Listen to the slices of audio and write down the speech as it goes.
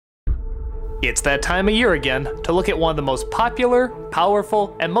It's that time of year again to look at one of the most popular,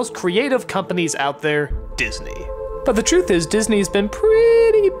 powerful, and most creative companies out there, Disney. But the truth is, Disney's been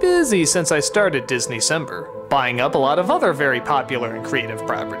pretty busy since I started Disneycember, buying up a lot of other very popular and creative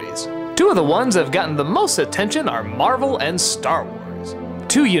properties. Two of the ones that have gotten the most attention are Marvel and Star Wars.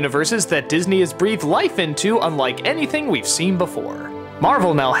 Two universes that Disney has breathed life into unlike anything we've seen before.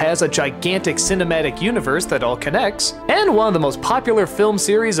 Marvel now has a gigantic cinematic universe that all connects, and one of the most popular film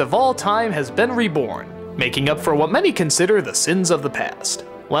series of all time has been reborn, making up for what many consider the sins of the past.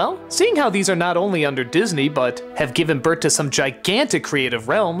 Well, seeing how these are not only under Disney, but have given birth to some gigantic creative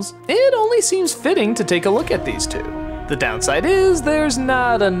realms, it only seems fitting to take a look at these two. The downside is there's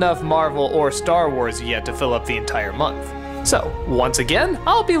not enough Marvel or Star Wars yet to fill up the entire month. So, once again,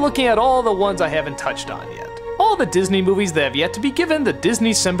 I'll be looking at all the ones I haven't touched on yet. All the Disney movies that have yet to be given the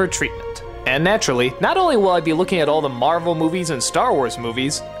Disneycember treatment. And naturally, not only will I be looking at all the Marvel movies and Star Wars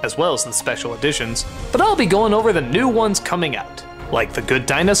movies, as well as the special editions, but I'll be going over the new ones coming out, like The Good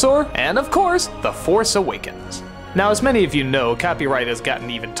Dinosaur, and of course, The Force Awakens. Now, as many of you know, copyright has gotten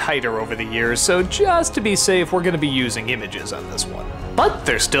even tighter over the years, so just to be safe, we're going to be using images on this one. But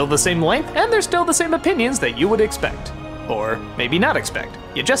they're still the same length, and they're still the same opinions that you would expect. Or maybe not expect.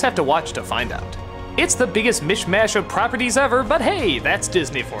 You just have to watch to find out. It's the biggest mishmash of properties ever, but hey, that's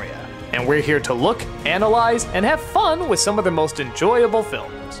Disney for you. And we're here to look, analyze, and have fun with some of their most enjoyable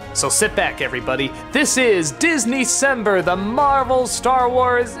films. So sit back, everybody. This is Disneycember, the Marvel, Star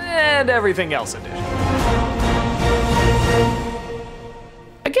Wars, and everything else edition.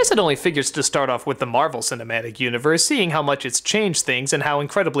 I guess it only figures to start off with the Marvel Cinematic Universe, seeing how much it's changed things and how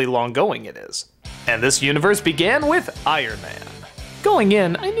incredibly long-going it is. And this universe began with Iron Man. Going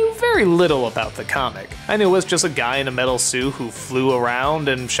in, I knew very little about the comic. I knew it was just a guy in a metal suit who flew around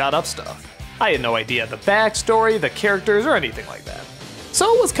and shot up stuff. I had no idea the backstory, the characters, or anything like that.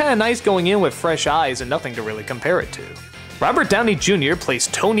 So it was kinda nice going in with fresh eyes and nothing to really compare it to. Robert Downey Jr. plays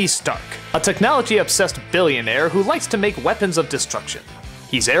Tony Stark, a technology-obsessed billionaire who likes to make weapons of destruction.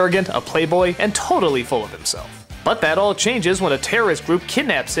 He's arrogant, a playboy, and totally full of himself. But that all changes when a terrorist group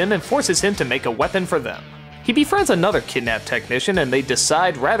kidnaps him and forces him to make a weapon for them. He befriends another kidnapped technician and they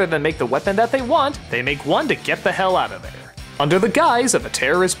decide rather than make the weapon that they want, they make one to get the hell out of there, under the guise of a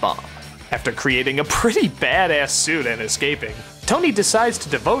terrorist bomb. After creating a pretty badass suit and escaping, Tony decides to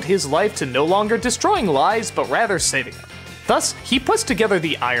devote his life to no longer destroying lives but rather saving them. Thus, he puts together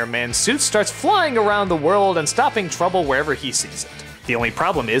the Iron Man suit, starts flying around the world and stopping trouble wherever he sees it. The only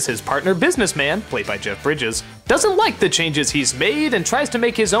problem is his partner businessman, played by Jeff Bridges, doesn't like the changes he's made and tries to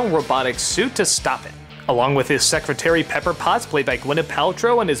make his own robotic suit to stop it. Along with his secretary Pepper Potts, played by Gwyneth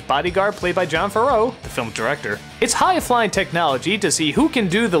Paltrow, and his bodyguard, played by Jon Favreau, the film director, it's high-flying technology to see who can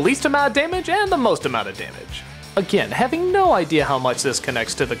do the least amount of damage and the most amount of damage. Again, having no idea how much this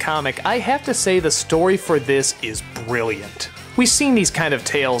connects to the comic, I have to say the story for this is brilliant. We've seen these kind of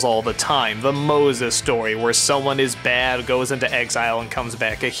tales all the time, the Moses story where someone is bad, goes into exile, and comes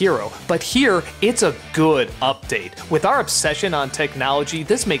back a hero. But here, it's a good update. With our obsession on technology,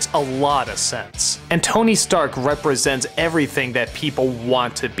 this makes a lot of sense. And Tony Stark represents everything that people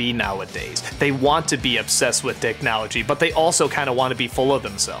want to be nowadays. They want to be obsessed with technology, but they also kind of want to be full of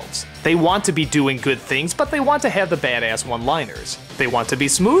themselves. They want to be doing good things, but they want to have the badass one-liners. They want to be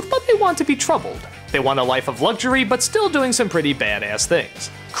smooth, but they want to be troubled. They want a life of luxury, but still doing some pretty badass things.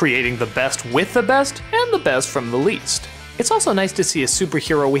 Creating the best with the best, and the best from the least. It's also nice to see a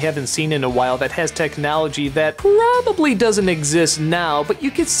superhero we haven't seen in a while that has technology that probably doesn't exist now, but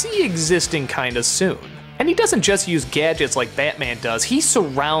you could see existing kinda soon. And he doesn't just use gadgets like Batman does, he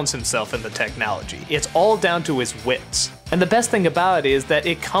surrounds himself in the technology. It's all down to his wits. And the best thing about it is that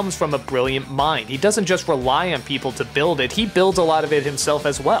it comes from a brilliant mind. He doesn't just rely on people to build it, he builds a lot of it himself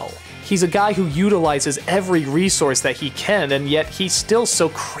as well. He's a guy who utilizes every resource that he can, and yet he's still so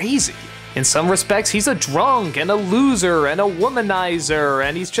crazy. In some respects, he's a drunk, and a loser, and a womanizer,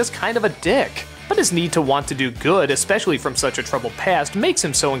 and he's just kind of a dick. But his need to want to do good, especially from such a troubled past, makes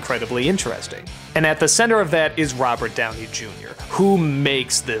him so incredibly interesting. And at the center of that is Robert Downey Jr., who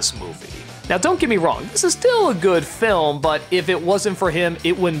makes this movie. Now don't get me wrong, this is still a good film, but if it wasn't for him,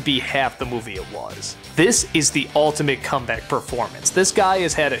 it wouldn't be half the movie it was. This is the ultimate comeback performance. This guy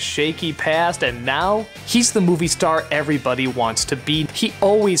has had a shaky past, and now he's the movie star everybody wants to be. He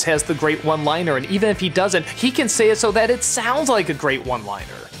always has the great one-liner, and even if he doesn't, he can say it so that it sounds like a great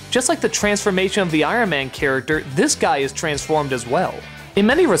one-liner. Just like the transformation of the Iron Man character, this guy is transformed as well. In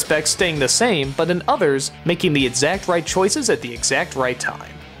many respects staying the same, but in others, making the exact right choices at the exact right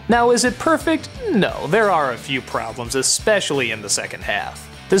time. Now, is it perfect? No, there are a few problems, especially in the second half.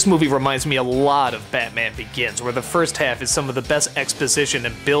 This movie reminds me a lot of Batman Begins, where the first half is some of the best exposition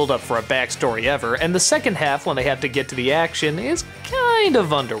and build-up for a backstory ever, and the second half, when they have to get to the action, is kind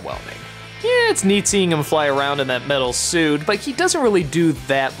of underwhelming. Yeah, it's neat seeing him fly around in that metal suit, but he doesn't really do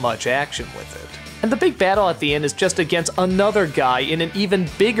that much action with it. And the big battle at the end is just against another guy in an even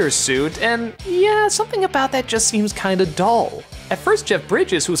bigger suit, and yeah, something about that just seems kinda dull. At first, Jeff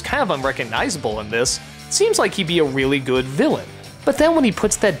Bridges, who's kind of unrecognizable in this, seems like he'd be a really good villain. But then when he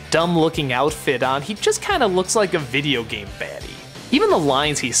puts that dumb-looking outfit on, he just kinda looks like a video game baddie. Even the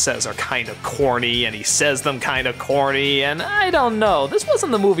lines he says are kinda corny, and he says them kinda corny, and I don't know, this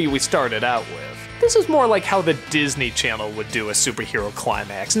wasn't the movie we started out with. This is more like how the Disney Channel would do a superhero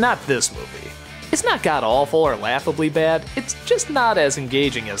climax, not this movie. It's not god-awful or laughably bad, it's just not as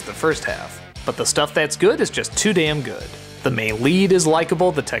engaging as the first half. But the stuff that's good is just too damn good. The main lead is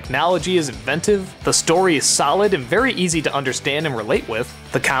likable, the technology is inventive, the story is solid and very easy to understand and relate with,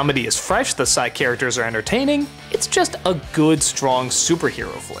 the comedy is fresh, the side characters are entertaining, it's just a good, strong superhero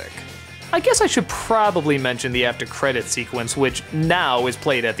flick. I guess I should probably mention the after-credits sequence, which now is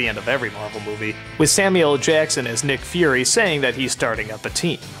played at the end of every Marvel movie, with Samuel L. Jackson as Nick Fury saying that he's starting up a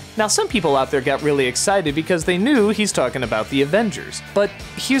team. Now, some people out there got really excited because they knew he's talking about the Avengers, but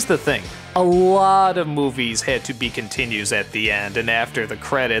here's the thing. A lot of movies had to be continues at the end and after the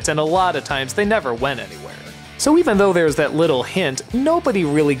credits, and a lot of times they never went anywhere. So even though there's that little hint, nobody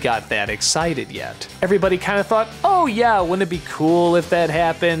really got that excited yet. Everybody kind of thought, oh yeah, wouldn't it be cool if that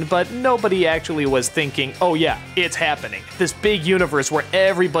happened, but nobody actually was thinking, oh yeah, it's happening. This big universe where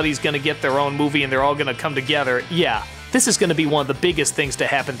everybody's gonna get their own movie and they're all gonna come together, yeah, this is gonna be one of the biggest things to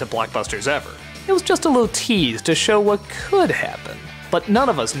happen to blockbusters ever. It was just a little tease to show what could happen. But none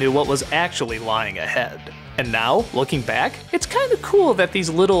of us knew what was actually lying ahead. And now, looking back, it's kinda cool that these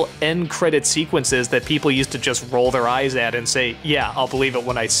little end credit sequences that people used to just roll their eyes at and say, yeah, I'll believe it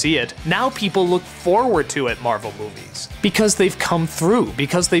when I see it, now people look forward to at Marvel movies. Because they've come through,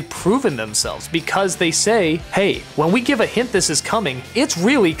 because they've proven themselves, because they say, hey, when we give a hint this is coming, it's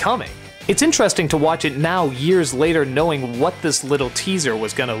really coming. It's interesting to watch it now years later knowing what this little teaser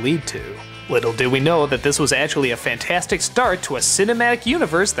was gonna lead to. Little did we know that this was actually a fantastic start to a cinematic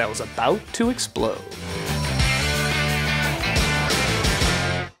universe that was about to explode.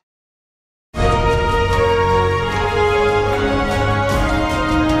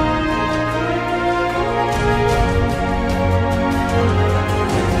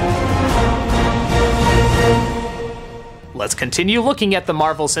 Let's continue looking at the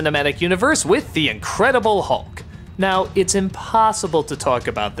Marvel Cinematic Universe with The Incredible Hulk. Now, it's impossible to talk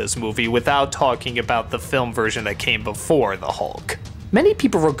about this movie without talking about the film version that came before The Hulk. Many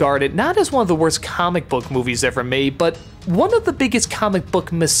people regard it not as one of the worst comic book movies ever made, but one of the biggest comic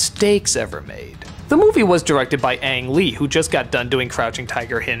book mistakes ever made. The movie was directed by Ang Lee, who just got done doing Crouching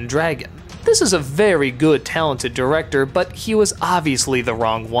Tiger, Hidden Dragon. This is a very good, talented director, but he was obviously the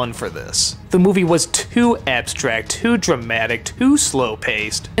wrong one for this. The movie was too abstract, too dramatic, too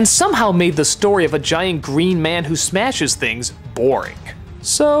slow-paced, and somehow made the story of a giant green man who smashes things boring.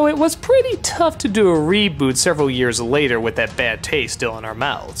 So it was pretty tough to do a reboot several years later with that bad taste still in our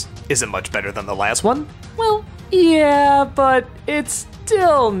mouths. Is it much better than the last one? Well, yeah, but it's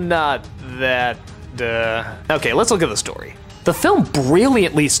still not that, Okay, let's look at the story. The film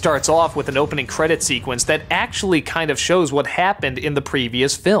brilliantly starts off with an opening credit sequence that actually kind of shows what happened in the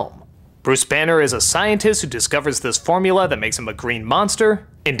previous film. Bruce Banner is a scientist who discovers this formula that makes him a green monster,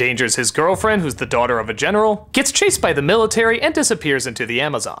 endangers his girlfriend, who's the daughter of a general, gets chased by the military, and disappears into the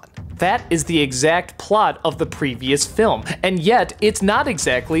Amazon. That is the exact plot of the previous film, and yet it's not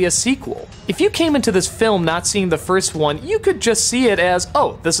exactly a sequel. If you came into this film not seeing the first one, you could just see it as,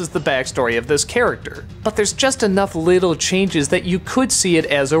 oh, this is the backstory of this character. But there's just enough little changes that you could see it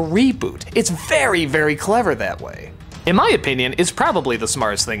as a reboot. It's very, very clever that way. In my opinion, it's probably the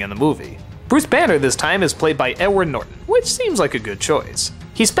smartest thing in the movie. Bruce Banner this time is played by Edward Norton, which seems like a good choice.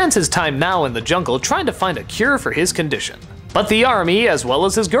 He spends his time now in the jungle trying to find a cure for his condition. But the army, as well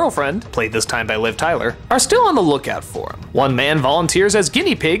as his girlfriend, played this time by Liv Tyler, are still on the lookout for him. One man volunteers as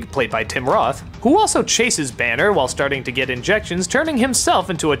guinea pig, played by Tim Roth, who also chases Banner while starting to get injections, turning himself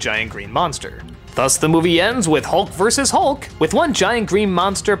into a giant green monster. Thus the movie ends with Hulk vs. Hulk, with one giant green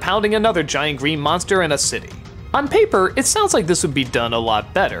monster pounding another giant green monster in a city. On paper, it sounds like this would be done a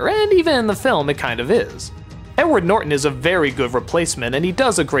lot better, and even in the film it kind of is. Edward Norton is a very good replacement and he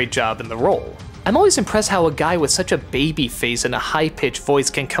does a great job in the role. I'm always impressed how a guy with such a baby face and a high-pitched voice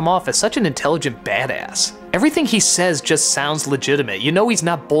can come off as such an intelligent badass. Everything he says just sounds legitimate, you know he's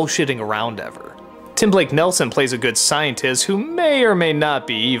not bullshitting around ever. Tim Blake Nelson plays a good scientist who may or may not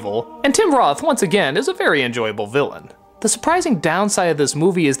be evil, and Tim Roth, once again, is a very enjoyable villain. The surprising downside of this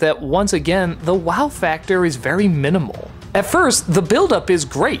movie is that once again, the wow factor is very minimal. At first, the buildup is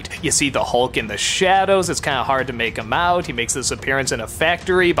great. You see the Hulk in the shadows, it's kind of hard to make him out, he makes this appearance in a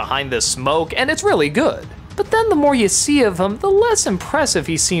factory behind the smoke, and it's really good. But then the more you see of him, the less impressive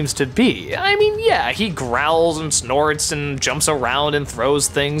he seems to be. I mean, yeah, he growls and snorts and jumps around and throws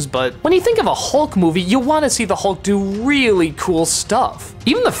things, but when you think of a Hulk movie, you want to see the Hulk do really cool stuff.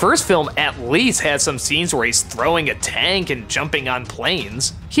 Even the first film at least had some scenes where he's throwing a tank and jumping on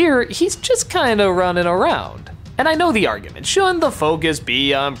planes. Here, he's just kind of running around. And I know the argument, shouldn't the focus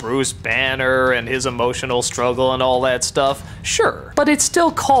be on Bruce Banner and his emotional struggle and all that stuff? Sure, but it's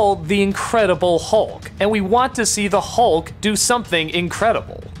still called The Incredible Hulk, and we want to see the Hulk do something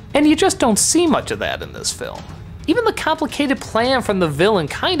incredible. And you just don't see much of that in this film. Even the complicated plan from the villain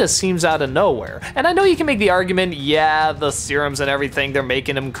kinda seems out of nowhere. And I know you can make the argument, yeah, the serums and everything, they're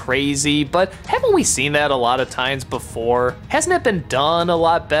making him crazy, but haven't we seen that a lot of times before? Hasn't it been done a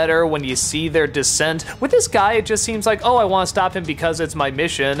lot better when you see their descent? With this guy, it just seems like, oh, I want to stop him because it's my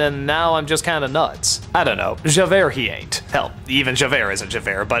mission, and now I'm just kinda nuts. I don't know, Javert he ain't. Hell, even Javert isn't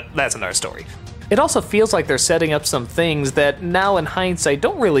Javert, but that's another story. It also feels like they're setting up some things that now in hindsight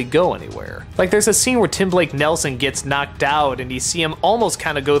don't really go anywhere. Like there's a scene where Tim Blake Nelson gets knocked out and you see him almost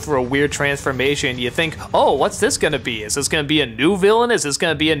kind of go through a weird transformation. You think, oh, what's this gonna be? Is this gonna be a new villain? Is this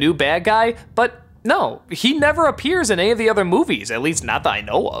gonna be a new bad guy? But no, he never appears in any of the other movies, at least not that I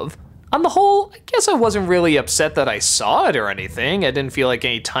know of. On the whole, I guess I wasn't really upset that I saw it or anything. I didn't feel like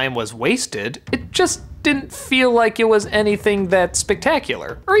any time was wasted. It just didn't feel like it was anything that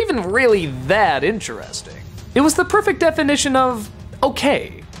spectacular, or even really that interesting. It was the perfect definition of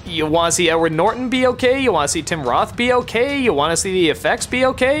okay. You want to see Edward Norton be okay? You want to see Tim Roth be okay? You want to see the effects be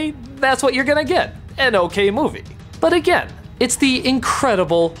okay? That's what you're gonna get, an okay movie. But again, it's the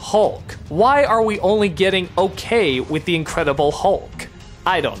Incredible Hulk. Why are we only getting okay with the Incredible Hulk?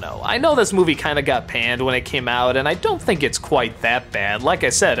 I don't know. I know this movie kind of got panned when it came out, and I don't think it's quite that bad. Like I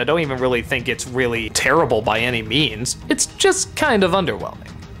said, I don't even really think it's really terrible by any means. It's just kind of underwhelming.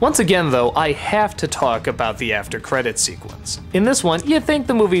 Once again though, I have to talk about the after credits sequence. In this one, you think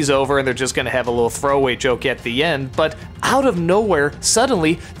the movie's over and they're just gonna have a little throwaway joke at the end, but out of nowhere,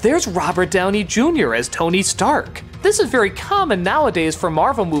 suddenly, there's Robert Downey Jr. as Tony Stark. This is very common nowadays for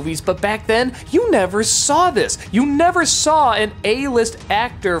Marvel movies, but back then, you never saw this. You never saw an A-list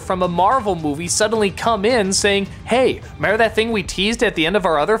actor from a Marvel movie suddenly come in saying, hey, remember that thing we teased at the end of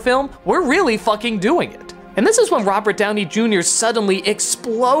our other film? We're really fucking doing it. And this is when Robert Downey Jr. suddenly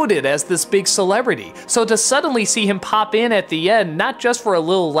exploded as this big celebrity. So to suddenly see him pop in at the end, not just for a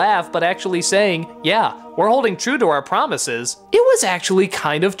little laugh, but actually saying, yeah, we're holding true to our promises, it was actually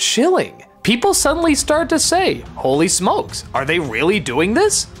kind of chilling. People suddenly start to say, holy smokes, are they really doing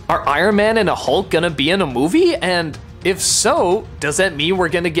this? Are Iron Man and a Hulk gonna be in a movie? And if so, does that mean we're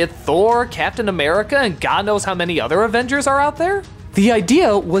gonna get Thor, Captain America, and God knows how many other Avengers are out there? The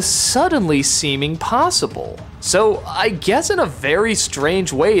idea was suddenly seeming possible. So I guess in a very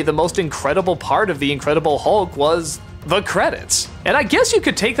strange way, the most incredible part of the Incredible Hulk was the credits. And I guess you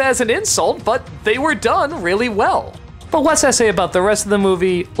could take that as an insult, but they were done really well. But what's that say about the rest of the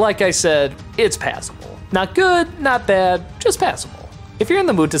movie? Like I said, it's passable. Not good, not bad, just passable. If you're in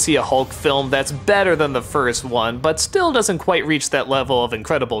the mood to see a Hulk film that's better than the first one, but still doesn't quite reach that level of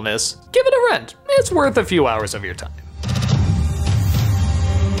incredibleness, give it a rent. It's worth a few hours of your time.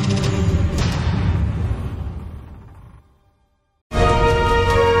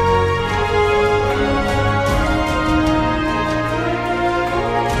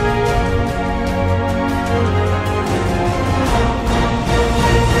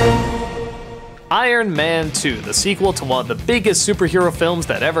 Iron Man 2, the sequel to one of the biggest superhero films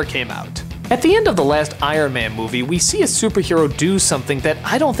that ever came out. At the end of the last Iron Man movie, we see a superhero do something that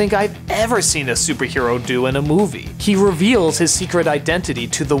I don't think I've ever seen a superhero do in a movie. He reveals his secret identity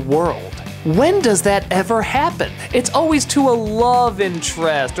to the world. When does that ever happen? It's always to a love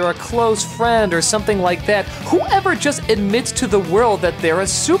interest or a close friend or something like that. Whoever just admits to the world that they're a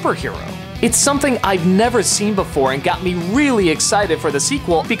superhero. It's something I've never seen before and got me really excited for the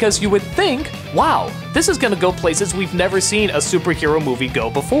sequel because you would think, wow, this is gonna go places we've never seen a superhero movie go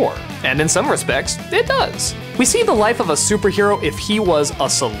before. And in some respects, it does. We see the life of a superhero if he was a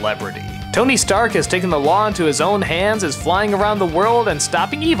celebrity. Tony Stark has taken the law into his own hands, is flying around the world and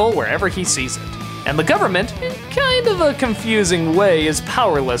stopping evil wherever he sees it. And the government, in kind of a confusing way, is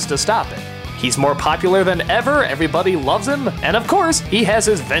powerless to stop it. He's more popular than ever, everybody loves him, and of course, he has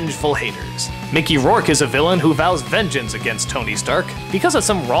his vengeful haters. Mickey Rourke is a villain who vows vengeance against Tony Stark because of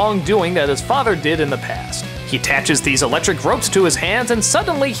some wrongdoing that his father did in the past. He attaches these electric ropes to his hands and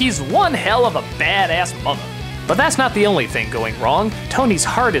suddenly he's one hell of a badass mother. But that's not the only thing going wrong. Tony's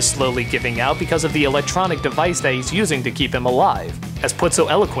heart is slowly giving out because of the electronic device that he's using to keep him alive. As put so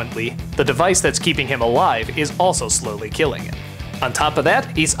eloquently, the device that's keeping him alive is also slowly killing him. On top of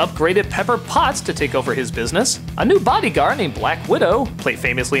that, he's upgraded Pepper Potts to take over his business, a new bodyguard named Black Widow, played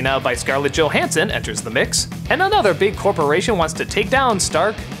famously now by Scarlett Johansson, enters the mix, and another big corporation wants to take down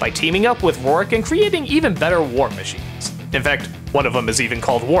Stark by teaming up with Rourke and creating even better war machines. In fact, one of them is even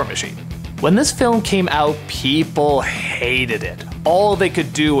called War Machine. When this film came out, people hated it. All they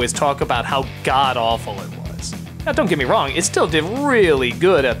could do is talk about how god-awful it was. Now don't get me wrong, it still did really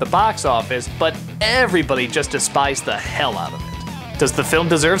good at the box office, but everybody just despised the hell out of it. Does the film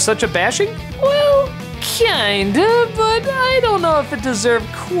deserve such a bashing? Well, kinda, but I don't know if it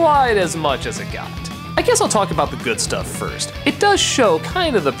deserved quite as much as it got. I guess I'll talk about the good stuff first. It does show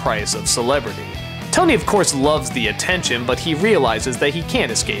kind of the price of celebrity. Tony of course loves the attention, but he realizes that he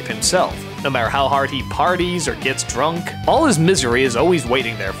can't escape himself. No matter how hard he parties or gets drunk, all his misery is always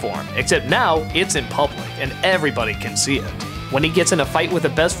waiting there for him, except now it's in public and everybody can see it. When he gets in a fight with a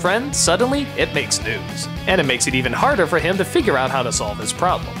best friend, suddenly it makes news. And it makes it even harder for him to figure out how to solve his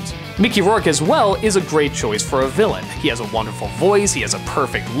problems. Mickey Rourke as well is a great choice for a villain. He has a wonderful voice, he has a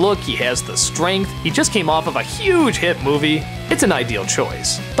perfect look, he has the strength, he just came off of a huge hit movie. It's an ideal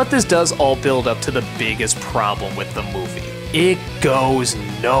choice. But this does all build up to the biggest problem with the movie. It goes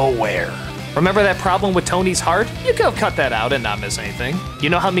nowhere. Remember that problem with Tony's heart? You could have cut that out and not miss anything. You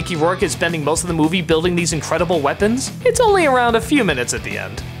know how Mickey Rourke is spending most of the movie building these incredible weapons? It's only around a few minutes at the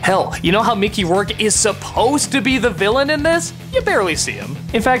end. Hell, you know how Mickey Rourke is supposed to be the villain in this? You barely see him.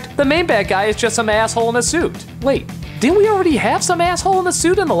 In fact, the main bad guy is just some asshole in a suit. Wait, didn't we already have some asshole in a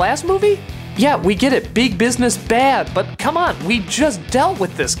suit in the last movie? Yeah, we get it, big business bad, but come on, we just dealt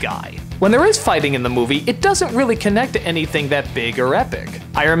with this guy. When there is fighting in the movie, it doesn't really connect to anything that big or epic.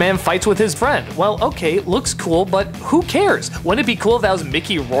 Iron Man fights with his friend. Well, okay, looks cool, but who cares? Wouldn't it be cool if that was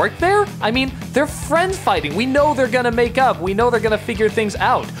Mickey Rourke there? I mean, they're friends fighting. We know they're gonna make up. We know they're gonna figure things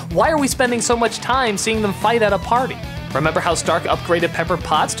out. Why are we spending so much time seeing them fight at a party? Remember how Stark upgraded Pepper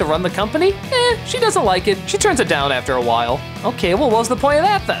Potts to run the company? She doesn't like it. She turns it down after a while. Okay, well, what's the point of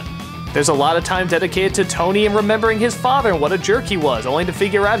that then? There's a lot of time dedicated to Tony and remembering his father and what a jerk he was, only to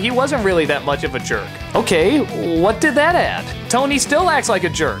figure out he wasn't really that much of a jerk. Okay, what did that add? Tony still acts like a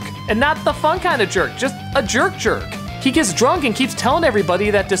jerk, and not the fun kind of jerk, just a jerk. He gets drunk and keeps telling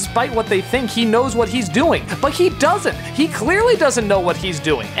everybody that despite what they think, he knows what he's doing, but he doesn't. He clearly doesn't know what he's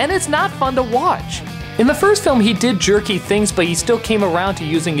doing, and it's not fun to watch. In the first film, he did jerky things, but he still came around to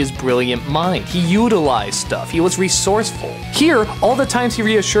using his brilliant mind. He utilized stuff. He was resourceful. Here, all the times he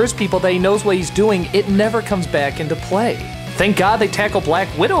reassures people that he knows what he's doing, it never comes back into play. Thank God they tackle Black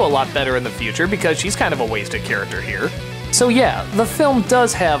Widow a lot better in the future because she's kind of a wasted character here. So yeah, the film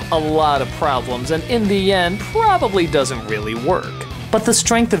does have a lot of problems and in the end probably doesn't really work. But the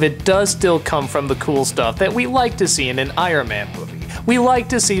strength of it does still come from the cool stuff that we like to see in an Iron Man movie. We like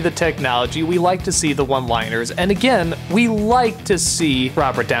to see the technology, we like to see the one-liners, and again, we like to see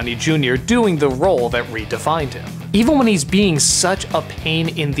Robert Downey Jr. doing the role that redefined him. Even when he's being such a pain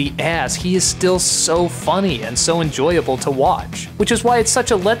in the ass, he is still so funny and so enjoyable to watch. Which is why it's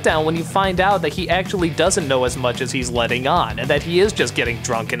such a letdown when you find out that he actually doesn't know as much as he's letting on, and that he is just getting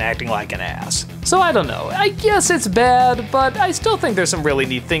drunk and acting like an ass. So I don't know, I guess it's bad, but I still think there's some really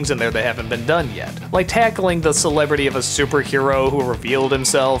neat things in there that haven't been done yet. Like tackling the celebrity of a superhero who revealed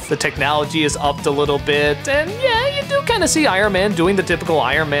himself, the technology is upped a little bit, and yeah, you do kind of see Iron Man doing the typical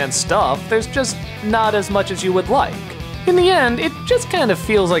Iron Man stuff, there's just not as much as you would like. In the end, it just kind of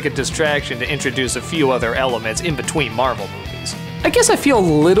feels like a distraction to introduce a few other elements in between Marvel movies. I guess I feel a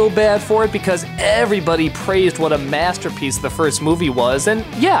little bad for it because everybody praised what a masterpiece the first movie was, and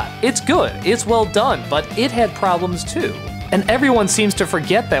yeah, it's good, it's well done, but it had problems too. And everyone seems to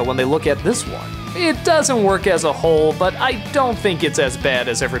forget that when they look at this one. It doesn't work as a whole, but I don't think it's as bad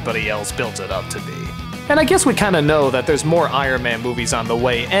as everybody else built it up to be. And I guess we kinda know that there's more Iron Man movies on the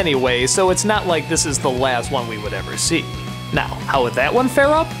way anyway, so it's not like this is the last one we would ever see. Now, how would that one fare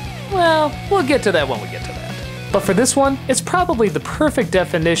up? Well, we'll get to that when we get to that. But for this one, it's probably the perfect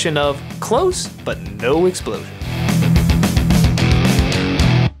definition of close, but no explosion.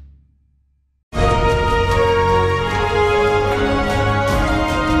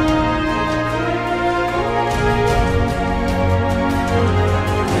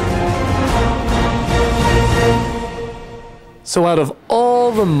 So out of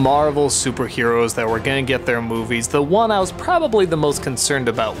all the Marvel superheroes that were gonna get their movies, the one I was probably the most concerned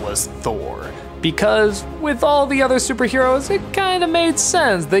about was Thor. Because with all the other superheroes, it kinda made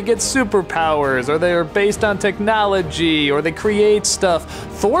sense. They get superpowers, or they're based on technology, or they create stuff.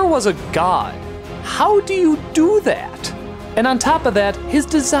 Thor was a god. How do you do that? And on top of that, his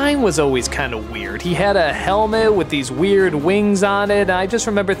design was always kind of weird. He had a helmet with these weird wings on it, and I just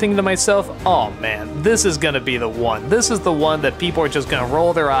remember thinking to myself, oh man, this is gonna be the one. This is the one that people are just gonna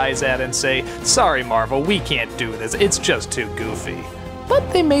roll their eyes at and say, sorry Marvel, we can't do this, it's just too goofy.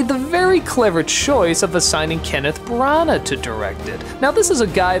 But they made the very clever choice of assigning Kenneth Branagh to direct it. Now this is a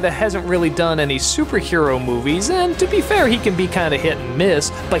guy that hasn't really done any superhero movies, and to be fair, he can be kind of hit and miss,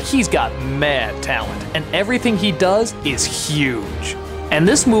 but he's got mad talent, and everything he does is huge. And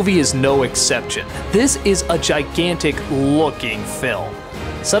this movie is no exception. This is a gigantic looking film.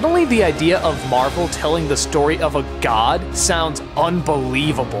 Suddenly the idea of Marvel telling the story of a god sounds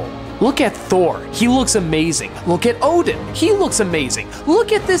unbelievable. Look at Thor, he looks amazing. Look at Odin, he looks amazing.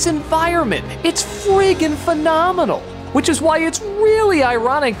 Look at this environment, it's friggin' phenomenal. Which is why it's really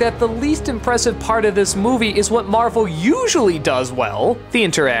ironic that the least impressive part of this movie is what Marvel usually does well, the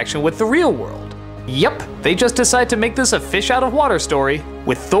interaction with the real world. Yep, they just decide to make this a fish out of water story,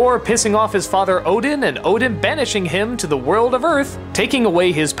 with Thor pissing off his father Odin and Odin banishing him to the world of Earth, taking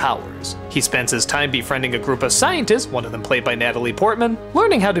away his powers. He spends his time befriending a group of scientists, one of them played by Natalie Portman,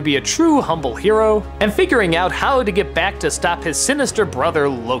 learning how to be a true humble hero, and figuring out how to get back to stop his sinister brother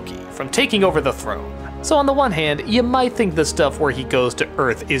Loki from taking over the throne. So on the one hand, you might think the stuff where he goes to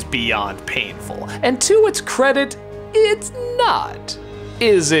Earth is beyond painful, and to its credit, it's not.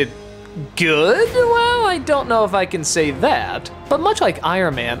 Is it good? Well, I don't know if I can say that. But much like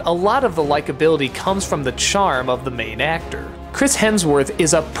Iron Man, a lot of the likability comes from the charm of the main actor. Chris Hemsworth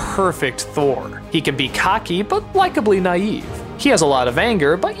is a perfect Thor. He can be cocky, but likably naive. He has a lot of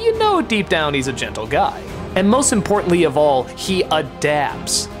anger, but you know deep down he's a gentle guy. And most importantly of all, he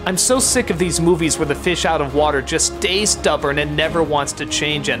adapts. I'm so sick of these movies where the fish out of water just stays stubborn and never wants to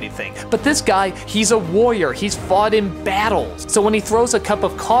change anything. But this guy, he's a warrior, he's fought in battles. So when he throws a cup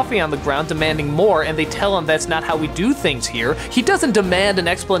of coffee on the ground demanding more and they tell him that's not how we do things here, he doesn't demand an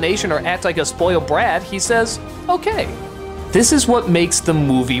explanation or act like a spoiled brat, he says, okay. This is what makes the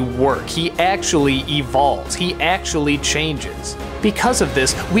movie work. He actually evolves, he actually changes. Because of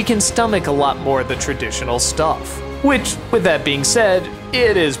this, we can stomach a lot more of the traditional stuff. Which, with that being said,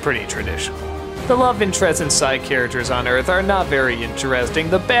 it is pretty traditional. The love interests and side characters on Earth are not very interesting,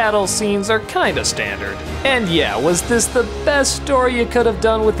 the battle scenes are kinda standard. And yeah, was this the best story you could have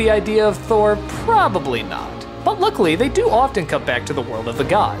done with the idea of Thor? Probably not. But luckily, they do often come back to the world of the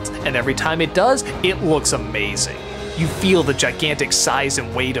gods, and every time it does, it looks amazing. You feel the gigantic size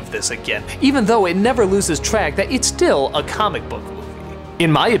and weight of this again, even though it never loses track that it's still a comic book movie.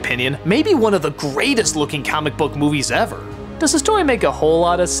 In my opinion, maybe one of the greatest looking comic book movies ever. Does the story make a whole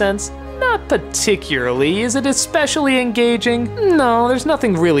lot of sense? Not particularly. Is it especially engaging? No, there's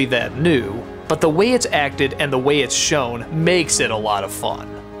nothing really that new. But the way it's acted and the way it's shown makes it a lot of fun.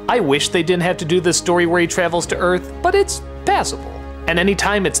 I wish they didn't have to do this story where he travels to Earth, but it's passable. And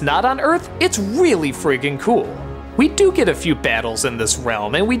anytime it's not on Earth, it's really friggin' cool. We do get a few battles in this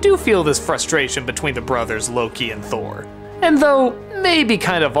realm, and we do feel this frustration between the brothers Loki and Thor. And though, maybe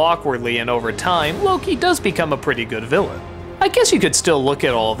kind of awkwardly and over time, Loki does become a pretty good villain. I guess you could still look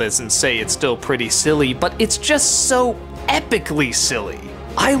at all this and say it's still pretty silly, but it's just so epically silly.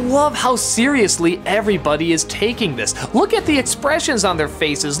 I love how seriously everybody is taking this. Look at the expressions on their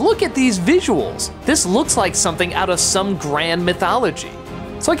faces, look at these visuals. This looks like something out of some grand mythology.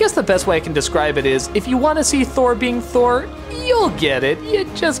 So I guess the best way I can describe it is, if you want to see Thor being Thor, you'll get it. You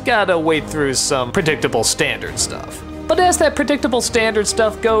just gotta wait through some predictable standard stuff. But as that predictable standard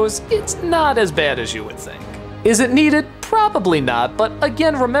stuff goes, it's not as bad as you would think. Is it needed? Probably not, but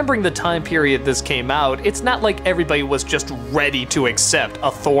again, remembering the time period this came out, it's not like everybody was just ready to accept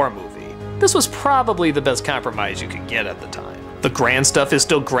a Thor movie. This was probably the best compromise you could get at the time. The grand stuff is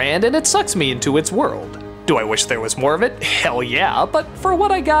still grand and it sucks me into its world. Do I wish there was more of it? Hell yeah, but for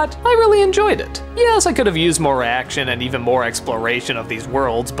what I got, I really enjoyed it. Yes, I could have used more action and even more exploration of these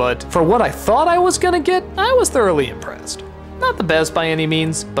worlds, but for what I thought I was gonna get, I was thoroughly impressed. Not the best by any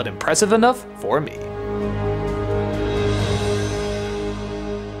means, but impressive enough for me.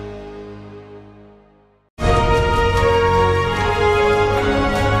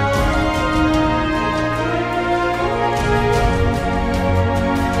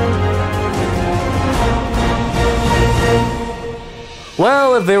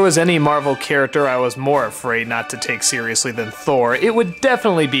 Well, if there was any Marvel character I was more afraid not to take seriously than Thor, it would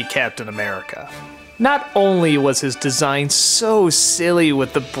definitely be Captain America. Not only was his design so silly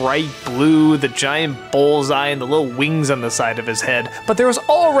with the bright blue, the giant bullseye, and the little wings on the side of his head, but there was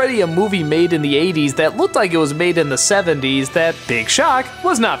already a movie made in the 80s that looked like it was made in the 70s that, big shock,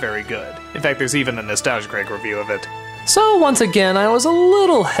 was not very good. In fact, there's even a Nostalgia Critic review of it. So once again, I was a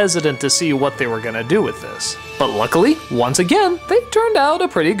little hesitant to see what they were gonna do with this. But luckily, once again, they turned out a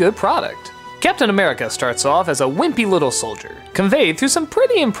pretty good product. Captain America starts off as a wimpy little soldier, conveyed through some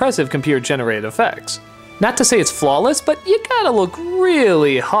pretty impressive computer-generated effects. Not to say it's flawless, but you gotta look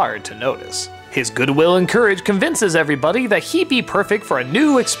really hard to notice. His goodwill and courage convinces everybody that he'd be perfect for a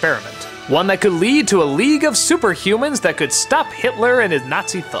new experiment. One that could lead to a league of superhumans that could stop Hitler and his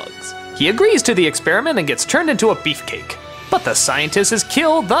Nazi thugs. He agrees to the experiment and gets turned into a beefcake. But the scientist is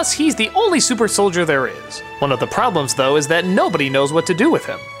killed, thus he's the only super soldier there is. One of the problems though is that nobody knows what to do with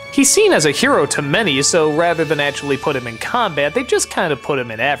him. He's seen as a hero to many, so rather than actually put him in combat, they just kind of put him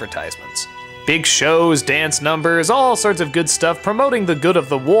in advertisements. Big shows, dance numbers, all sorts of good stuff promoting the good of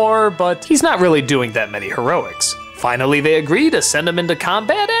the war, but he's not really doing that many heroics. Finally, they agree to send him into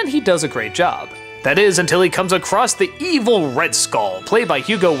combat, and he does a great job. That is, until he comes across the evil Red Skull, played by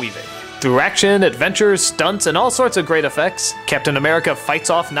Hugo Weaving. Through action, adventures, stunts, and all sorts of great effects, Captain America fights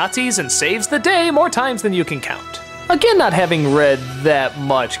off Nazis and saves the day more times than you can count. Again, not having read that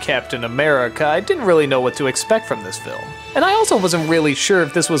much Captain America, I didn't really know what to expect from this film. And I also wasn't really sure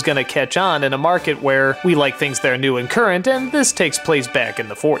if this was gonna catch on in a market where we like things that are new and current, and this takes place back in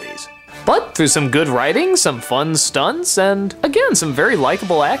the 40s. But through some good writing, some fun stunts, and again, some very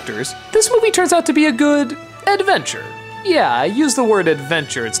likable actors, this movie turns out to be a good adventure. Yeah, I use the word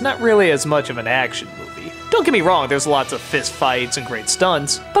adventure, it's not really as much of an action movie. Don't get me wrong, there's lots of fist fights and great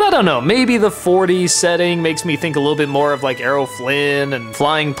stunts, but I don't know, maybe the 40s setting makes me think a little bit more of like Errol Flynn and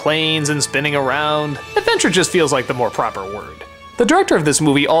flying planes and spinning around. Adventure just feels like the more proper word. The director of this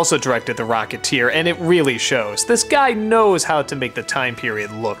movie also directed The Rocketeer, and it really shows. This guy knows how to make the time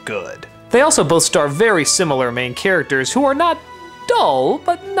period look good. They also both star very similar main characters who are not dull,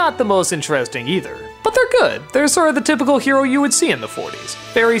 but not the most interesting either. But they're good. They're sort of the typical hero you would see in the 40s.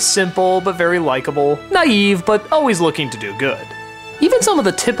 Very simple, but very likable. Naive, but always looking to do good. Even some of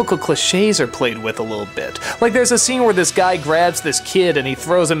the typical cliches are played with a little bit. Like there's a scene where this guy grabs this kid and he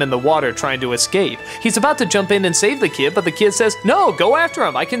throws him in the water trying to escape. He's about to jump in and save the kid, but the kid says, "No, go after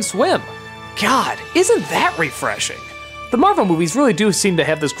him, I can swim." God, isn't that refreshing? The Marvel movies really do seem to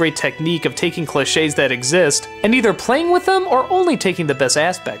have this great technique of taking cliches that exist and either playing with them or only taking the best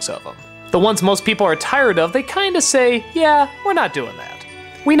aspects of them. The ones most people are tired of, they kinda say, yeah, we're not doing that.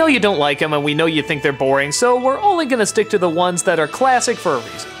 We know you don't like them and we know you think they're boring, so we're only gonna stick to the ones that are classic for a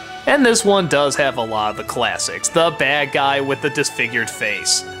reason. And this one does have a lot of the classics. The bad guy with the disfigured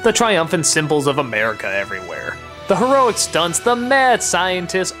face, the triumphant symbols of America everywhere, the heroic stunts, the mad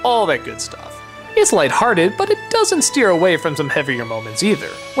scientists, all that good stuff. It's lighthearted, but it doesn't steer away from some heavier moments either.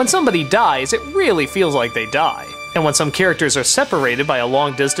 When somebody dies, it really feels like they die. And when some characters are separated by a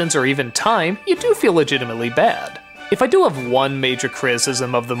long distance or even time, you do feel legitimately bad. If I do have one major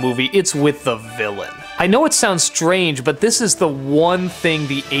criticism of the movie, it's with the villain. I know it sounds strange, but this is the one thing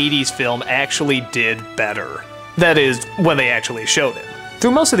the 80s film actually did better. That is, when they actually showed him.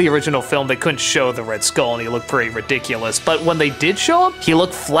 Through most of the original film, they couldn't show the Red Skull and he looked pretty ridiculous, but when they did show him, he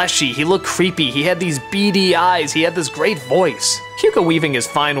looked fleshy, he looked creepy, he had these beady eyes, he had this great voice. Hugo Weaving is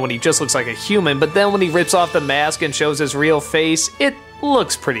fine when he just looks like a human, but then when he rips off the mask and shows his real face, it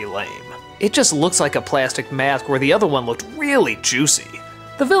looks pretty lame. It just looks like a plastic mask where the other one looked really juicy.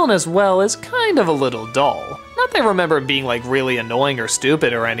 The villain as well is kind of a little dull. Not that I remember him being like really annoying or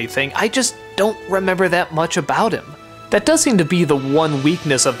stupid or anything, I just don't remember that much about him. That does seem to be the one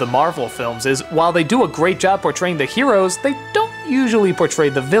weakness of the Marvel films is, while they do a great job portraying the heroes, they don't usually portray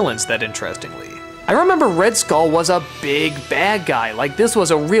the villains that interestingly. I remember Red Skull was a big bad guy, like this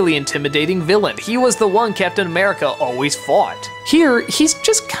was a really intimidating villain. He was the one Captain America always fought. Here, he's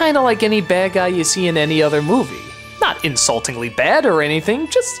just kinda like any bad guy you see in any other movie. Not insultingly bad or anything,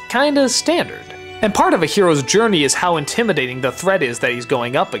 just kinda standard. And part of a hero's journey is how intimidating the threat is that he's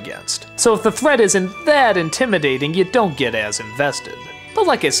going up against. So if the threat isn't that intimidating, you don't get as invested. But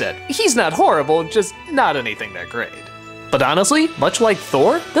like I said, he's not horrible, just not anything that great. But honestly, much like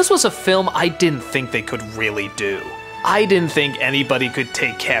Thor, this was a film I didn't think they could really do. I didn't think anybody could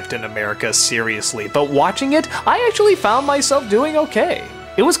take Captain America seriously, but watching it, I actually found myself doing okay.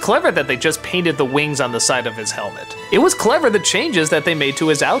 It was clever that they just painted the wings on the side of his helmet. It was clever the changes that they made to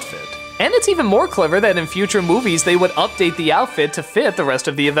his outfit. And it's even more clever that in future movies they would update the outfit to fit the rest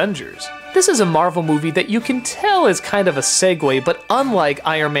of the Avengers. This is a Marvel movie that you can tell is kind of a segue, but unlike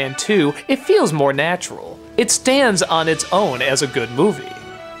Iron Man 2, it feels more natural. It stands on its own as a good movie.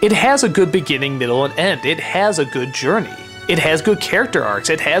 It has a good beginning, middle, and end. It has a good journey. It has good character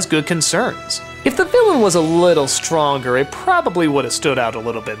arcs. It has good concerns. If the villain was a little stronger, it probably would have stood out a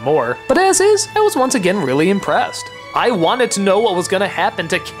little bit more, but as is, I was once again really impressed. I wanted to know what was going to happen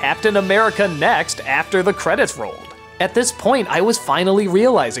to Captain America next after the credits rolled. at this point I was finally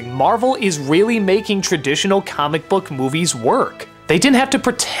realizing Marvel is really making traditional comic book movies work. They didn't have to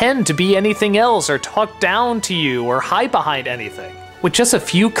pretend to be anything else or talk down to you or hide behind anything. With just a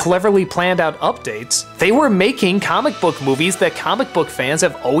few cleverly planned out updates, they were making comic book movies that comic book fans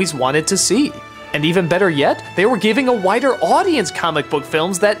have always wanted to see. And even better yet, they were giving a wider audience comic book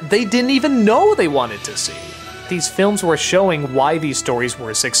films that they didn't even know they wanted to see. These films were showing why these stories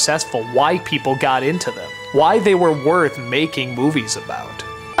were successful, why people got into them, why they were worth making movies about.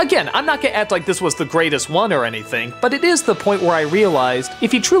 Again, I'm not gonna act like this was the greatest one or anything, but it is the point where I realized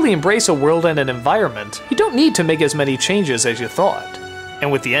if you truly embrace a world and an environment, you don't need to make as many changes as you thought.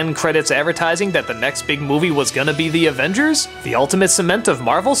 And with the end credits advertising that the next big movie was gonna be The Avengers, the ultimate cement of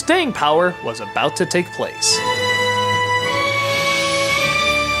Marvel's staying power was about to take place.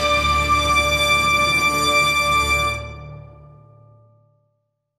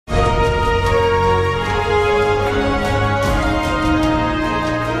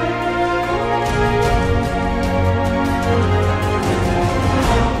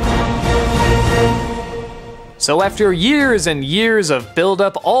 So after years and years of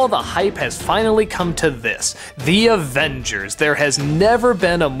build-up, all the hype has finally come to this, The Avengers. There has never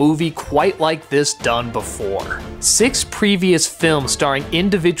been a movie quite like this done before. 6 previous films starring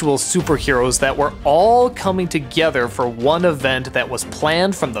individual superheroes that were all coming together for one event that was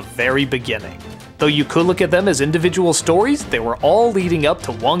planned from the very beginning. Though you could look at them as individual stories, they were all leading up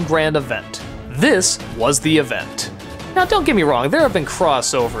to one grand event. This was the event. Now don't get me wrong, there have been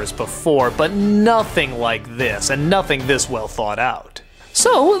crossovers before, but nothing like this, and nothing this well thought out.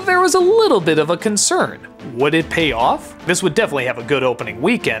 So there was a little bit of a concern. Would it pay off? This would definitely have a good opening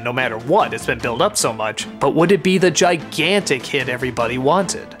weekend no matter what, it's been built up so much, but would it be the gigantic hit everybody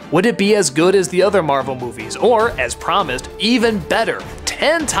wanted? Would it be as good as the other Marvel movies, or, as promised, even better,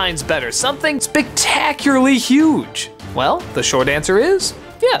 10 times better, something spectacularly huge? Well, the short answer is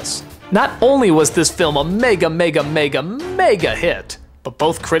yes. Not only was this film a mega hit, but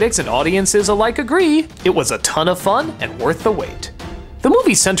both critics and audiences alike agree it was a ton of fun and worth the wait. The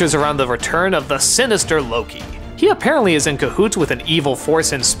movie centers around the return of the sinister Loki. He apparently is in cahoots with an evil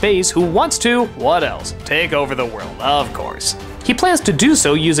force in space who wants to, what else, take over the world, of course. He plans to do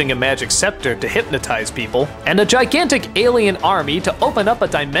so using a magic scepter to hypnotize people, and a gigantic alien army to open up a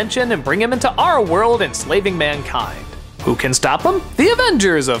dimension and bring him into our world enslaving mankind. Who can stop them? The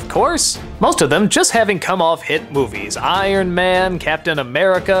Avengers, of course! Most of them just having come off hit movies, Iron Man, Captain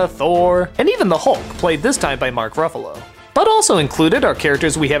America, Thor, and even the Hulk, played this time by Mark Ruffalo. But also included are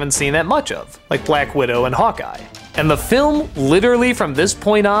characters we haven't seen that much of, like Black Widow and Hawkeye. And the film, literally from this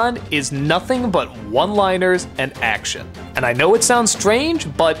point on, is nothing but one-liners and action. And I know it sounds strange,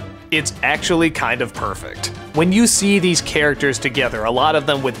 but it's actually kind of perfect. When you see these characters together, a lot of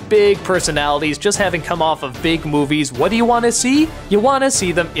them with big personalities, just having come off of big movies, what do you want to see? You want to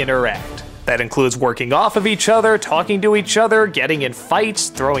see them interact. That includes working off of each other, talking to each other, getting in fights,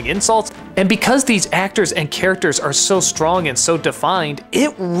 throwing insults, and because these actors and characters are so strong and so defined,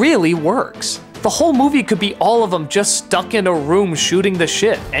 it really works. The whole movie could be all of them just stuck in a room shooting the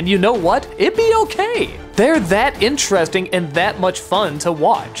shit, and you know what? It'd be okay. They're that interesting and that much fun to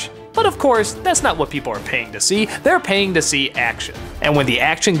watch. But of course, that's not what people are paying to see. They're paying to see action. And when the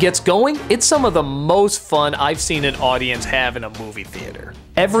action gets going, it's some of the most fun I've seen an audience have in a movie theater.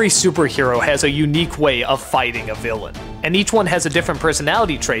 Every superhero has a unique way of fighting a villain, and each one has a different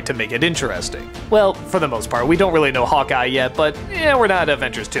personality trait to make it interesting. Well, for the most part, we don't really know Hawkeye yet, but yeah, we're not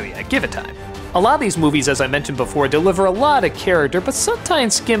Avengers 2 yet, give it time. A lot of these movies, as I mentioned before, deliver a lot of character, but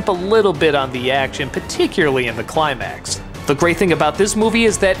sometimes skimp a little bit on the action, particularly in the climax. The great thing about this movie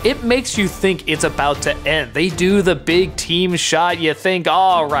is that it makes you think it's about to end. They do the big team shot, you think,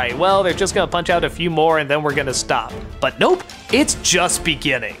 alright, well, they're just gonna punch out a few more and then we're gonna stop. But nope, it's just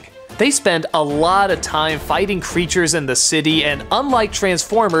beginning. They spend a lot of time fighting creatures in the city, and unlike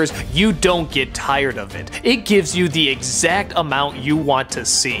Transformers, you don't get tired of it. It gives you the exact amount you want to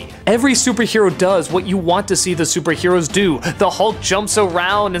see. Every superhero does what you want to see the superheroes do. The Hulk jumps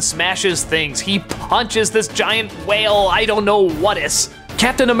around and smashes things. He punches this giant whale, I don't know what is.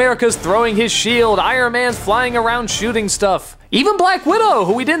 Captain America's throwing his shield, Iron Man's flying around shooting stuff. Even Black Widow,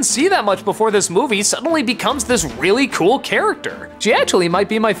 who we didn't see that much before this movie, suddenly becomes this really cool character. She actually might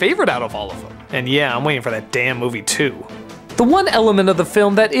be my favorite out of all of them. And yeah, I'm waiting for that damn movie too. The one element of the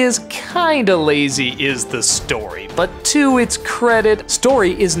film that is kinda lazy is the story, but to its credit,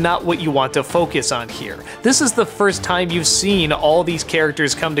 story is not what you want to focus on here. This is the first time you've seen all these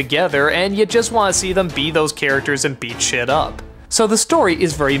characters come together, and you just want to see them be those characters and beat shit up. so the story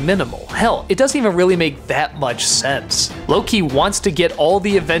is very minimal. Hell, it doesn't even really make that much sense. Loki wants to get all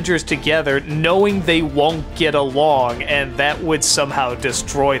the Avengers together knowing they won't get along and that would somehow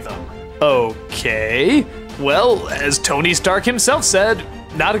destroy them. Okay, well, as Tony Stark himself said,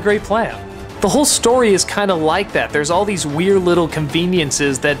 not a great plan. The whole story is kind of like that. There's all these weird little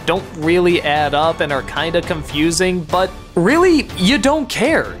conveniences that don't really add up and are kind of confusing, but really, you don't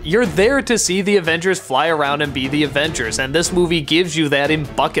care. You're there to see the Avengers fly around and be the Avengers, and this movie gives you that in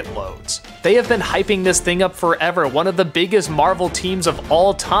bucket loads. They have been hyping this thing up forever. One of the biggest Marvel teams of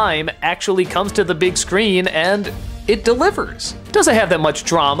all time actually comes to the big screen and it delivers. Does it have that much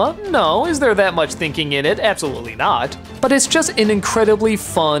drama? No. Is there that much thinking in it? Absolutely not. But it's just an incredibly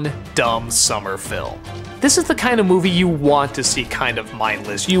fun, dumb summer film. This is the kind of movie you want to see kind of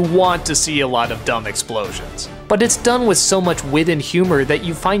mindless. You want to see a lot of dumb explosions. But it's done with so much wit and humor that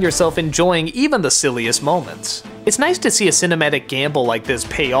you find yourself enjoying even the silliest moments. It's nice to see a cinematic gamble like this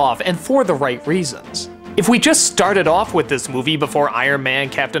pay off, and for the right reasons. If we just started off with this movie before Iron Man,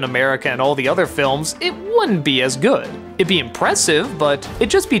 Captain America, and all the other films, it wouldn't be as good. It'd be impressive, but it'd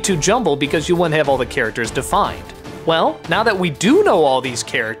just be too jumbled because you wouldn't have all the characters defined. Well, now that we do know all these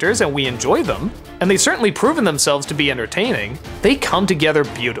characters and we enjoy them, and they've certainly proven themselves to be entertaining, they come together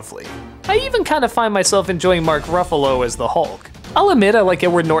beautifully. I even kind of find myself enjoying Mark Ruffalo as the Hulk. I'll admit I like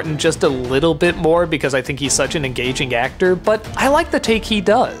Edward Norton just a little bit more because I think he's such an engaging actor, but I like the take he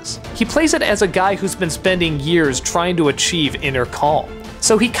does. He plays it as a guy who's been spending years trying to achieve inner calm.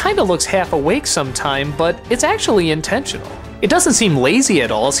 So he kinda looks half awake sometime, but it's actually intentional. It doesn't seem lazy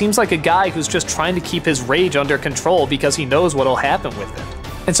at all, it seems like a guy who's just trying to keep his rage under control because he knows what'll happen with it.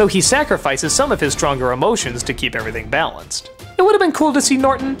 And so he sacrifices some of his stronger emotions to keep everything balanced. It would have been cool to see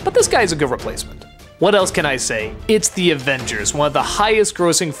Norton, but this guy's a good replacement. What else can I say? It's The Avengers, one of the highest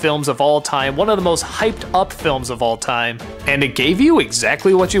grossing films of all time, one of the most hyped up films of all time, and it gave you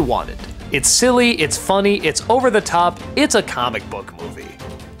exactly what you wanted. It's silly, it's funny, it's over the top, it's a comic book movie.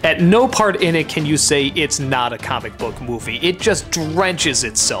 At no part in it can you say it's not a comic book movie, it just drenches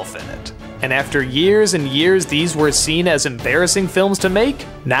itself in it. And after years and years these were seen as embarrassing films to make,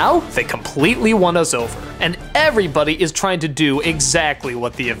 now they completely won us over. And everybody is trying to do exactly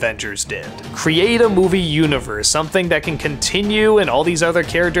what the Avengers did. Create a movie universe, something that can continue and all these other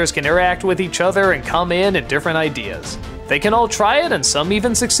characters can interact with each other and come in and different ideas. They can all try it and some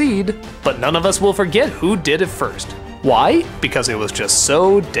even succeed, but none of us will forget who did it first. Why? Because it was just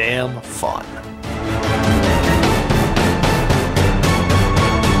so damn fun.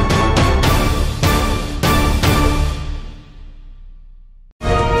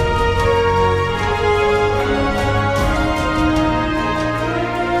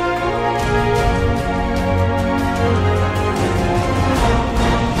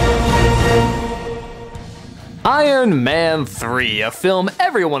 Iron Man 3, a film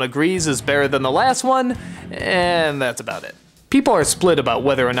everyone agrees is better than the last one, and that's about it. People are split about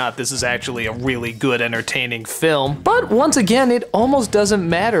whether or not this is actually a really good, entertaining film, but once again, it almost doesn't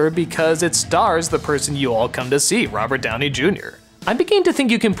matter because it stars the person you all come to see, Robert Downey Jr. I'm beginning to think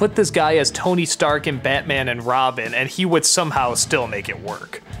you can put this guy as Tony Stark in Batman and Robin, and he would somehow still make it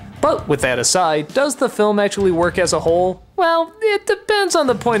work. But with that aside, does the film actually work as a whole? Well, it depends on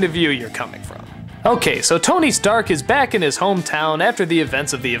the point of view you're coming from. Okay, so Tony Stark is back in his hometown after the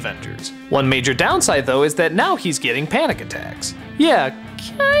events of the Avengers. One major downside though is that now he's getting panic attacks. Yeah,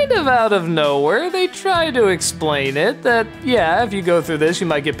 kind of out of nowhere, they try to explain it, that yeah, if you go through this you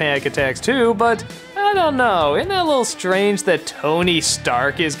might get panic attacks too, but I don't know, isn't that a little strange that Tony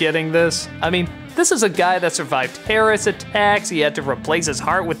Stark is getting this? I mean, this is a guy that survived terrorist attacks, he had to replace his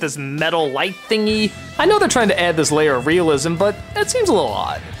heart with this metal light thingy. I know they're trying to add this layer of realism, but that seems a little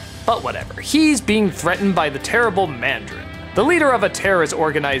odd. But whatever, he's being threatened by the terrible Mandarin, the leader of a terrorist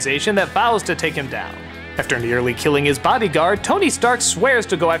organization that vows to take him down. After nearly killing his bodyguard, Tony Stark swears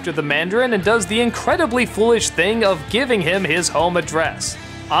to go after the Mandarin and does the incredibly foolish thing of giving him his home address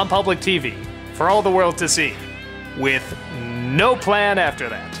on public TV for all the world to see, with no plan after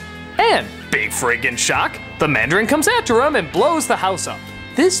that. And, big friggin' shock, the Mandarin comes after him and blows the house up.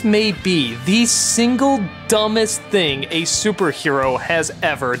 This may be the single dumbest thing a superhero has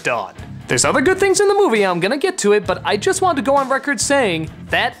ever done. There's other good things in the movie, I'm gonna get to it, but I just want to go on record saying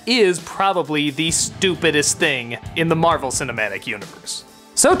that is probably the stupidest thing in the Marvel Cinematic Universe.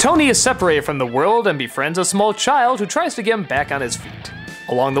 So Tony is separated from the world and befriends a small child who tries to get him back on his feet.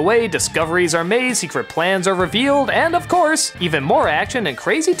 Along the way, discoveries are made, secret plans are revealed, and of course, even more action and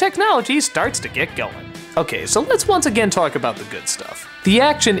crazy technology starts to get going. Okay, so let's once again talk about the good stuff. The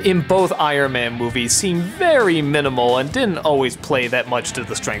action in both Iron Man movies seemed very minimal and didn't always play that much to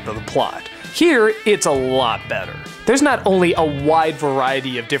the strength of the plot. Here, it's a lot better. There's not only a wide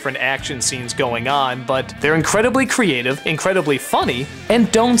variety of different action scenes going on, but they're incredibly creative, incredibly funny,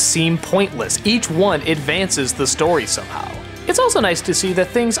 and don't seem pointless. Each one advances the story somehow. It's also nice to see that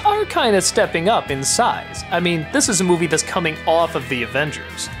things are kind of stepping up in size. I mean, this is a movie that's coming off of the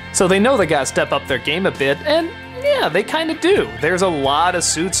Avengers, so they know they gotta step up their game a bit, and yeah, they kind of do. There's a lot of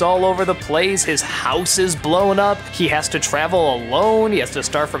suits all over the place, his house is blown up, he has to travel alone, he has to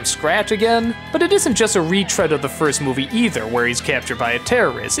start from scratch again. But it isn't just a retread of the first movie either, where he's captured by a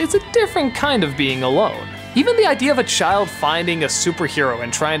terrorist. It's a different kind of being alone. Even the idea of a child finding a superhero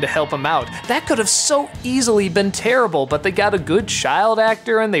and trying to help him out, that could have so easily been terrible, but they got a good child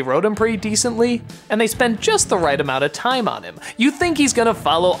actor and they wrote him pretty decently, and they spent just the right amount of time on him. You think he's gonna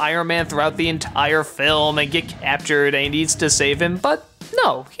follow Iron Man throughout the entire film and get captured and he needs to save him, but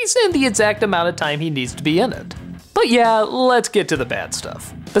no, he's in the exact amount of time he needs to be in it. But yeah, let's get to the bad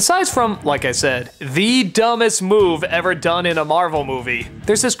stuff. Besides from, like I said, the dumbest move ever done in a Marvel movie,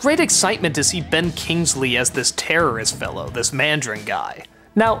 there's this great excitement to see Ben Kingsley as this terrorist fellow, this Mandarin guy.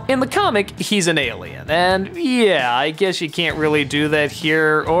 Now, in the comic, he's an alien, and yeah, I guess you can't really do that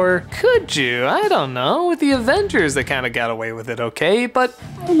here, or could you? I don't know. With the Avengers, they kind of got away with it okay, but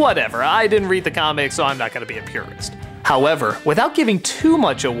whatever. I didn't read the comic, so I'm not gonna be a purist. However, without giving too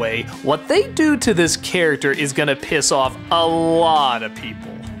much away, what they do to this character is gonna piss off a lot of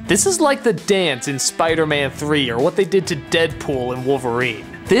people. This is like the dance in Spider-Man 3 or what they did to Deadpool and Wolverine.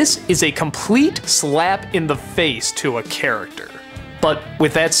 This is a complete slap in the face to a character. But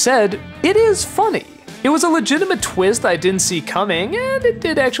with that said, it is funny. It was a legitimate twist I didn't see coming, and it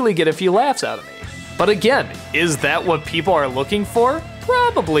did actually get a few laughs out of me. But again, is that what people are looking for?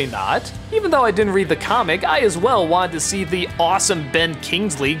 Probably not. Even though I didn't read the comic, I as well wanted to see the awesome Ben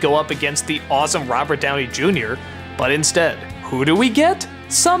Kingsley go up against the awesome Robert Downey Jr., but instead, who do we get?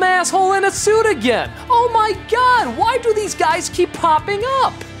 Some asshole in a suit again! Oh my god, why do these guys keep popping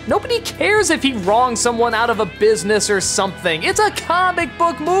up? Nobody cares if he wrongs someone out of a business or something. It's a comic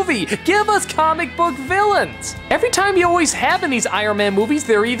book movie. Give us comic book villains. Every time you always have in these Iron Man movies,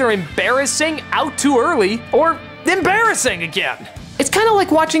 they're either embarrassing, out too early, or embarrassing again. It's kind of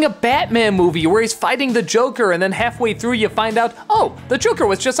like watching a Batman movie where he's fighting the Joker and then halfway through you find out, oh, the Joker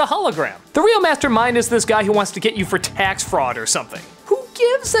was just a hologram. The real mastermind is this guy who wants to get you for tax fraud or something. Who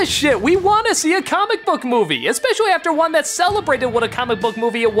gives a shit? We want to see a comic book movie, especially after one that celebrated what a comic book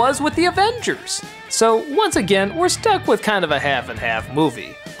movie it was with the Avengers. So once again, we're stuck with kind of a half and half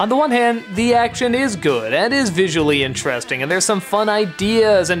movie. On the one hand, the action is good and is visually interesting, and there's some fun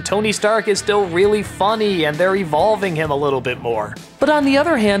ideas, and Tony Stark is still really funny, and they're evolving him a little bit more. But on the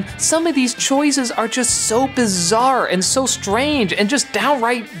other hand, some of these choices are just so bizarre and so strange and just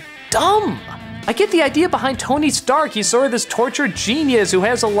downright dumb. I get the idea behind Tony Stark. He's sort of this tortured genius who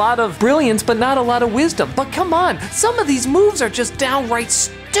has a lot of brilliance but not a lot of wisdom. But come on, some of these moves are just downright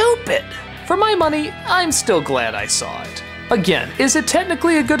stupid. For my money, I'm still glad I saw it. Again, is it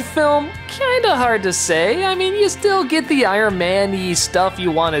technically a good film? Kinda hard to say. I mean, you still get the Iron Man-y stuff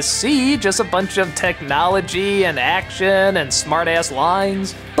you want to see, just a bunch of technology and action and smart-ass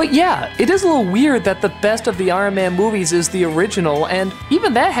lines. But yeah, it is a little weird that the best of the Iron Man movies is the original, and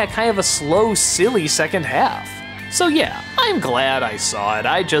even that had kind of a slow, silly second half. So yeah, I'm glad I saw it.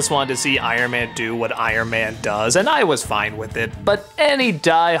 I just wanted to see Iron Man do what Iron Man does, and I was fine with it. But any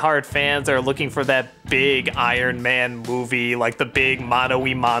die-hard fans that are looking for that big Iron Man movie, like the big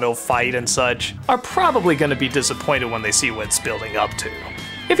mano-y-mano fight and such, are probably gonna be disappointed when they see what it's building up to.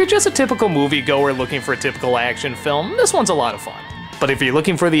 If you're just a typical moviegoer looking for a typical action film, this one's a lot of fun. But if you're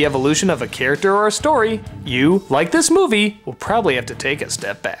looking for the evolution of a character or a story, you, like this movie, will probably have to take a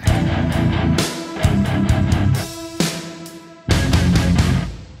step back.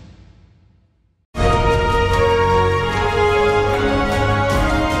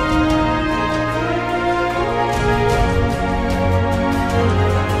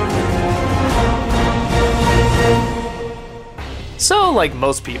 So, like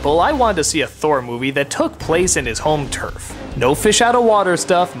most people, I wanted to see a Thor movie that took place in his home turf. No fish out of water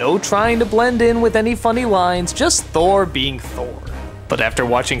stuff, no trying to blend in with any funny lines, just Thor being Thor. But after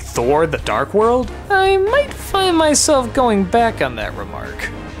watching Thor: The Dark World, I might find myself going back on that remark.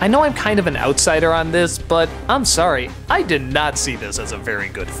 I know I'm kind of an outsider on this, but I'm sorry, I did not see this as a very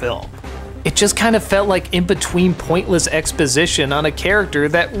good film. It just kind of felt like in-between pointless exposition on a character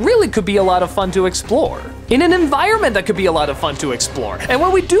that really could be a lot of fun to explore, in an environment that could be a lot of fun to explore. And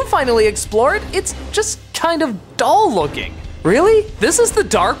when we do finally explore it, it's just kind of dull looking. Really? This is the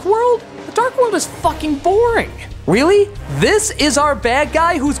Dark World? The Dark World is fucking boring. Really? This is our bad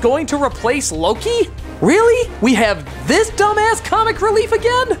guy who's going to replace Loki? Really? We have this dumbass comic relief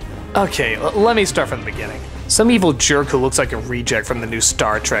again? Okay, let me start from the beginning. Some evil jerk who looks like a reject from the new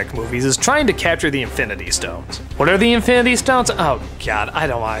Star Trek movies is trying to capture the Infinity Stones. What are the Infinity Stones? Oh god, I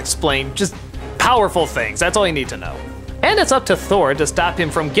don't want to explain. Just powerful things, that's all you need to know. And it's up to Thor to stop him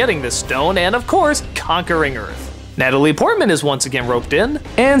from getting this stone and, of course, conquering Earth. Natalie Portman is once again roped in,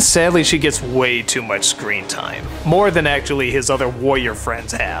 and sadly she gets way too much screen time. More than actually his other warrior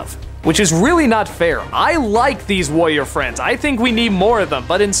friends have. Which is really not fair. I like these warrior friends. I think we need more of them,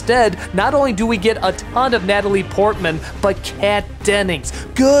 but instead, not only do we get a ton of Natalie Portman, but Kat Dennings.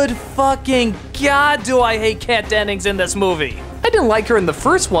 Good fucking god, do I hate Kat Dennings in this movie. I didn't like her in the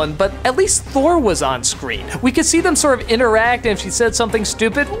first one, but at least Thor was on screen. We could see them sort of interact, and if she said something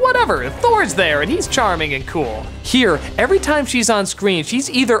stupid, whatever, Thor's there and he's charming and cool. Here, every time she's on screen,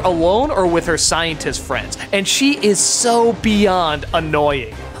 she's either alone or with her scientist friends, and she is so beyond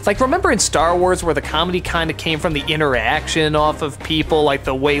annoying. Like, remember in Star Wars where the comedy kind of came from the interaction off of people, like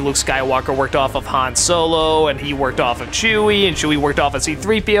the way Luke Skywalker worked off of Han Solo, and he worked off of Chewie, and Chewie worked off of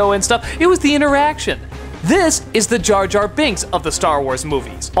C-3PO and stuff? It was the interaction. This is the Jar Jar Binks of the Star Wars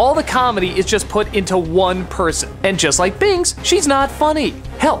movies. All the comedy is just put into one person. And just like Binks, she's not funny.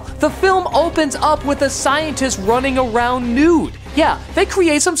 Hell, the film opens up with a scientist running around nude. Yeah, they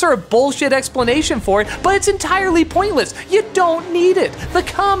create some sort of bullshit explanation for it, but it's entirely pointless. You don't need it. The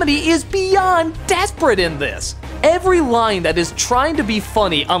comedy is beyond desperate in this. Every line that is trying to be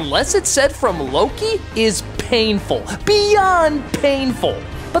funny, unless it's said from Loki, is painful. Beyond painful.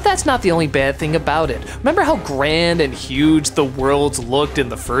 But that's not the only bad thing about it. Remember how grand and huge the worlds looked in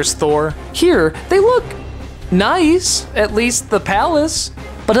the first Thor? Here, they look nice, at least the palace.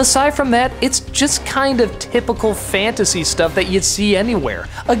 But aside from that, it's just kind of typical fantasy stuff that you'd see anywhere.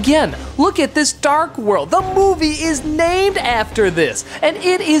 Again, look at this dark world. The movie is named after this, and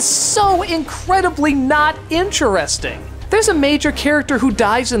it is so incredibly not interesting. There's a major character who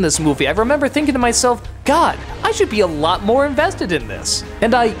dies in this movie. I remember thinking to myself, God, I should be a lot more invested in this.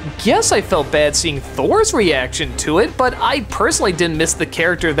 And I guess I felt bad seeing Thor's reaction to it, but I personally didn't miss the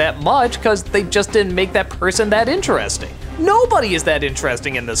character that much because they just didn't make that person that interesting. Nobody is that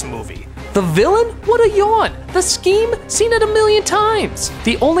interesting in this movie. The villain? What a yawn. The scheme? Seen it a million times.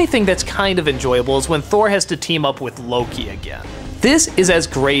 The only thing that's kind of enjoyable is when Thor has to team up with Loki again. This is as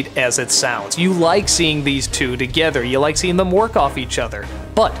great as it sounds. You like seeing these two together. You like seeing them work off each other.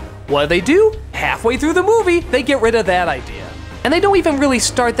 But what do? Halfway through the movie, they get rid of that idea. And they don't even really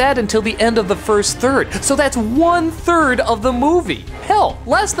start that until the end of the first third. So that's 1/3 of the movie. Hell,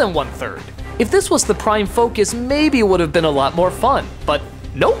 less than 1/3. If this was the prime focus, maybe it would have been a lot more fun. But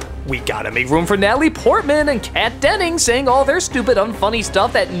nope, we gotta make room for Natalie Portman and Kat Dennings saying all their stupid, unfunny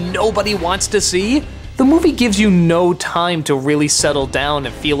stuff that nobody wants to see. The movie gives you no time to really settle down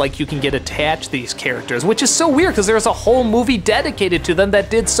and feel like you can get attached to these characters, which is so weird because there's a whole movie dedicated to them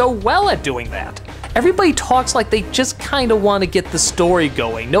that did so well at doing that. Everybody talks like they just kind of want to get the story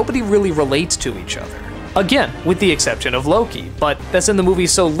going. Nobody really relates to each other. Again, with the exception of Loki, but that's in the movie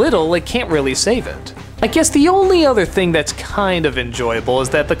so little it can't really save it. I guess the only other thing that's kind of enjoyable is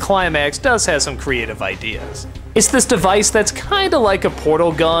that the climax does have some creative ideas. It's this device that's kind of like a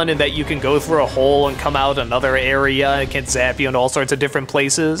portal gun in that you can go through a hole and come out another area and it can zap you in all sorts of different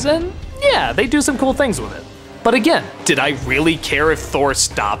places, and yeah, they do some cool things with it. But again, did I really care if Thor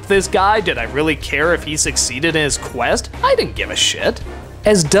stopped this guy? Did I really care if he succeeded in his quest? I didn't give a shit.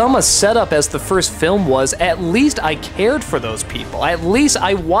 As dumb a setup as the first film was, at least I cared for those people. At least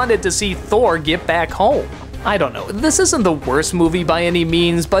I wanted to see Thor get back home. I don't know, this isn't the worst movie by any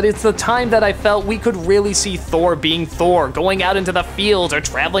means, but it's the time that I felt we could really see Thor being Thor, going out into the fields or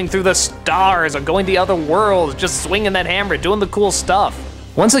traveling through the stars or going to other worlds, just swinging that hammer, doing the cool stuff.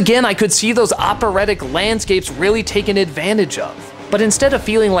 Once again, I could see those operatic landscapes really taken advantage of. But instead of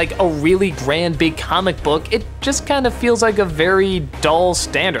feeling like a really grand big comic book, it just kind of feels like a very dull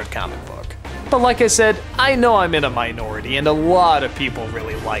standard comic book. But like I said, I know I'm in a minority and a lot of people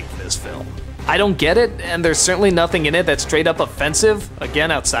really like this film. I don't get it, and there's certainly nothing in it that's straight up offensive, again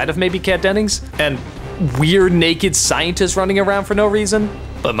outside of maybe Kat Dennings, and weird naked scientists running around for no reason.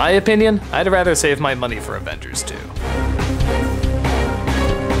 But my opinion, I'd rather save my money for Avengers 2.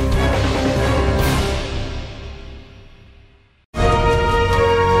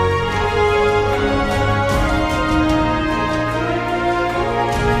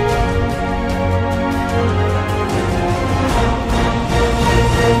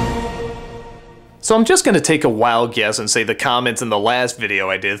 So I'm just going to take a wild guess and say the comments in the last video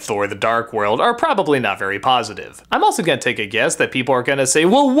I did, Thor the Dark World, are probably not very positive. I'm also going to take a guess that people are going to say,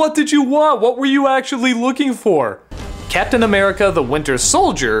 well, what did you want? What were you actually looking for? Captain America the Winter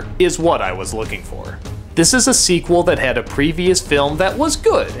Soldier is what I was looking for. This is a sequel that had a previous film that was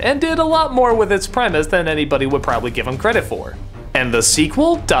good and did a lot more with its premise than anybody would probably give him credit for. And the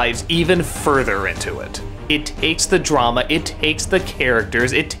sequel dives even further into it. It takes the drama, it takes the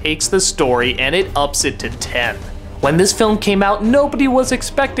characters, it takes the story, and it ups it to 10. When this film came out, nobody was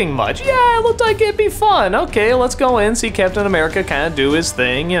expecting much. Yeah, it looked like it'd be fun. Okay, let's go in, see Captain America kind of do his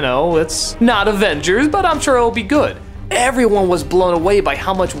thing, you know, it's not Avengers, but I'm sure it'll be good. Everyone was blown away by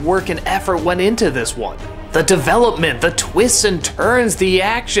how much work and effort went into this one. The development, the twists and turns, the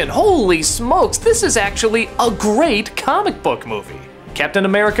action, holy smokes, this is actually a great comic book movie. Captain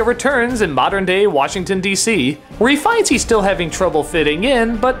America returns in modern-day Washington, D.C., where he finds he's still having trouble fitting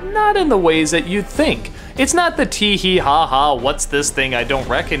in, but not in the ways that you'd think. It's not the tee-hee-ha-ha, what's this thing I don't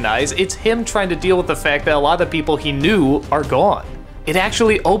recognize, it's him trying to deal with the fact that a lot of people he knew are gone. It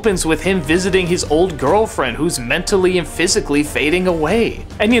actually opens with him visiting his old girlfriend who's mentally and physically fading away.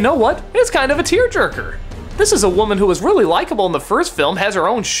 And you know what? It's kind of a tearjerker. This is a woman who was really likable in the first film, has her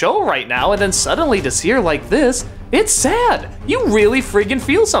own show right now, and then suddenly to see her like this, it's sad. You really friggin'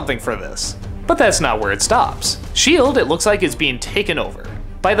 feel something for this. But that's not where it stops. S.H.I.E.L.D., it looks like, is being taken over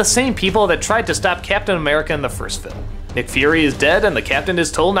by the same people that tried to stop Captain America in the first film. Nick Fury is dead and the captain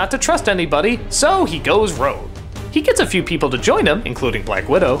is told not to trust anybody, so he goes rogue. He gets a few people to join him, including Black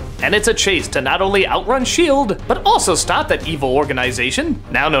Widow, and it's a chase to not only outrun S.H.I.E.L.D., but also stop that evil organization,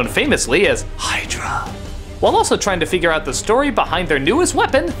 now known famously as Hydra, while also trying to figure out the story behind their newest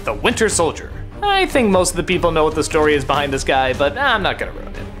weapon, the Winter Soldier. I think most of the people know what the story is behind this guy, but I'm not gonna ruin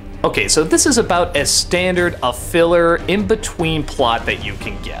it. Okay, so this is about as standard a filler in-between plot that you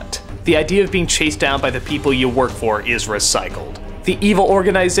can get. The idea of being chased down by the people you work for is recycled. The evil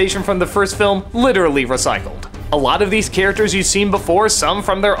organization from the first film, literally recycled. A lot of these characters you've seen before, some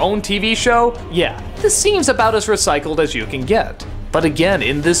from their own TV show, yeah, this seems about as recycled as you can get. But again,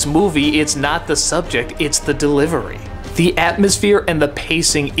 in this movie, it's not the subject, it's the delivery. The atmosphere and the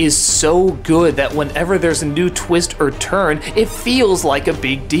pacing is so good that whenever there's a new twist or turn, it feels like a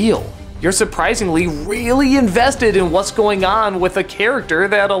big deal. You're surprisingly really invested in what's going on with a character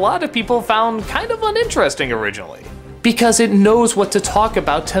that a lot of people found kind of uninteresting originally. Because it knows what to talk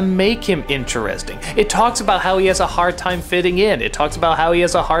about to make him interesting. It talks about how he has a hard time fitting in. It talks about how he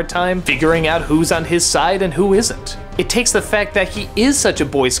has a hard time figuring out who's on his side and who isn't. It takes the fact that he is such a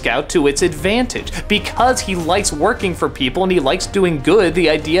Boy Scout to its advantage. Because he likes working for people and he likes doing good,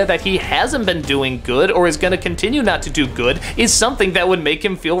 the idea that he hasn't been doing good or is going to continue not to do good is something that would make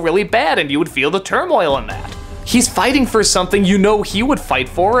him feel really bad, and you would feel the turmoil in that. He's fighting for something you know he would fight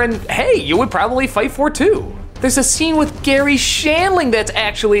for, and hey, you would probably fight for too. There's a scene with Gary Shandling that's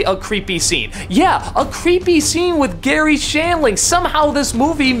actually a creepy scene. Yeah, a creepy scene with Gary Shandling. Somehow this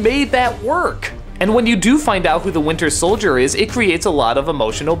movie made that work. And when you do find out who the Winter Soldier is, it creates a lot of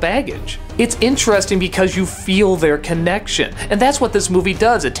emotional baggage. It's interesting because you feel their connection. And that's what this movie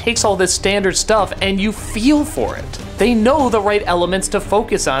does. It takes all this standard stuff and you feel for it. They know the right elements to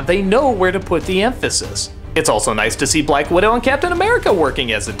focus on. They know where to put the emphasis. It's also nice to see Black Widow and Captain America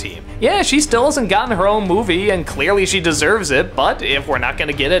working as a team. Yeah, she still hasn't gotten her own movie, and clearly she deserves it, but if we're not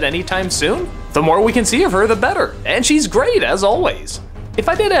gonna get it anytime soon, the more we can see of her, the better. And she's great, as always. If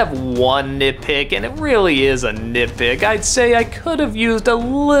I did have one nitpick, and it really is a nitpick, I'd say I could have used a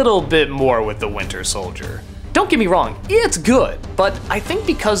little bit more with the Winter Soldier. Don't get me wrong, it's good, but I think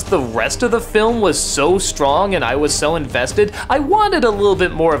because the rest of the film was so strong and I was so invested, I wanted a little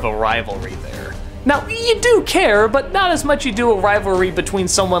bit more of a rivalry there. Now, you do care, but not as much you do a rivalry between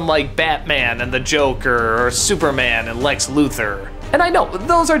someone like Batman and the Joker, or Superman and Lex Luthor. And I know,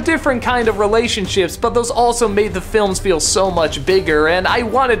 those are different kind of relationships, but those also made the films feel so much bigger, and I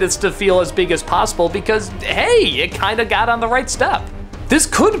wanted this to feel as big as possible because, hey, it kinda got on the right step. This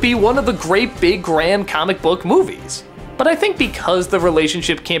could be one of the great big grand comic book movies. But I think because the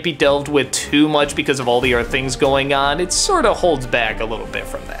relationship can't be delved with too much because of all the other things going on, it sorta holds back a little bit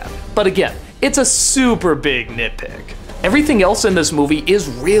from that. But again, it's a super big nitpick. Everything else in this movie is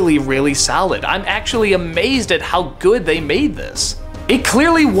really, really solid. I'm actually amazed at how good they made this. It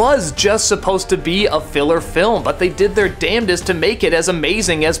clearly was just supposed to be a filler film, but they did their damnedest to make it as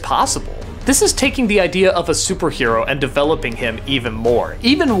amazing as possible. This is taking the idea of a superhero and developing him even more,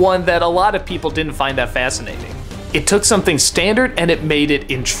 even one that a lot of people didn't find that fascinating. It took something standard and it made it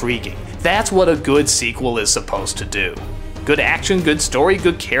intriguing. That's what a good sequel is supposed to do. Good action, good story,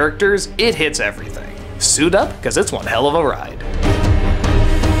 good characters, it hits everything. Suit up, because it's one hell of a ride.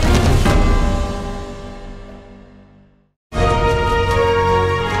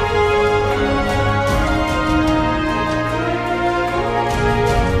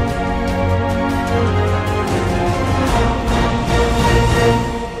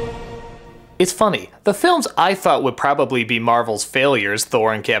 It's funny, the films I thought would probably be Marvel's failures,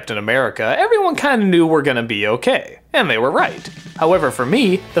 Thor and Captain America, everyone kinda knew were gonna be okay. And they were right. However, for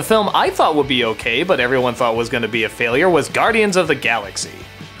me, the film I thought would be okay, but everyone thought was gonna be a failure, was Guardians of the Galaxy.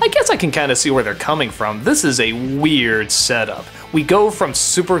 I guess I can kinda see where they're coming from. This is a weird setup. We go from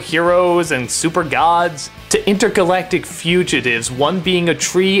superheroes and super gods to intergalactic fugitives, one being a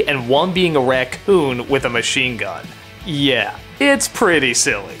tree and one being a raccoon with a machine gun. Yeah, it's pretty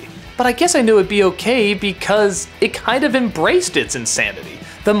silly. But I guess I knew it'd be okay because it kind of embraced its insanity.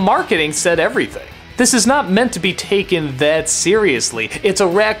 The marketing said everything. This is not meant to be taken that seriously. It's a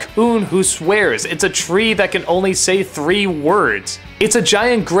raccoon who swears. It's a tree that can only say 3 words. It's a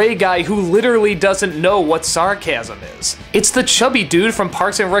giant gray guy who literally doesn't know what sarcasm is. It's the chubby dude from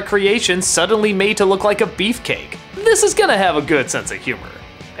Parks and Recreation suddenly made to look like a beefcake. This is gonna have a good sense of humor.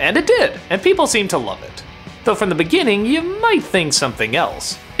 And it did, and people seem to love it. Though from the beginning, you might think something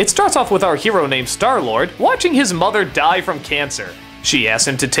else. It starts off with our hero named Star-Lord watching his mother die from cancer. She asks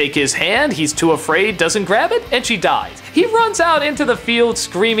him to take his hand, he's too afraid, doesn't grab it, and she dies. He runs out into the field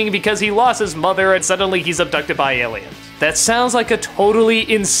screaming because he lost his mother and suddenly he's abducted by aliens. That sounds like a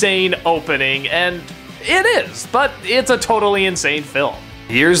totally insane opening, and it is, but it's a totally insane film.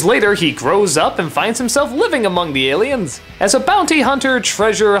 Years later, he grows up and finds himself living among the aliens as a bounty hunter,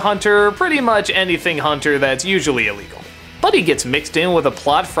 treasure hunter, pretty much anything hunter that's usually illegal. But he gets mixed in with a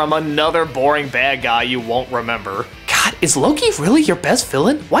plot from another boring bad guy you won't remember. God, is Loki really your best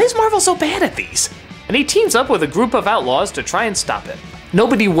villain? Why is Marvel so bad at these? And he teams up with a group of outlaws to try and stop him.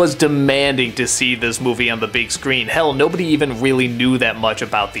 Nobody was demanding to see this movie on the big screen. Hell, nobody even really knew that much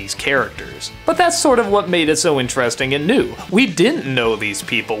about these characters. But that's sort of what made it so interesting and new. We didn't know these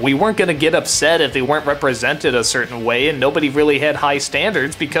people. We weren't gonna get upset if they weren't represented a certain way, and nobody really had high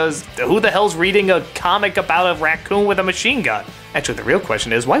standards because who the hell's reading a comic about a raccoon with a machine gun? Actually, the real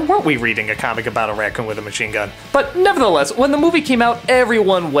question is, why weren't we reading a comic about a raccoon with a machine gun? But nevertheless, when the movie came out,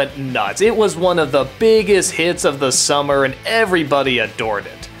 everyone went nuts. It was one of the biggest hits of the summer and everybody adored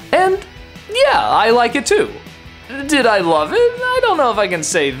it. And yeah, I like it too. Did I love it? I don't know if I can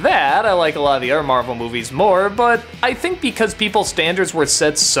say that. I like a lot of the other Marvel movies more, but I think because people's standards were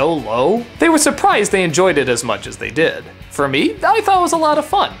set so low, they were surprised they enjoyed it as much as they did. For me, I thought it was a lot of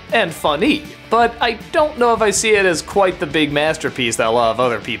fun, and funny, but I don't know if I see it as quite the big masterpiece that a lot of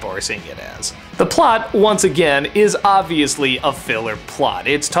other people are seeing it as. The plot, once again, is obviously a filler plot.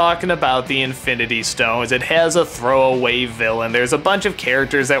 It's talking about the Infinity Stones, it has a throwaway villain, there's a bunch of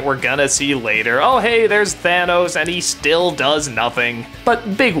characters that we're gonna see later. Oh hey, there's Thanos, and he still does nothing.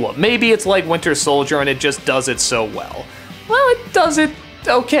 But big whoop, maybe it's like Winter Soldier and it just does it so well. Well, it does it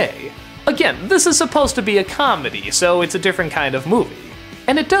okay. Again, this is supposed to be a comedy, so it's a different kind of movie.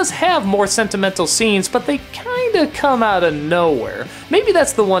 And it does have more sentimental scenes, but they kinda come out of nowhere. Maybe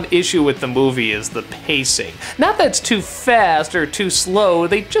that's the one issue with the movie is the pacing. Not that it's too fast or too slow,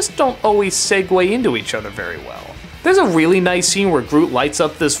 they just don't always segue into each other very well. There's a really nice scene where Groot lights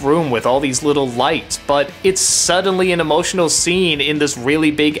up this room with all these little lights, but it's suddenly an emotional scene in this really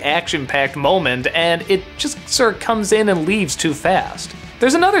big action-packed moment, and it just sort of comes in and leaves too fast.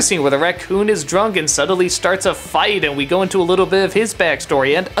 There's another scene where the raccoon is drunk and suddenly starts a fight and we go into a little bit of his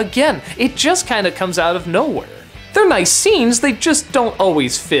backstory, and again, it just kind of comes out of nowhere. They're nice scenes, they just don't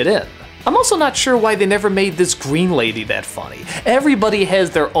always fit in. I'm also not sure why they never made this green lady that funny. Everybody has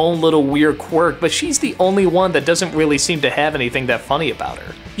their own little weird quirk, but she's the only one that doesn't really seem to have anything that funny about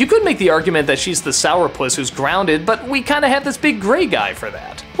her. You could make the argument that she's the sourpuss who's grounded, but we kinda have this big gray guy for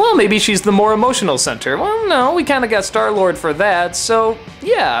that. Well, maybe she's the more emotional center. Well, no, we kinda got Star-Lord for that, so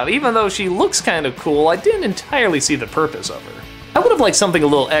yeah, even though she looks kinda cool, I didn't entirely see the purpose of her. I would have liked something a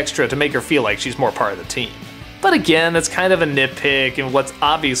little extra to make her feel like she's more part of the team. But again, that's kind of a nitpick in what's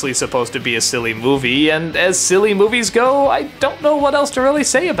obviously supposed to be a silly movie, and as silly movies go, I don't know what else to really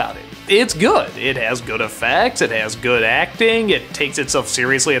say about it. It's good. It has good effects, it has good acting, it takes itself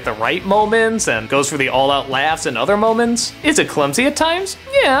seriously at the right moments, and goes for the all-out laughs in other moments. Is it clumsy at times?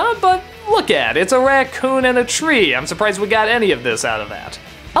 Yeah, but look at it, it's a raccoon and a tree. I'm surprised we got any of this out of that.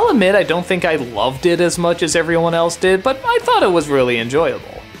 I'll admit I don't think I loved it as much as everyone else did, but I thought it was really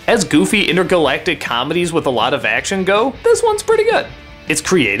enjoyable. As goofy intergalactic comedies with a lot of action go, this one's pretty good. It's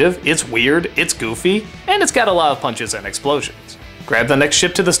creative, it's weird, it's goofy, and it's got a lot of punches and explosions. Grab the next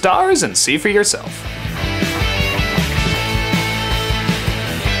ship to the stars and see for yourself.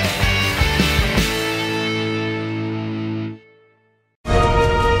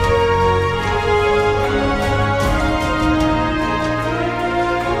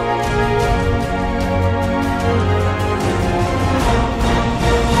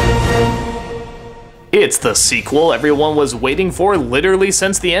 It's the sequel everyone was waiting for literally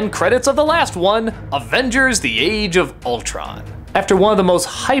since the end credits of the last one, Avengers: The Age of Ultron. After one of the most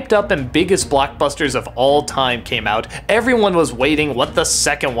hyped up and biggest blockbusters of all time came out, everyone was waiting what the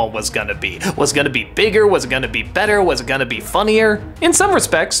second one was gonna be. Was it gonna be bigger? Was it gonna be better? Was it gonna be funnier? In some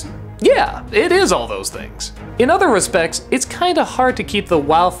respects, yeah, it is all those things. In other respects, it's kinda hard to keep the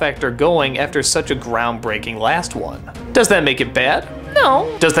wow factor going after such a groundbreaking last one. Does that make it bad?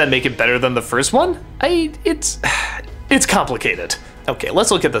 No. Does that make it better than the first one? It's complicated. Okay,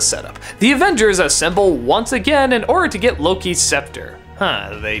 let's look at the setup. The Avengers assemble once again in order to get Loki's scepter.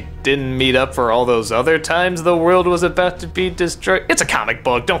 They didn't meet up for all those other times the world was about to be destroyed. It's a comic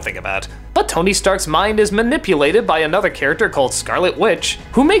book, don't think about it. But Tony Stark's mind is manipulated by another character called Scarlet Witch,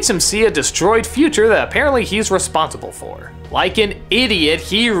 who makes him see a destroyed future that apparently he's responsible for. Like an idiot,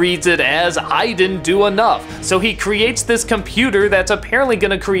 he reads it as, I didn't do enough, so he creates this computer that's apparently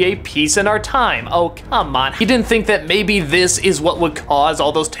gonna create peace in our time. Oh, come on. He didn't think that maybe this is what would cause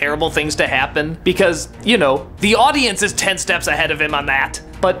all those terrible things to happen? Because, you know, the audience is 10 steps ahead of him on that.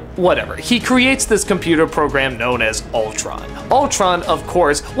 But whatever, he creates this computer program known as Ultron. Ultron, of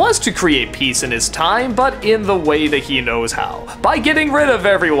course, wants to create peace in his time, but in the way that he knows how, by getting rid of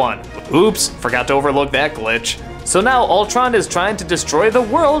everyone. Oops, forgot to overlook that glitch. So now Ultron is trying to destroy the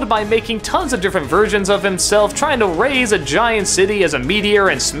world by making tons of different versions of himself, trying to raise a giant city as a meteor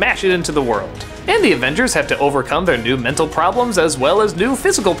and smash it into the world. And the Avengers have to overcome their new mental problems as well as new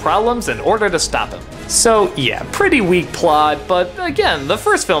physical problems in order to stop him. So yeah, pretty weak plot, but again, the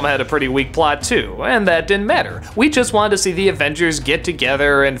first film had a pretty weak plot too, and that didn't matter. We just wanted to see the Avengers get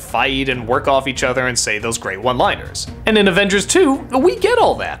together and fight and work off each other and say those great one-liners. And in Avengers 2, we get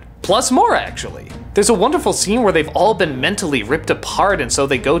all that. Plus more, actually. There's a wonderful scene where they've all been mentally ripped apart and so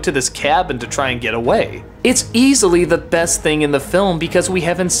they go to this cabin to try and get away. It's easily the best thing in the film because we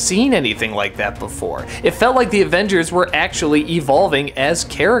haven't seen anything like that before. It felt like the Avengers were actually evolving as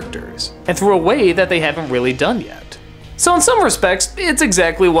characters, and through a way that they haven't really done yet. So in some respects, it's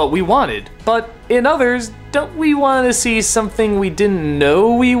exactly what we wanted, but in others, don't we want to see something we didn't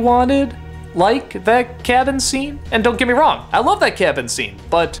know we wanted? Like that cabin scene? And don't get me wrong, I love that cabin scene,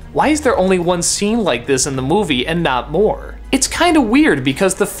 but why is there only one scene like this in the movie and not more? It's kind of weird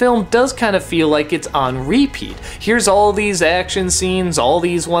because the film does kind of feel like it's on repeat. Here's all these action scenes, all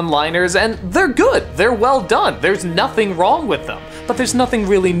these one-liners, and they're good, they're well done, there's nothing wrong with them, but there's nothing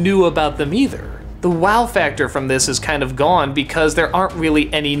really new about them either. The wow factor from this is kind of gone because there aren't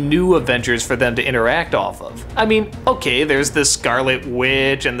really any new Avengers for them to interact off of. I mean, okay, there's this Scarlet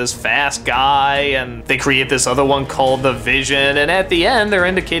Witch and this fast guy, and they create this other one called the Vision, and at the end they're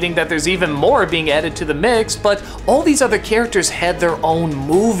indicating that there's even more being added to the mix, but all these other characters had their own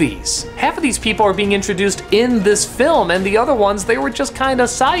movies. Half of these people are being introduced in this film, and the other ones, they were just kind of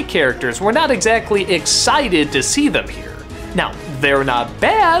side characters. We're not exactly excited to see them here. Now, they're not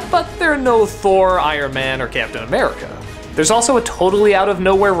bad, but they're no Thor, Iron Man, or Captain America. There's also a totally out of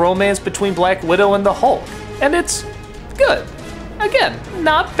nowhere romance between Black Widow and the Hulk, and it's good. Again,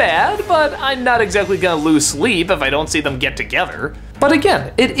 not bad, but I'm not exactly gonna lose sleep if I don't see them get together. But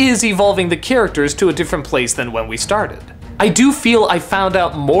again, it is evolving the characters to a different place than when we started. I do feel I found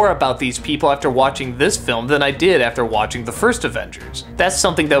out more about these people after watching this film than I did after watching the first Avengers. That's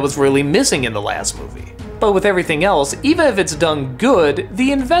something that was really missing in the last movie. But with everything else, even if it's done good,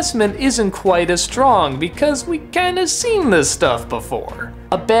 the investment isn't quite as strong because we kinda seen this stuff before.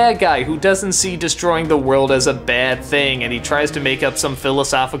 A bad guy who doesn't see destroying the world as a bad thing and he tries to make up some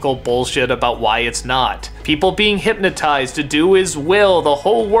philosophical bullshit about why it's not. People being hypnotized to do his will, the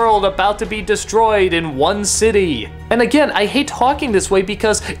whole world about to be destroyed in one city. And again, I hate talking this way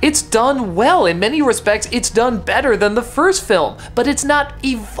because it's done well. In many respects, it's done better than the first film, but it's not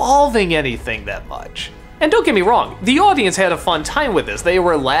evolving anything that much. And don't get me wrong, the audience had a fun time with this. They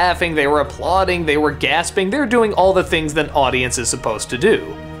were laughing, they were applauding, they were gasping, they were doing all the things that an audience is supposed to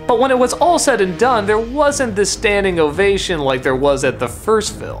do. But when it was all said and done, there wasn't this standing ovation like there was at the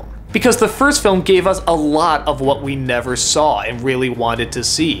first film. Because the first film gave us a lot of what we never saw and really wanted to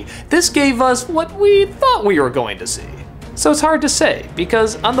see. This gave us what we thought we were going to see. So it's hard to say,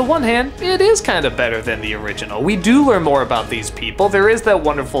 because on the one hand, it is kind of better than the original. We do learn more about these people, there is that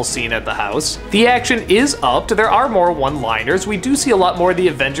wonderful scene at the house. The action is upped, there are more one-liners, we do see a lot more of the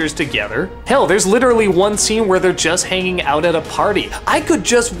Avengers together. Hell, there's literally one scene where they're just hanging out at a party. I could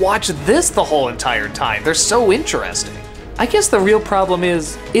just watch this the whole entire time, they're so interesting. I guess the real problem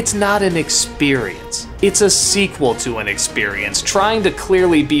is, it's not an experience. It's a sequel to an experience, trying to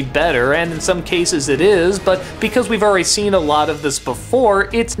clearly be better, and in some cases it is, but because we've already seen a lot of this before,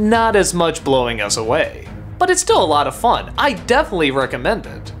 it's not as much blowing us away. but it's still a lot of fun. I definitely recommend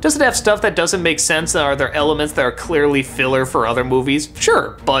it. Does it have stuff that doesn't make sense, and are there elements that are clearly filler for other movies?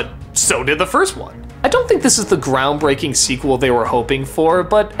 Sure, but so did the first one. I don't think this is the groundbreaking sequel they were hoping for,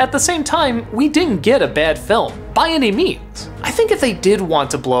 but at the same time, we didn't get a bad film, by any means. I think if they did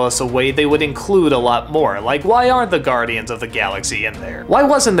want to blow us away, they would include a lot more, like why aren't the Guardians of the Galaxy in there? Why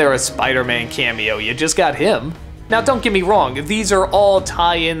wasn't there a Spider-Man cameo? You just got him. Now don't get me wrong, these are all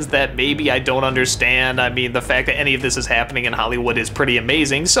tie-ins that maybe I don't understand. I mean, the fact that any of this is happening in Hollywood is pretty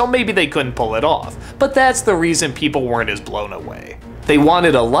amazing, so maybe they couldn't pull it off. But that's the reason people weren't as blown away. They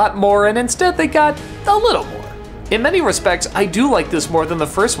wanted a lot more, and instead they got a little more. In many respects, I do like this more than the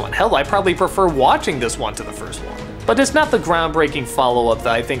first one. Hell, I probably prefer watching this one to the first one. But it's not the groundbreaking follow-up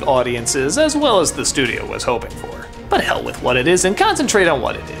that I think audiences, as well as the studio, was hoping for. But hell with what it is and concentrate on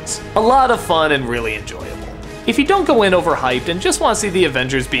what it is. A lot of fun and really enjoyable. If you don't go in overhyped and just want to see the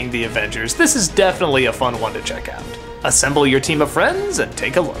Avengers being the Avengers, this is definitely a fun one to check out. Assemble your team of friends and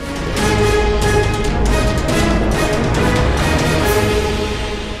take a look.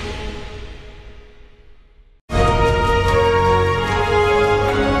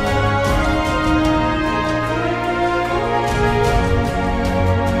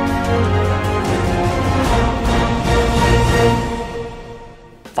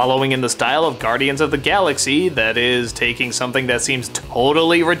 Following in the style of Guardians of the Galaxy, that is, taking something that seems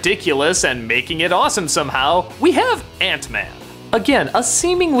totally ridiculous and making it awesome somehow, we have Ant-Man. Again, a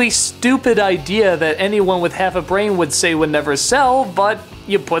seemingly stupid idea that anyone with half a brain would say would never sell, but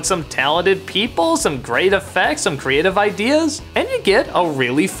you put some talented people, some great effects, some creative ideas, and you get a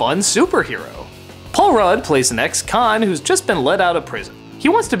really fun superhero. Paul Rudd plays an ex-con who's just been let out of prison. He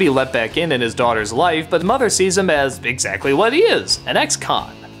wants to be let back in his daughter's life, but mother sees him as exactly what he is, an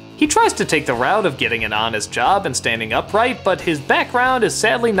ex-con. He tries to take the route of getting an honest job and standing upright, but his background is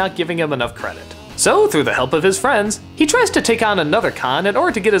sadly not giving him enough credit. So, through the help of his friends, he tries to take on another con in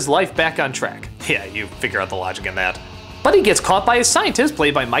order to get his life back on track. Yeah, you figure out the logic in that. But he gets caught by a scientist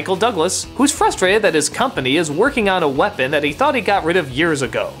played by Michael Douglas, who's frustrated that his company is working on a weapon that he thought he got rid of years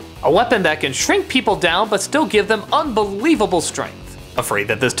ago. A weapon that can shrink people down but still give them unbelievable strength. Afraid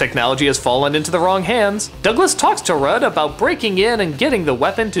that this technology has fallen into the wrong hands, Douglas talks to Rudd about breaking in and getting the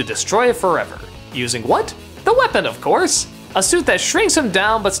weapon to destroy it forever. Using what? The weapon, of course! A suit that shrinks him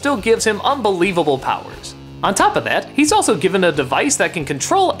down but still gives him unbelievable powers. On top of that, he's also given a device that can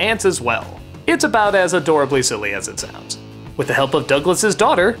control ants as well. It's about as adorably silly as it sounds. With the help of Douglas's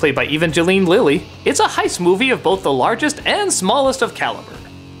daughter, played by Evangeline Lilly, it's a heist movie of both the largest and smallest of caliber.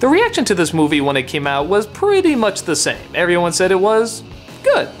 The reaction to this movie when it came out was pretty much the same. Everyone said it was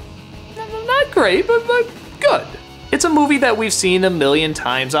good. Not great, but good. It's a movie that we've seen a million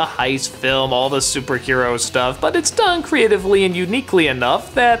times, a heist film, all the superhero stuff, but it's done creatively and uniquely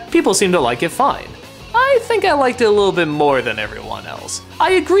enough that people seem to like it fine. I think I liked it a little bit more than everyone else.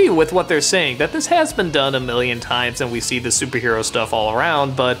 I agree with what they're saying that this has been done a million times and we see the superhero stuff all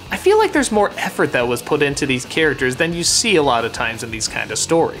around, but I feel like there's more effort that was put into these characters than you see a lot of times in these kind of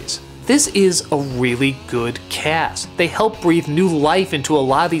stories. This is a really good cast. They help breathe new life into a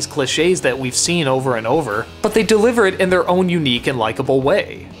lot of these cliches that we've seen over and over, but they deliver it in their own unique and likable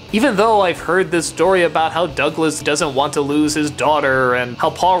way. Even though I've heard this story about how Douglas doesn't want to lose his daughter and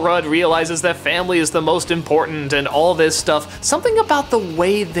how Paul Rudd realizes that family is the most important and all this stuff, something about the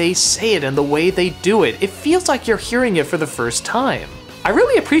way they say it and the way they do it, it feels like you're hearing it for the first time. I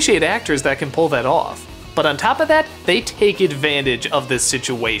really appreciate actors that can pull that off. But on top of that, they take advantage of this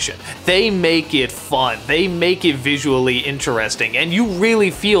situation. They make it fun, they make it visually interesting, and you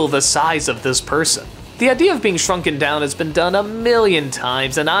really feel the size of this person. The idea of being shrunken down has been done a million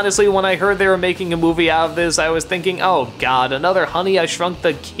times, and honestly, when I heard they were making a movie out of this, I was thinking, oh god, another Honey, I Shrunk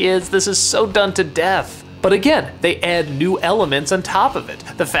the Kids, this is so done to death. But again, they add new elements on top of it.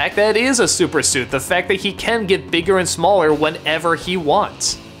 The fact that it is a super suit, the fact that he can get bigger and smaller whenever he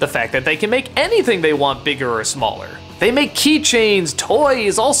wants. The fact that they can make anything they want bigger or smaller. They make keychains,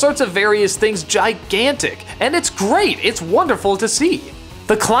 toys, all sorts of various things gigantic, and it's great, it's wonderful to see.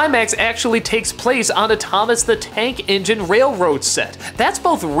 The climax actually takes place on a Thomas the Tank Engine railroad set. That's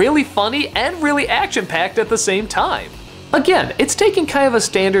both really funny and really action-packed at the same time. Again, it's taking kind of a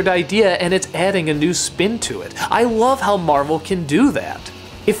standard idea and it's adding a new spin to it. I love how Marvel can do that.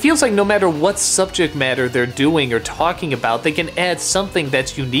 It feels like no matter what subject matter they're doing or talking about, they can add something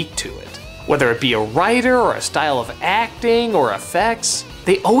that's unique to it. Whether it be a writer or a style of acting or effects,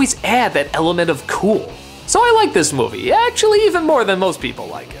 they always add that element of cool. So I like this movie, actually even more than most people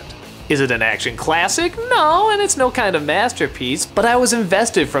like it. Is it an action classic? No, and it's no kind of masterpiece, but I was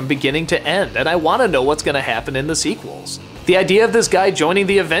invested from beginning to end, and I want to know what's going to happen in the sequels. The idea of this guy joining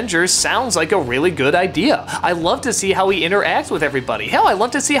the Avengers sounds like a really good idea. I love to see how he interacts with everybody. Hell, I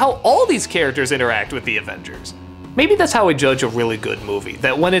love to see how all these characters interact with the Avengers. Maybe that's how I judge a really good movie,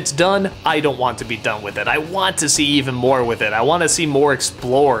 that when it's done, I don't want to be done with it. I want to see even more with it. I want to see more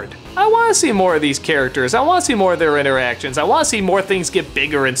explored. I want to see more of these characters. I want to see more of their interactions. I want to see more things get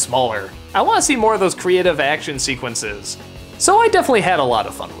bigger and smaller. I want to see more of those creative action sequences. So I definitely had a lot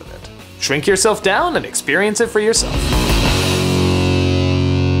of fun with it. Shrink yourself down and experience it for yourself.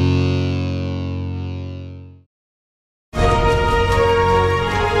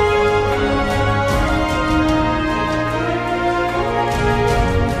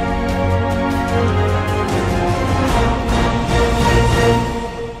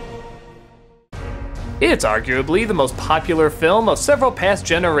 It's arguably the most popular film of several past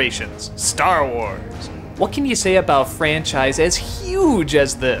generations, Star Wars. What can you say about a franchise as huge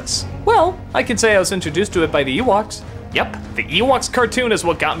as this? Well, I can say I was introduced to it by the Ewoks. Yep, the Ewoks cartoon is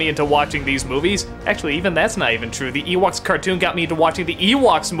what got me into watching these movies. Actually, even that's not even true. The Ewoks cartoon got me into watching the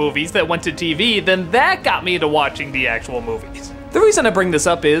Ewoks movies that went to TV, then that got me into watching the actual movies. The reason I bring this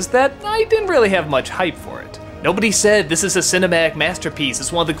up is that I didn't really have much hype for it. Nobody said this is a cinematic masterpiece,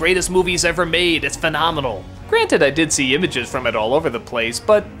 it's one of the greatest movies ever made, it's phenomenal. Granted, I did see images from it all over the place,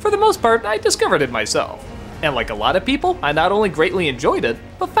 but for the most part, I discovered it myself. And like a lot of people, I not only greatly enjoyed it,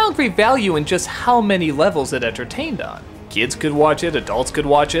 but found great value in just how many levels it entertained on. Kids could watch it, adults could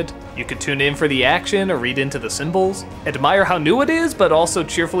watch it, you could tune in for the action or read into the symbols, admire how new it is, but also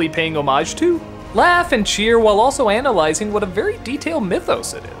cheerfully paying homage to, laugh and cheer while also analyzing what a very detailed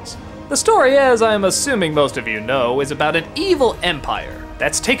mythos it is. The story, as I'm assuming most of you know, is about an evil empire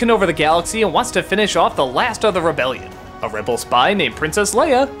that's taken over the galaxy and wants to finish off the last of the rebellion. A rebel spy named Princess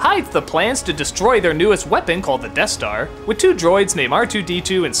Leia hides the plans to destroy their newest weapon called the Death Star with two droids named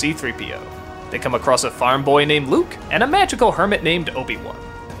R2-D2 and C-3PO. They come across a farm boy named Luke and a magical hermit named Obi-Wan.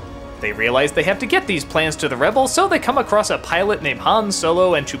 They realize they have to get these plans to the rebels, so they come across a pilot named Han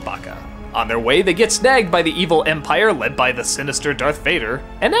Solo and Chewbacca. On their way, they get snagged by the evil empire led by the sinister Darth Vader,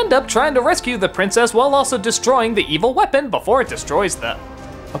 and end up trying to rescue the princess while also destroying the evil weapon before it destroys them.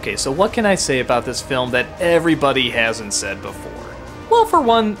 Okay, so what can I say about this film that everybody hasn't said before? Well, for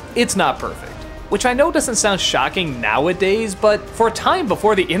one, it's not perfect, which I know doesn't sound shocking nowadays, but for a time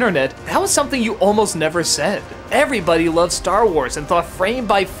before the internet, that was something you almost never said. Everybody loved Star Wars and thought frame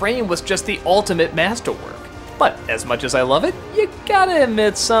by frame was just the ultimate masterwork. But as much as I love it, you gotta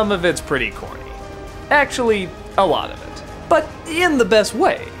admit some of it's pretty corny. Actually, a lot of it. But in the best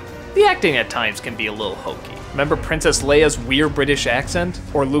way. The acting at times can be a little hokey. Remember Princess Leia's weird British accent?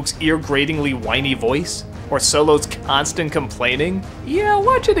 Or Luke's ear-gratingly whiny voice? Or Solo's constant complaining? Yeah,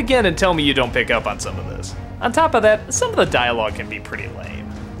 watch it again and tell me you don't pick up on some of this. On top of that, some of the dialogue can be pretty lame.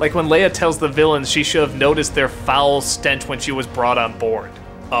 Like when Leia tells the villains she should have noticed their foul stench when she was brought on board.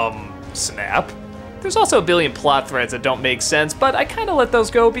 Snap? There's also a billion plot threads that don't make sense, but I kinda let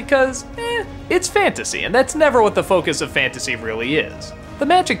those go because, it's fantasy, and that's never what the focus of fantasy really is. The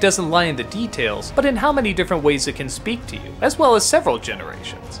magic doesn't lie in the details, but in how many different ways it can speak to you, as well as several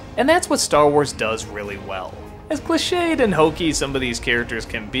generations. And that's what Star Wars does really well. As cliched and hokey some of these characters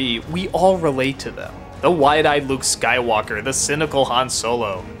can be, we all relate to them. The wide-eyed Luke Skywalker, the cynical Han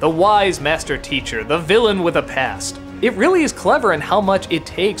Solo, the wise Master Teacher, the villain with a past. It really is clever in how much it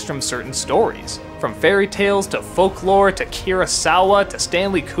takes from certain stories. From fairy tales to folklore to Kurosawa to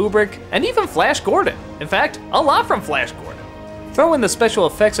Stanley Kubrick, and even Flash Gordon. In fact, a lot from Flash Gordon. Throw in the special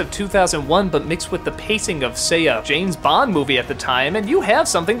effects of 2001 but mixed with the pacing of, say, a James Bond movie at the time, and you have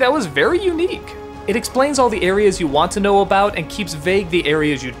something that was very unique. It explains all the areas you want to know about and keeps vague the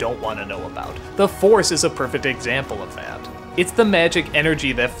areas you don't want to know about. The Force is a perfect example of that. It's the magic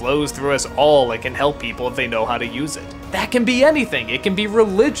energy that flows through us all and can help people if they know how to use it. That can be anything. It can be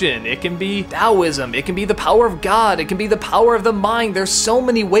religion, it can be Taoism, it can be the power of God, it can be the power of the mind. There's so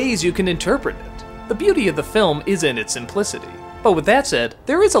many ways you can interpret it. The beauty of the film is in its simplicity. But with that said,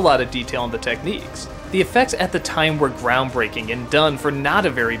 there is a lot of detail in the techniques. The effects at the time were groundbreaking and done for not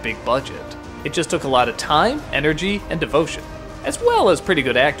a very big budget. It just took a lot of time, energy, and devotion, as well as pretty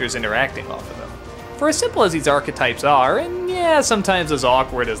good actors interacting off of them. For as simple as these archetypes are, and yeah, sometimes as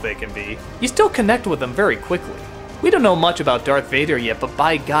awkward as they can be, you still connect with them very quickly. We don't know much about Darth Vader yet, but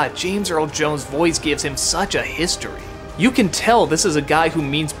by God, James Earl Jones' voice gives him such a history. You can tell this is a guy who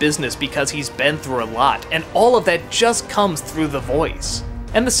means business because he's been through a lot, and all of that just comes through the voice.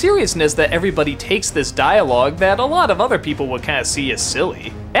 And the seriousness that everybody takes this dialogue that a lot of other people would kind of see as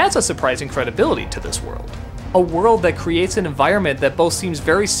silly, adds a surprising credibility to this world. A world that creates an environment that both seems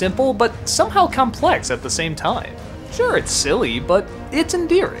very simple but somehow complex at the same time. Sure, it's silly, but it's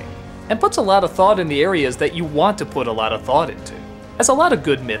endearing. and puts a lot of thought in the areas that you want to put a lot of thought into, as a lot of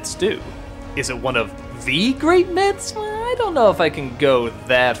good myths do. Is it one of the great myths? Well, I don't know if I can go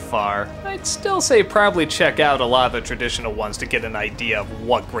that far. I'd still say probably check out a lot of the traditional ones to get an idea of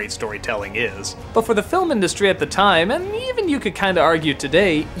what great storytelling is. But for the film industry at the time, and even you could kinda argue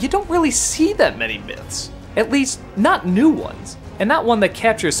today, you don't really see that many myths. At least, not new ones. And not one that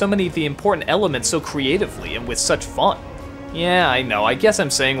captures so many of the important elements so creatively and with such fun. Yeah, I know, I guess I'm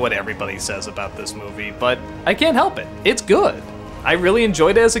saying what everybody says about this movie, but I can't help it. It's good. I really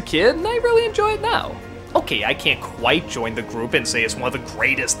enjoyed it as a kid, and I really enjoy it now. Okay, I can't quite join the group and say it's one of the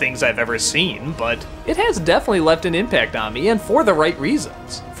greatest things I've ever seen, but it has definitely left an impact on me, and for the right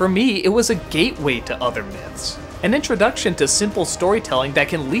reasons. For me, it was a gateway to other myths, an introduction to simple storytelling that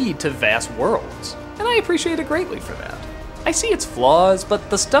can lead to vast worlds, and I appreciate it greatly for that. I see its flaws, but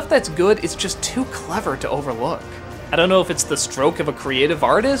the stuff that's good is just too clever to overlook. I don't know if it's the stroke of a creative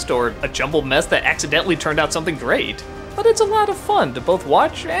artist or a jumbled mess that accidentally turned out something great, but it's a lot of fun to both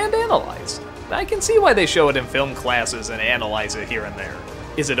watch and analyze. I can see why they show it in film classes and analyze it here and there.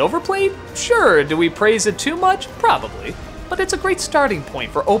 Is it overplayed? Sure. Do we praise it too much? Probably. But it's a great starting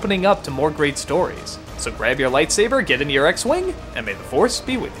point for opening up to more great stories. So grab your lightsaber, get into your X-Wing, and may the Force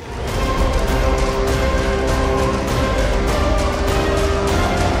be with you.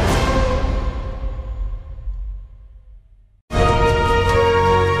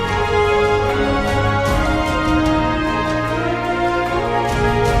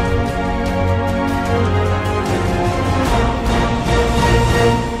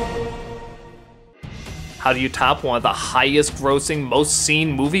 How do you top one of the highest grossing, most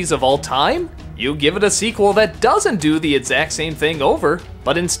seen movies of all time? You give it a sequel that doesn't do the exact same thing over,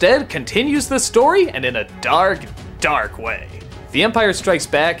 but instead continues the story and in a dark, dark way. The Empire Strikes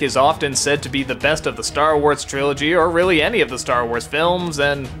Back is often said to be the best of the Star Wars trilogy, or really any of the Star Wars films,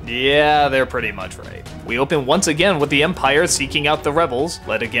 and yeah, they're pretty much right. We open once again with the Empire seeking out the rebels,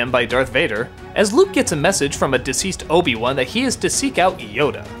 led again by Darth Vader, as Luke gets a message from a deceased Obi-Wan that he is to seek out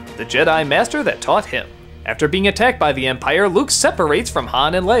Yoda, the Jedi Master that taught him. After being attacked by the Empire, Luke separates from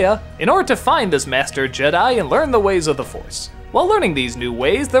Han and Leia in order to find this Master Jedi and learn the ways of the Force. While learning these new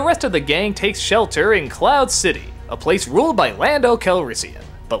ways, the rest of the gang takes shelter in Cloud City, a place ruled by Lando Calrissian.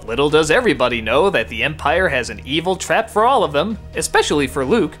 But little does everybody know that the Empire has an evil trap for all of them, especially for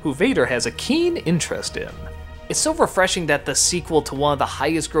Luke, who Vader has a keen interest in. It's so refreshing that the sequel to one of the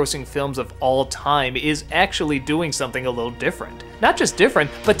highest grossing films of all time is actually doing something a little different. Not just different,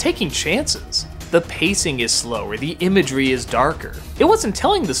 but taking chances. The pacing is slower, the imagery is darker. It wasn't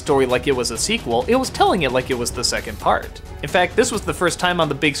telling the story like it was a sequel, it was telling it like it was the second part. In fact, this was the first time on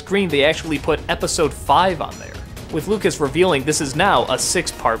the big screen they actually put episode 5 on there, with Lucas revealing this is now a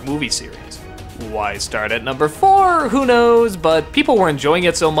 6-part movie series. Why start at number 4? Who knows, but people were enjoying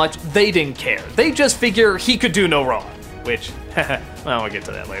it so much, they didn't care. They just figure he could do no wrong. Which, well, we'll get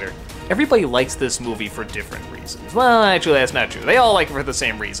to that later. Everybody likes this movie for different reasons. Well, actually, that's not true. They all like it for the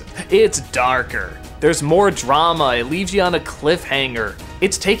same reason. It's darker. There's more drama. It leaves you on a cliffhanger.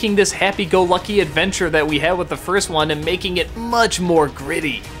 It's taking this happy-go-lucky adventure that we had with the first one and making it much more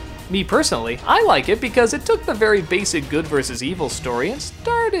gritty. Me personally, I like it because it took the very basic good versus evil story and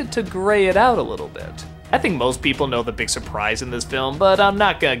started to gray it out a little bit. I think most people know the big surprise in this film, but I'm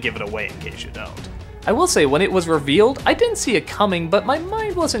not gonna give it away in case you don't. I will say, when it was revealed, I didn't see it coming, but my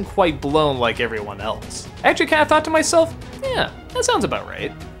mind wasn't quite blown like everyone else. I actually kind of thought to myself, yeah, that sounds about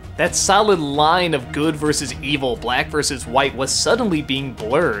right. That solid line of good versus evil, black versus white was suddenly being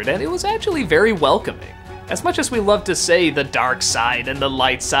blurred, and it was actually very welcoming. As much as we love to say the dark side and the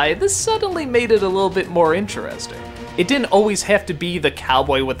light side, this suddenly made it a little bit more interesting. It didn't always have to be the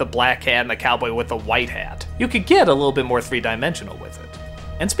cowboy with the black hat and the cowboy with the white hat. You could get a little bit more three-dimensional with it.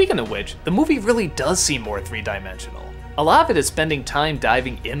 And speaking of which, the movie really does seem more three-dimensional. A lot of it is spending time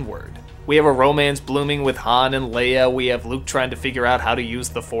diving inward. We have a romance blooming with Han and Leia, we have Luke trying to figure out how to use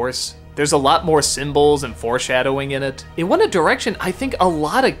the Force. There's a lot more symbols and foreshadowing in it. It went a direction I think a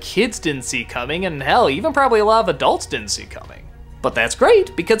lot of kids didn't see coming, and hell, even probably a lot of adults didn't see coming. But that's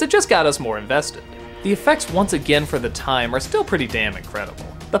great, because it just got us more invested. The effects once again for the time are still pretty damn incredible.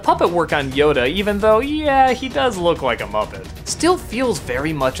 The puppet work on Yoda, even though, yeah, he does look like a Muppet, still feels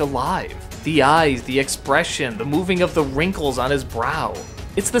very much alive. The eyes, the expression, the moving of the wrinkles on his brow.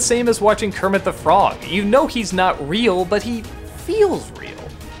 It's the same as watching Kermit the Frog. You know he's not real, but he feels real.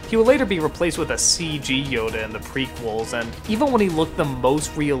 He will later be replaced with a CG Yoda in the prequels, and even when he looked the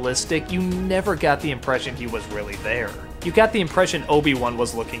most realistic, you never got the impression he was really there. You got the impression Obi-Wan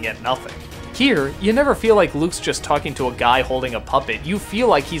was looking at nothing. Here, you never feel like Luke's just talking to a guy holding a puppet, you feel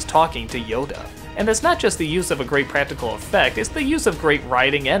like he's talking to Yoda. And it's not just the use of a great practical effect, it's the use of great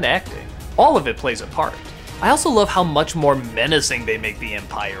writing and acting. All of it plays a part. I also love how much more menacing they make the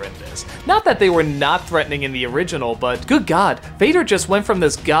Empire in this. Not that they were not threatening in the original, but good God, Vader just went from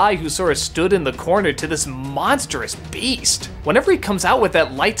this guy who sort of stood in the corner to this monstrous beast. Whenever he comes out with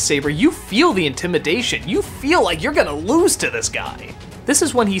that lightsaber, you feel the intimidation. You feel like you're gonna lose to this guy. This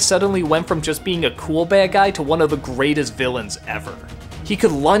is when he suddenly went from just being a cool bad guy to one of the greatest villains ever. He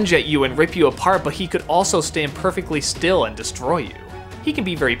could lunge at you and rip you apart, but he could also stand perfectly still and destroy you. He can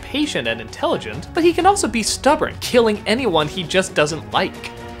be very patient and intelligent, but he can also be stubborn, killing anyone he just doesn't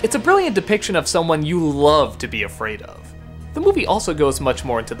like. It's a brilliant depiction of someone you love to be afraid of. The movie also goes much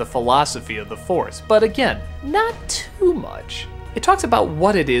more into the philosophy of the Force, but again, not too much. It talks about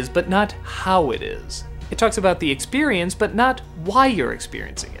what it is, but not how it is. It talks about the experience, but not why you're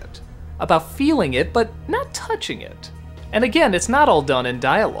experiencing it. About feeling it, but not touching it. And again, it's not all done in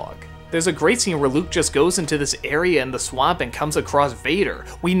dialogue. There's a great scene where Luke just goes into this area in the swamp and comes across Vader.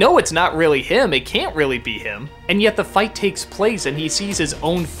 We know it's not really him, it can't really be him, and yet the fight takes place and he sees his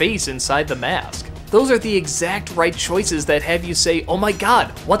own face inside the mask. Those are the exact right choices that have you say, oh my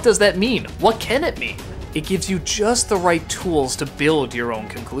god, what does that mean? What can it mean? It gives you just the right tools to build your own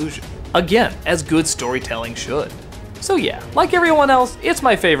conclusion. Again, as good storytelling should. So yeah, like everyone else, it's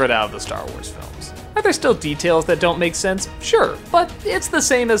my favorite out of the Star Wars films. Are there still details that don't make sense? Sure, but it's the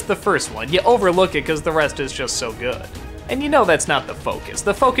same as the first one. You overlook it because the rest is just so good. And you know that's not the focus.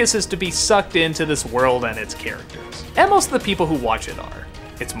 The focus is to be sucked into this world and its characters. And most of the people who watch it are.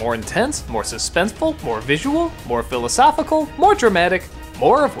 It's more intense, more suspenseful, more visual, more philosophical, more dramatic,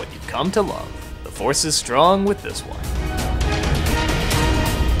 more of what you've come to love. The Force is strong with this one.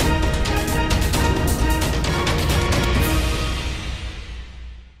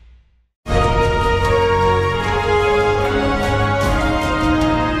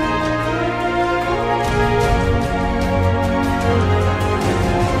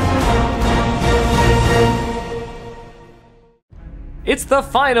 It's the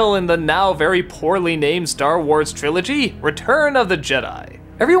final in the now very poorly named Star Wars trilogy, Return of the Jedi.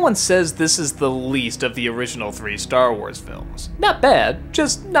 Everyone says this is the least of the original 3 Star Wars films. Not bad,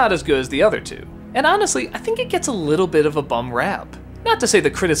 just not as good as the other 2. And honestly, I think it gets a little bit of a bum rap. Not to say the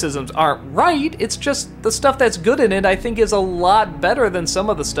criticisms aren't right, it's just the stuff that's good in it I think is a lot better than some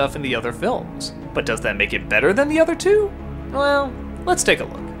of the stuff in the other films. But does that make it better than the other 2? Well, let's take a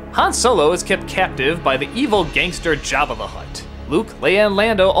look. Han Solo is kept captive by the evil gangster Jabba the Hutt. Luke, Leia, and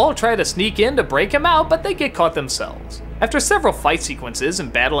Lando all try to sneak in to break him out, but they get caught themselves. After several fight sequences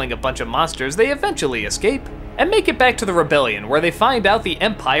and battling a bunch of monsters, they eventually escape, and make it back to the Rebellion, where they find out the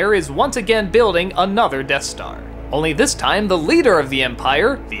Empire is once again building another Death Star. Only this time, the leader of the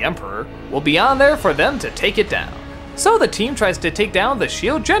Empire, the Emperor, will be on there for them to take it down. So the team tries to take down the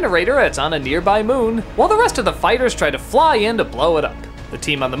shield generator that's on a nearby moon, while the rest of the fighters try to fly in to blow it up. The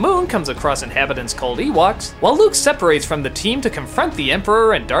team on the moon comes across inhabitants called Ewoks, while Luke separates from the team to confront the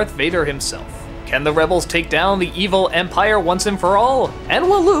Emperor and Darth Vader himself. Can the rebels take down the evil Empire once and for all? And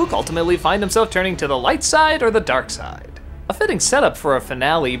will Luke ultimately find himself turning to the light side or the dark side? A fitting setup for a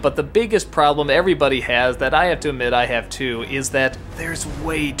finale, but the biggest problem everybody has, that I have to admit I have too, is that there's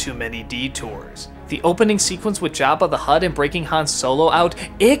way too many detours. The opening sequence with Jabba the Hutt and breaking Han Solo out,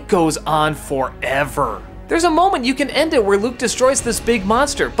 it goes on forever. There's a moment you can end it where Luke destroys this big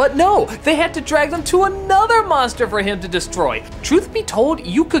monster, but no, they had to drag them to another monster for him to destroy. Truth be told,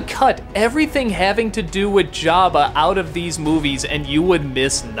 you could cut everything having to do with Jabba out of these movies and you would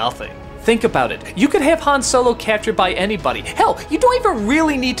miss nothing. Think about it. You could have Han Solo captured by anybody. Hell, you don't even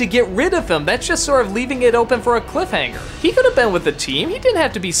really need to get rid of him. That's just sort of leaving it open for a cliffhanger. He could have been with the team. He didn't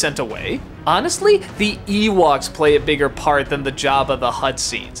have to be sent away. Honestly, the Ewoks play a bigger part than the Jabba the Hutt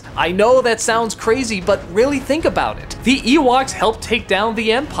scenes. I know that sounds crazy, but really think about it. The Ewoks help take down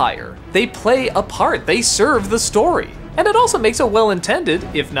the Empire. They play a part. They serve the story. And it also makes a well-intended,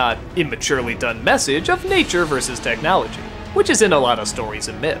 if not immaturely done message of nature versus technology, which is in a lot of stories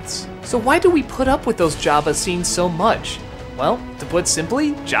and myths. So why do we put up with those Jabba scenes so much? Well, to put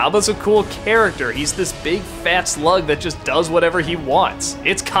simply, Jabba's a cool character. He's this big fat slug that just does whatever he wants.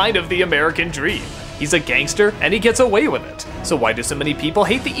 It's kind of the American dream. He's a gangster and he gets away with it. So why do so many people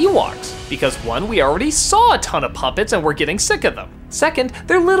hate the Ewoks? Because one, we already saw a ton of puppets and we're getting sick of them. Second,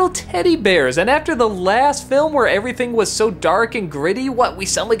 they're little teddy bears, and after the last film where everything was so dark and gritty, what, we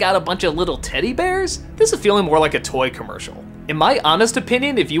suddenly got a bunch of little teddy bears? This is feeling more like a toy commercial. In my honest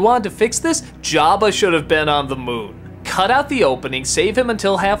opinion, if you wanted to fix this, Jabba should have been on the moon. Cut out the opening, save him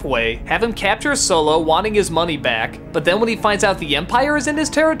until halfway, have him capture Solo wanting his money back, but then when he finds out the Empire is in his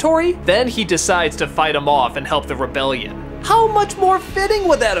territory, then he decides to fight him off and help the rebellion. How much more fitting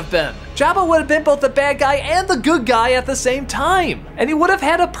would that have been? Jabba would have been both the bad guy and the good guy at the same time. And he would have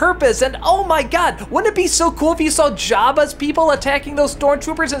had a purpose, and oh my god, wouldn't it be so cool if you saw Jabba's people attacking those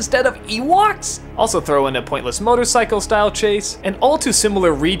stormtroopers instead of Ewoks? Also throw in a pointless motorcycle style chase, an all too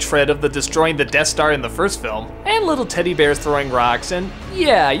similar retread of the destroying the Death Star in the first film, and little teddy bears throwing rocks, and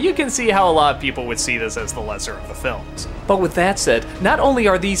yeah, you can see how a lot of people would see this as the lesser of the films. But with that said, not only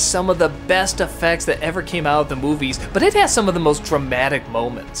are these some of the best effects that ever came out of the movies, but it has some of the most dramatic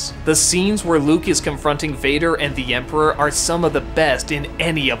moments. The scenes where Luke is confronting Vader and the Emperor are some of the best in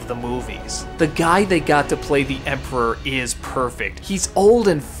any of the movies. The guy they got to play the Emperor is perfect. He's old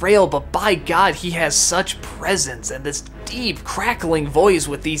and frail, but by God, he has such presence and this deep, crackling voice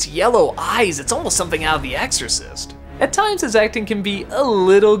with these yellow eyes. It's almost something out of The Exorcist. At times his acting can be a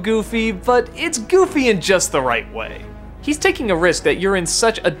little goofy, but it's goofy in just the right way. He's taking a risk that you're in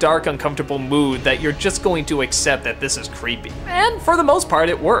such a dark, uncomfortable mood that you're just going to accept that this is creepy. And for the most part,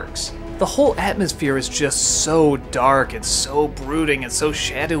 it works. The whole atmosphere is just so dark and so brooding and so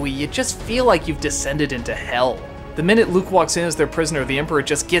shadowy, you just feel like you've descended into hell. The minute Luke walks in as their prisoner, the Emperor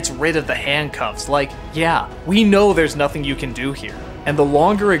just gets rid of the handcuffs, like, yeah, we know there's nothing you can do here. And the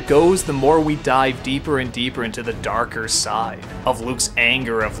longer it goes, the more we dive deeper and deeper into the darker side of Luke's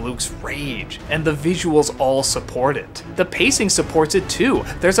anger, of Luke's rage, and the visuals all support it. The pacing supports it too.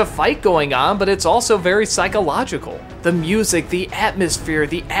 There's a fight going on, but it's also very psychological. The music, the atmosphere,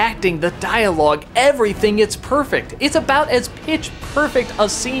 the acting, the dialogue, everything, it's perfect. It's about as pitch perfect a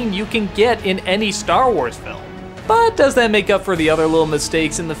scene you can get in any Star Wars film. But does that make up for the other little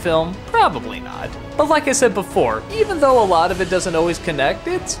mistakes in the film? Probably not. But like I said before, even though a lot of it doesn't always connect,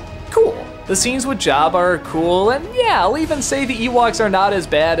 it's cool. The scenes with Jabba are cool, and yeah, I'll even say the Ewoks are not as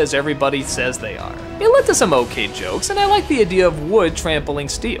bad as everybody says they are. It led to some okay jokes, and I like the idea of wood trampling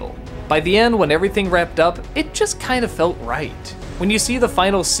steel. By the end, when everything wrapped up, it just kind of felt right. When you see the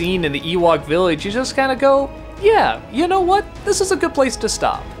final scene in the Ewok village, you just kind of go, yeah, you know what? This is a good place to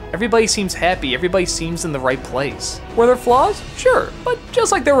stop. Everybody seems happy, everybody seems in the right place. Were there flaws? Sure, but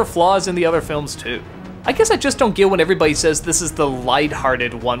just like there were flaws in the other films too. I guess I just don't get when everybody says this is the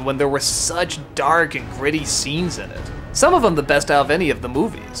lighthearted one when there were such dark and gritty scenes in it. Some of them the best out of any of the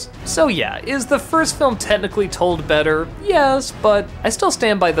movies. So yeah, is the first film technically told better? Yes, but I still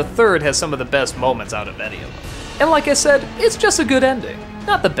stand by the third has some of the best moments out of any of them. And like I said, it's just a good ending.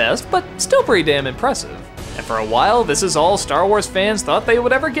 Not the best, but still pretty damn impressive. And for a while, this is all Star Wars fans thought they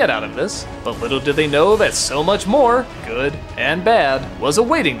would ever get out of this. But little did they know that so much more, good and bad, was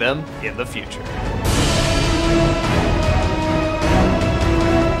awaiting them in the future.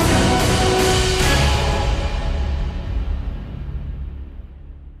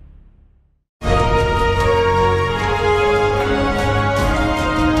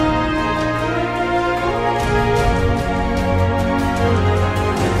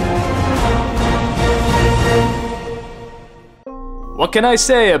 What can I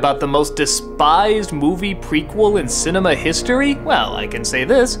say about the most despised movie prequel in cinema history? Well, I can say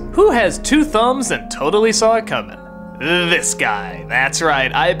this. Who has two thumbs and totally saw it coming? This guy. That's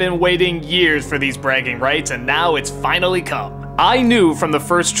right, I've been waiting years for these bragging rights and now it's finally come. I knew from the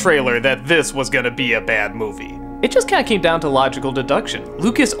first trailer that this was gonna be a bad movie. It just kinda came down to logical deduction.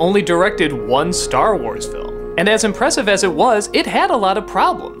 Lucas only directed one Star Wars film. And as impressive as it was, it had a lot of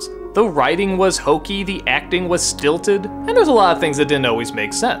problems. The writing was hokey, the acting was stilted, and there's a lot of things that didn't always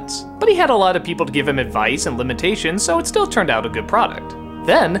make sense. But he had a lot of people to give him advice and limitations, so it still turned out a good product.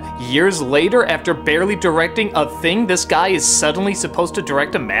 Then, years later, after barely directing a thing, this guy is suddenly supposed to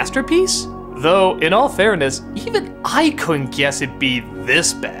direct a masterpiece? Though, in all fairness, even I couldn't guess it'd be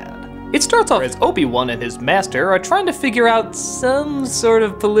this bad. It starts off as Obi-Wan and his master are trying to figure out some sort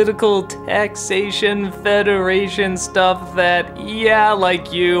of political taxation federation stuff that, yeah,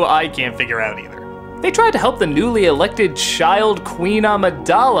 like you, I can't figure out either. They try to help the newly elected child Queen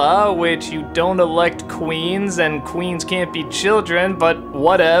Amidala, which you don't elect queens and queens can't be children, but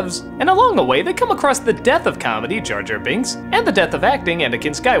whatevs. And along the way, they come across the death of comedy, Jar Jar Binks, and the death of acting,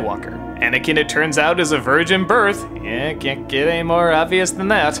 Anakin Skywalker. Anakin, it turns out, is a virgin birth. Yeah, can't get any more obvious than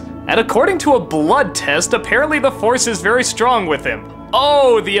that. And according to a blood test, apparently the Force is very strong with him.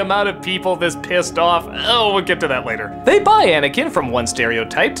 Oh, the amount of people this pissed off. Oh, we'll get to that later. They buy Anakin from one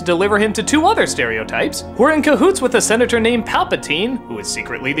stereotype to deliver him to two other stereotypes, who are in cahoots with a senator named Palpatine, who is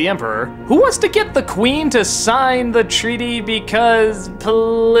secretly the Emperor, who wants to get the Queen to sign the treaty because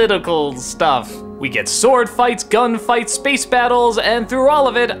political stuff. We get sword fights, gun fights, space battles, and through all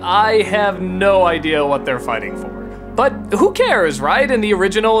of it, I have no idea what they're fighting for. But who cares, right? In the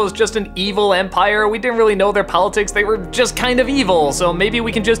original, it was just an evil empire. We didn't really know their politics. They were just kind of evil, so maybe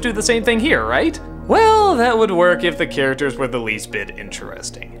we can just do the same thing here, right? Well, that would work if the characters were the least bit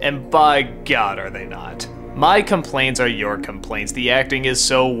interesting. And by God are they not. My complaints are your complaints. The acting is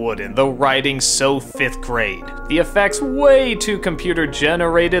so wooden, the writing so 5th grade, the effects way too computer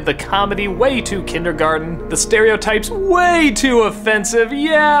generated, the comedy way too kindergarten, the stereotypes way too offensive.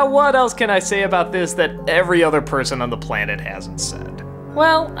 Yeah, what else can I say about this that every other person on the planet hasn't said?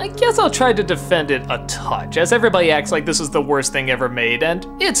 Well, I guess I'll try to defend it a touch, as everybody acts like this is the worst thing ever made, and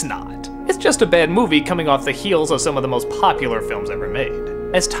it's not. It's just a bad movie coming off the heels of some of the most popular films ever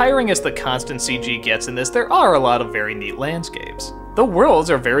made. As tiring as the constant CG gets in this, there are a lot of very neat landscapes. The worlds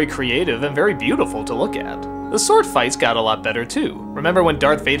are very creative and very beautiful to look at. The sword fights got a lot better too. Remember when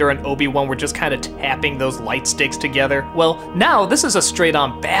Darth Vader and Obi-Wan were just kind of tapping those light sticks together? Well, now this is a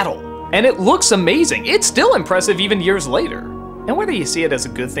straight-on battle. And it looks amazing. It's still impressive even years later. And whether you see it as a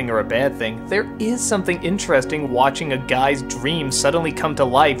good thing or a bad thing, there is something interesting watching a guy's dreams suddenly come to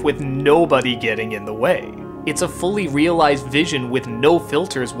life with nobody getting in the way. It's a fully realized vision with no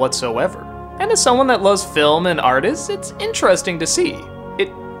filters whatsoever. And as someone that loves film and artists, it's interesting to see.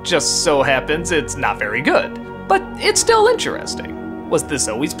 It just so happens it's not very good, but it's still interesting. Was this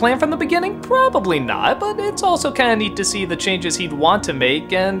always planned from the beginning? Probably not, but it's also kind of neat to see the changes he'd want to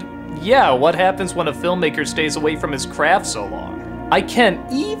make, and yeah, what happens when a filmmaker stays away from his craft so long? I can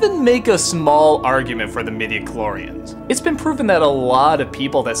even make a small argument for the midichlorians. It's been proven that a lot of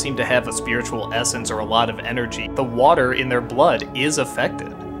people that seem to have a spiritual essence or a lot of energy, the water in their blood is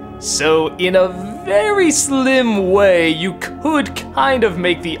affected. So in a very slim way, you could kind of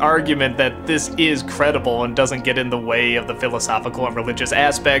make the argument that this is credible and doesn't get in the way of the philosophical and religious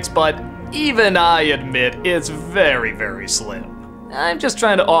aspects, but even I admit it's very, very slim. I'm just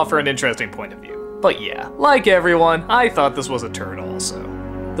trying to offer an interesting point of view. But yeah, like everyone, I thought this was a turd also.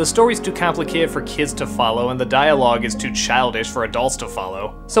 The story's too complicated for kids to follow, and the dialogue is too childish for adults to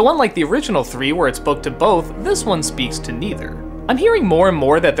follow. So unlike the original 3 where it spoke to both, this one speaks to neither. I'm hearing more and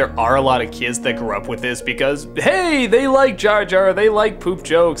more that there are a lot of kids that grew up with this because, hey, they like Jar Jar, they like poop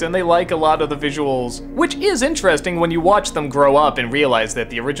jokes, and they like a lot of the visuals. Which is interesting when you watch them grow up and realize that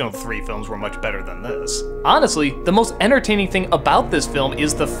the original 3 films were much better than this. Honestly, the most entertaining thing about this film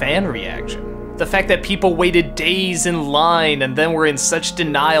is the fan reaction. The fact that people waited days in line and then were in such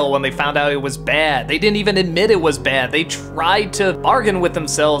denial when they found out it was bad. They didn't even admit it was bad. They tried to bargain with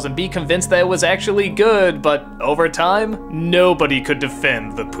themselves and be convinced that it was actually good, but over time, nobody could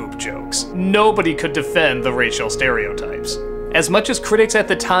defend the poop jokes. Nobody could defend the racial stereotypes. As much as critics at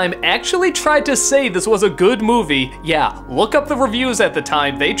the time actually tried to say this was a good movie, yeah, look up the reviews at the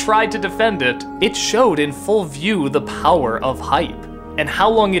time, they tried to defend it, it showed in full view the power of hype. And how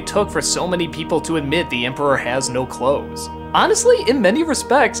long it took for so many people to admit the Emperor has no clothes. Honestly, in many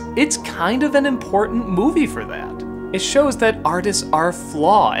respects, it's kind of an important movie for that. It shows that artists are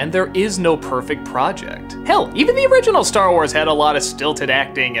flawed and there is no perfect project. Hell, even the original Star Wars had a lot of stilted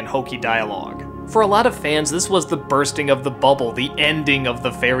acting and hokey dialogue. For a lot of fans, this was the bursting of the bubble, the ending of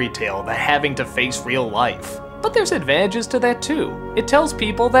the fairy tale, the having to face real life. But there's advantages to that too. It tells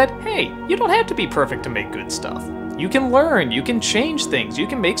people that, hey, you don't have to be perfect to make good stuff. You can learn, you can change things, you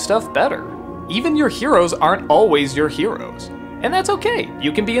can make stuff better. Even your heroes aren't always your heroes. And that's okay,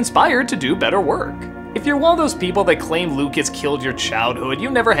 you can be inspired to do better work. If you're one of those people that claim Lucas killed your childhood,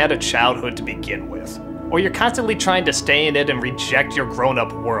 you never had a childhood to begin with. Or you're constantly trying to stay in it and reject your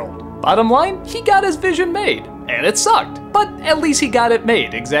grown-up world. Bottom line, he got his vision made, and it sucked, but at least he got it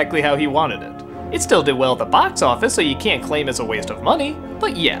made exactly how he wanted it. It still did well at the box office, so you can't claim it's a waste of money.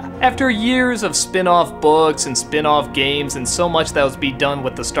 But yeah, after years of spin-off books and spin-off games and so much that was being done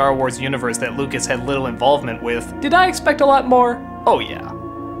with the Star Wars universe that Lucas had little involvement with, did I expect a lot more? Oh yeah.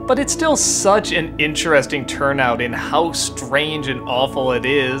 But it's still such an interesting turnout in how strange and awful it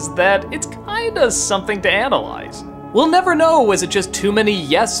is that it's kinda something to analyze. We'll never know, was it just too many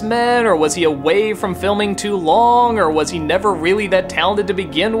yes men, or was he away from filming too long, or was he never really that talented to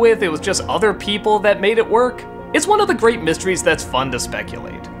begin with, it was just other people that made it work? It's one of the great mysteries that's fun to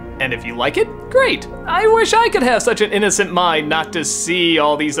speculate. And if you like it, great! I wish I could have such an innocent mind not to see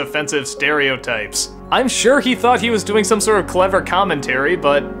all these offensive stereotypes. I'm sure he thought he was doing some sort of clever commentary,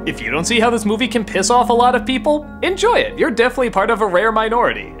 but if you don't see how this movie can piss off a lot of people, enjoy it. You're definitely part of a rare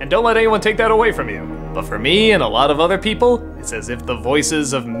minority, and don't let anyone take that away from you. But for me and a lot of other people, it's as if the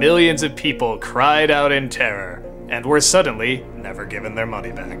voices of millions of people cried out in terror, and were suddenly never given their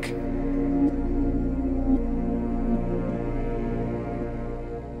money back.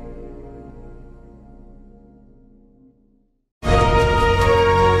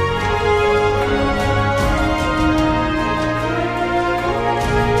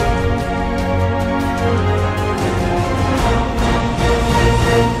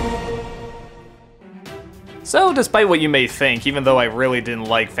 So despite what you may think, even though I really didn't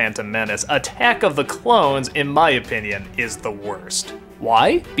like Phantom Menace, Attack of the Clones, in my opinion, is the worst.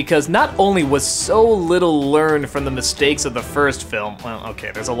 Why? Because not only was so little learned from the mistakes of the first film, well,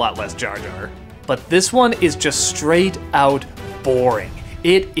 okay, there's a lot less Jar Jar, but this one is just straight out boring.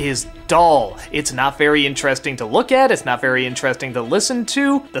 It is dull. It's not very interesting to look at, it's not very interesting to listen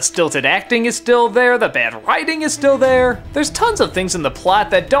to, the stilted acting is still there, the bad writing is still there. There's tons of things in the plot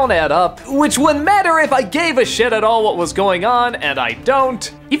that don't add up, which wouldn't matter if I gave a shit at all what was going on, and I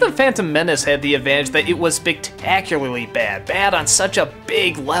don't. Even Phantom Menace had the advantage that it was spectacularly bad on such a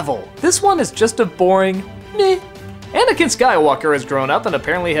big level. This one is just a boring meh. Anakin Skywalker has grown up and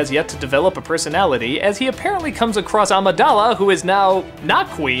apparently has yet to develop a personality, as he apparently comes across Amidala, who is now not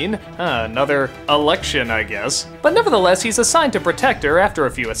queen. Another election, I guess. But nevertheless, he's assigned to protect her after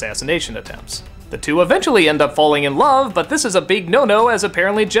a few assassination attempts. The two eventually end up falling in love, but this is a big no-no, as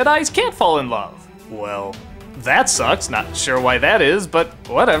apparently Jedis can't fall in love. Well, that sucks. Not sure why that is, but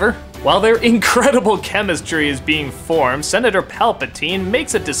whatever. While their incredible chemistry is being formed, Senator Palpatine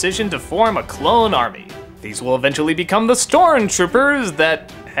makes a decision to form a clone army. These will eventually become the Stormtroopers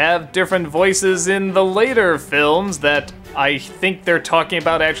that have different voices in the later films that I think they're talking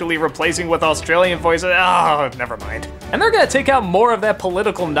about actually replacing with Australian voices. Oh, never mind. And they're gonna take out more of that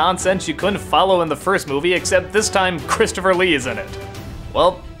political nonsense you couldn't follow in the first movie, except this time Christopher Lee is in it.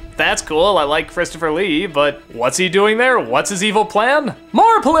 Well, that's cool, I like Christopher Lee, but what's he doing there? What's his evil plan?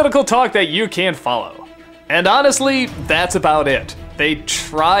 More political talk that you can't follow. And honestly, that's about it. They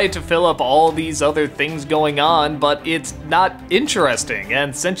try to fill up all these other things going on, but it's not interesting,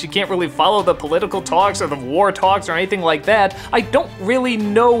 and since you can't really follow the political talks or the war talks or anything like that, I don't really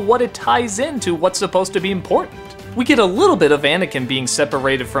know what it ties into what's supposed to be important. We get a little bit of Anakin being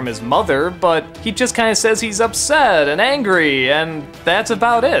separated from his mother, but he just kind of says he's upset and angry, and that's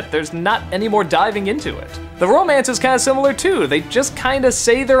about it. There's not any more diving into it. The romance is kind of similar too. They just kind of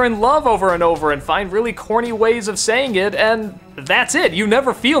say they're in love over and over and find really corny ways of saying it, and that's it. You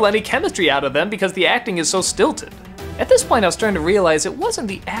never feel any chemistry out of them because the acting is so stilted. At this point, I was starting to realize it wasn't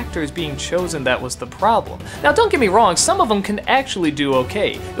the actors being chosen that was the problem. Now, don't get me wrong, some of them can actually do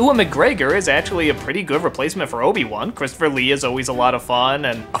okay. Ewan McGregor is actually a pretty good replacement for Obi-Wan. Christopher Lee is always a lot of fun,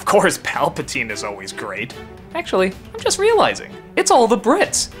 and of course, Palpatine is always great. Actually, I'm just realizing, it's all the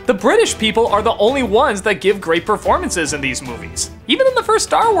Brits. The British people are the only ones that give great performances in these movies. Even in the first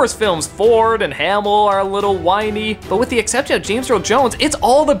Star Wars films, Ford and Hamill are a little whiny, but with the exception of James Earl Jones, it's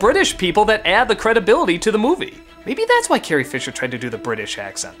all the British people that add the credibility to the movie. Maybe that's why Carrie Fisher tried to do the British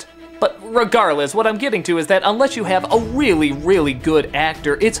accent. But regardless, what I'm getting to is that unless you have a really, really good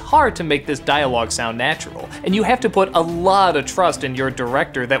actor, it's hard to make this dialogue sound natural. And you have to put a lot of trust in your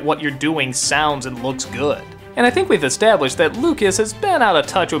director that what you're doing sounds and looks good. And I think we've established that Lucas has been out of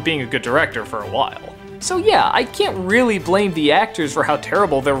touch with being a good director for a while. So yeah, I can't really blame the actors for how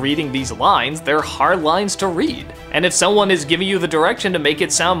terrible they're reading these lines. They're hard lines to read. And if someone is giving you the direction to make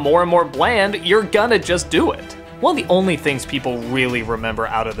it sound more and more bland, you're gonna just do it. One of the only things people really remember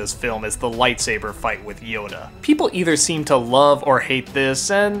out of this film is the lightsaber fight with Yoda. People either seem to love or hate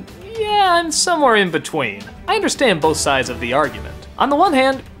this, and yeah, I'm somewhere in between. I understand both sides of the argument. On the one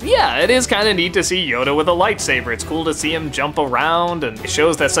hand, yeah, it is kind of neat to see Yoda with a lightsaber. It's cool to see him jump around, and it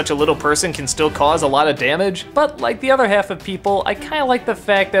shows that such a little person can still cause a lot of damage. But like the other half of people, I kind of like the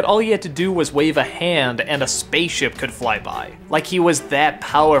fact that all he had to do was wave a hand and a spaceship could fly by. Like he was that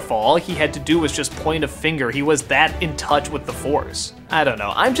powerful. All he had to do was just point a finger. He was that in touch with the Force. I don't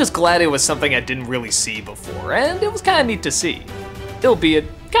know, I'm just glad it was something I didn't really see before, and it was kind of neat to see. Albeit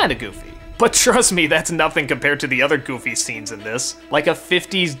kind of goofy. But trust me, that's nothing compared to the other goofy scenes in this. Like a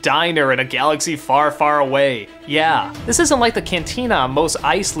 50s diner in a galaxy far, far away. Yeah, this isn't like the cantina on Mos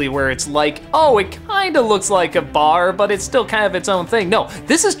Eisley where it's like, oh, it kinda looks like a bar, but it's still kind of its own thing. No,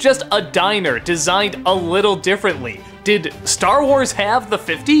 this is just a diner designed a little differently. Did Star Wars have the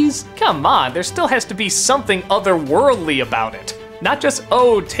 50s? Come on, there still has to be something otherworldly about it. Not just,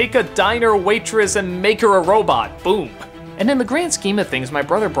 oh, take a diner waitress and make her a robot, boom. And in the grand scheme of things, my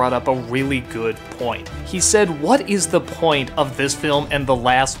brother brought up a really good point. He said, what is the point of this film and the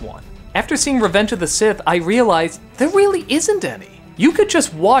last one? After seeing Revenge of the Sith, I realized there really isn't any. You could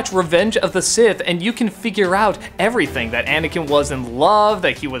just watch Revenge of the Sith and you can figure out everything. That Anakin was in love,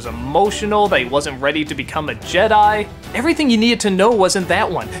 that he was emotional, that he wasn't ready to become a Jedi. Everything you needed to know was in that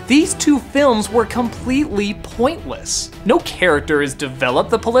one. These two films were completely pointless. No character is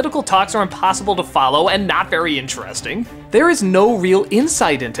developed, the political talks are impossible to follow and not very interesting. There is no real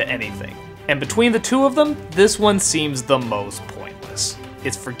insight into anything. And between the two of them, this one seems the most pointless.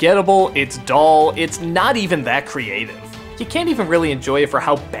 It's forgettable, it's dull, it's not even that creative. You can't even really enjoy it for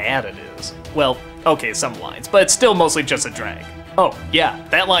how bad it is. Well, Okay, some lines, but it's still mostly just a drag. Oh, yeah,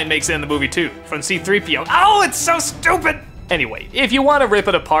 that line makes it in the movie too, from C-3PO. Oh, it's so stupid! Anyway, if you want to rip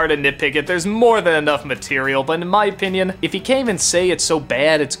it apart and nitpick it, there's more than enough material, but in my opinion, if you can't even say it's so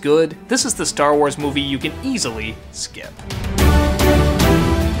bad it's good, this is the Star Wars movie you can easily skip.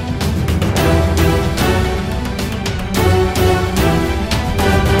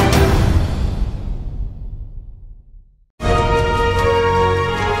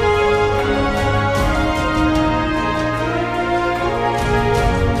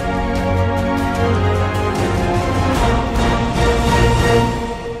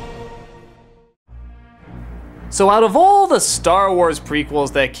 So out of all the Star Wars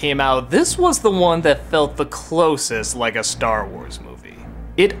prequels that came out, this was the one that felt the closest like a Star Wars movie.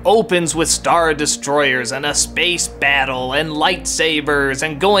 It opens with Star Destroyers and a space battle and lightsabers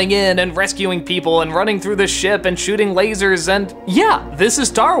and going in and rescuing people and running through the ship and shooting lasers and yeah, this is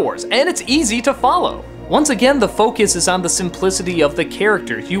Star Wars and it's easy to follow. Once again, the focus is on the simplicity of the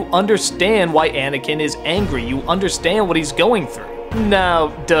characters. You understand why Anakin is angry, you understand what he's going through. Now,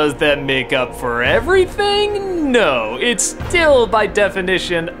 does that make up for everything? No, it's still, by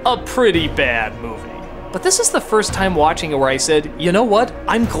definition, a pretty bad movie. But this is the first time watching it where I said, you know what?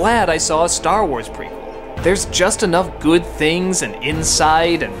 I'm glad I saw a Star Wars prequel. There's just enough good things and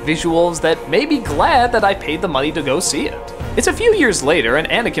insight and visuals that made me glad that I paid the money to go see it. It's a few years later and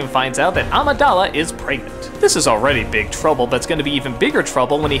Anakin finds out that Amidala is pregnant. This is already big trouble, but it's going to be even bigger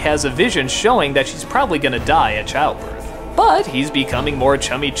trouble when he has a vision showing that she's probably going to die at childbirth. But he's becoming more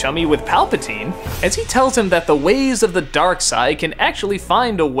chummy with Palpatine, as he tells him that the ways of the dark side can actually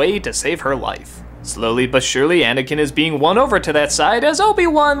find a way to save her life. Slowly but surely, Anakin is being won over to that side as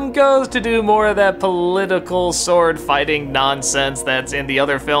Obi-Wan goes to do more of that political sword-fighting nonsense that's in the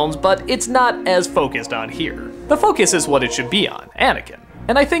other films, but it's not as focused on here. The focus is what it should be on, Anakin.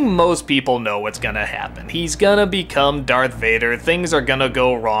 And I think most people know what's gonna happen. He's gonna become Darth Vader, things are gonna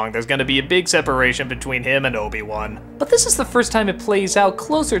go wrong, there's gonna be a big separation between him and Obi-Wan. But this is the first time it plays out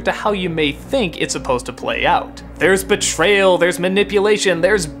closer to how you may think it's supposed to play out. There's betrayal, there's manipulation,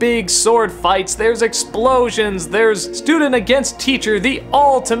 there's big sword fights, there's explosions, there's student against teacher, the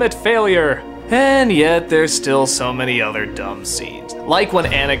ultimate failure. And yet there's still so many other dumb scenes, like when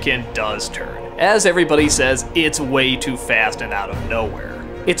Anakin does turn. As everybody says, it's way too fast and out of nowhere.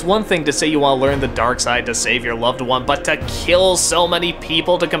 It's one thing to say you want to learn the dark side to save your loved one, but to kill so many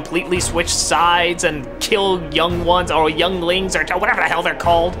people, to completely switch sides and kill young ones or younglings or whatever the hell they're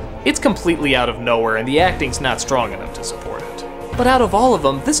called, it's completely out of nowhere and the acting's not strong enough to support it. But out of all of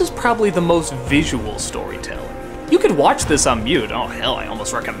them, this is probably the most visual storytelling. You could watch this on mute, oh hell, I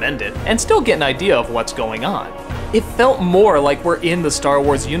almost recommend it, and still get an idea of what's going on. It felt more like we're in the Star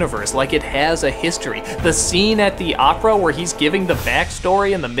Wars universe, like it has a history. The scene at the opera where he's giving the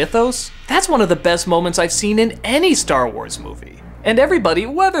backstory and the mythos, that's one of the best moments I've seen in any Star Wars movie. And everybody,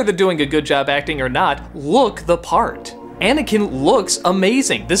 whether they're doing a good job acting or not, look the part. Anakin looks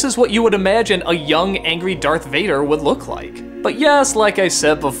amazing. This is what you would imagine a young, angry Darth Vader would look like. But yes, like I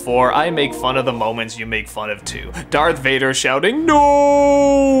said before, I make fun of the moments you make fun of too. Darth Vader shouting,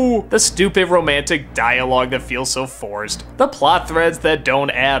 "No!" The stupid romantic dialogue that feels so forced. The plot threads that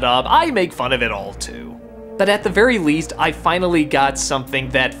don't add up, I make fun of it all too. But at the very least, I finally got something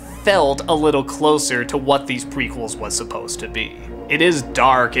that felt a little closer to what these prequels was supposed to be. It is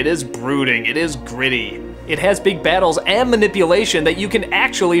dark, it is brooding, it is gritty. It has big battles and manipulation that you can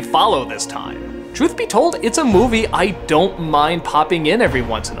actually follow this time. Truth be told, it's a movie I don't mind popping in every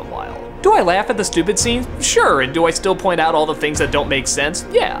once in a while. Do I laugh at the stupid scenes? Sure, and do I still point out all the things that don't make sense?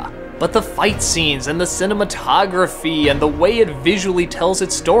 Yeah. But the fight scenes and the cinematography and the way it visually tells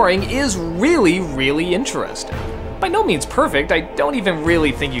its story is really, really interesting. By no means perfect, I don't even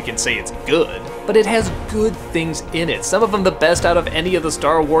really think you can say it's good, but it has good things in it, some of them the best out of any of the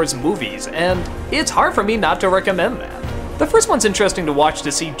Star Wars movies, and it's hard for me not to recommend that. The first one's interesting to watch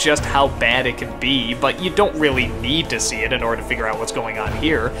to see just how bad it can be, but you don't really need to see it in order to figure out what's going on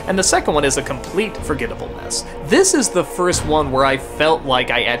here, and the second one is a complete forgettable mess. This is the first one where I felt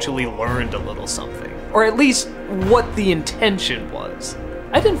like I actually learned a little something, or at least what the intention was.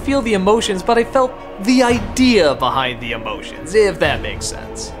 I didn't feel the emotions, but I felt the idea behind the emotions, if that makes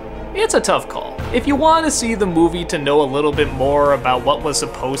sense. It's a tough call. If you want to see the movie to know a little bit more about what was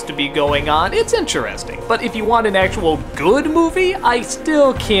supposed to be going on, it's interesting. But if you want an actual good movie, I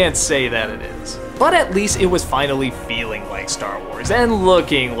still can't say that it is. But at least it was finally feeling like Star Wars and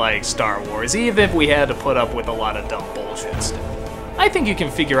looking like Star Wars, even if we had to put up with a lot of dumb bullshit still. I think you can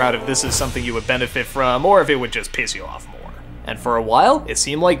figure out if this is something you would benefit from or if it would just piss you off more. And for a while, it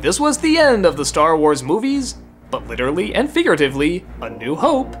seemed like this was the end of the Star Wars movies, but literally and figuratively, a new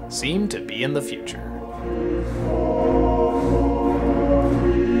hope seemed to be in the future.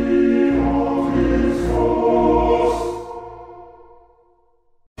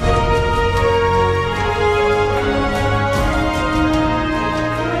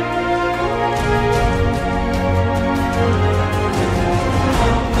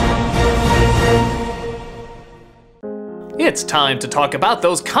 It's time to talk about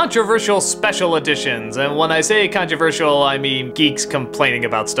those controversial special editions, and when I say controversial, I mean geeks complaining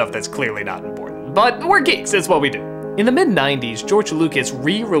about stuff that's clearly not important. But we're geeks, it's what we do. In the mid-90s, George Lucas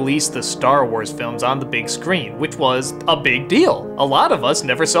re-released the Star Wars films on the big screen, which was a big deal. A lot of us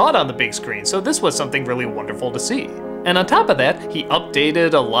never saw it on the big screen, so this was something really wonderful to see. And on top of that, he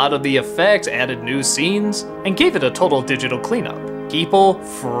updated a lot of the effects, added new scenes, and gave it a total digital cleanup. People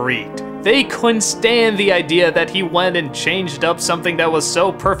freaked. They couldn't stand the idea that he went and changed up something that was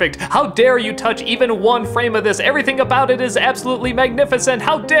so perfect. How dare you touch even one frame of this? Everything about it is absolutely magnificent.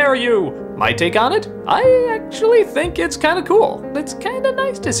 How dare you? My take on it? I actually think it's kind of cool. It's kind of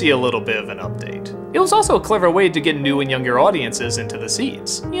nice to see a little bit of an update. It was also a clever way to get new and younger audiences into the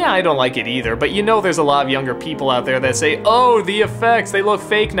seats. Yeah, I don't like it either, but you know there's a lot of younger people out there that say, oh, the effects, they look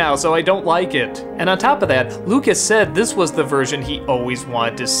fake now, so I don't like it. And on top of that, Lucas said this was the version he always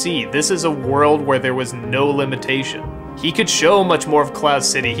wanted to see. This is a world where there was no limitation. He could show much more of Cloud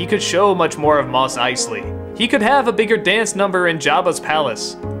City, he could show much more of Mos Eisley. He could have a bigger dance number in Jabba's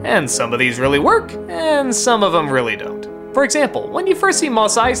palace. And some of these really work, and some of them really don't. For example, when you first see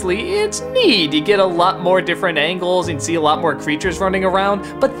Mos Eisley, it's neat. You get a lot more different angles and see a lot more creatures running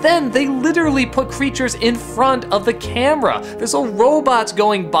around, but then they literally put creatures in front of the camera. There's little robots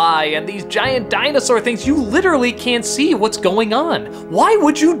going by and these giant dinosaur things. You literally can't see what's going on. Why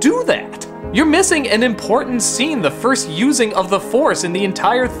would you do that? You're missing an important scene, the first using of the Force in the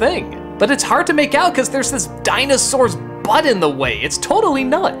entire thing. But it's hard to make out because there's this dinosaur's butt in the way. It's totally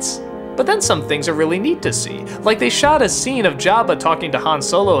nuts. But then some things are really neat to see. Like they shot a scene of Jabba talking to Han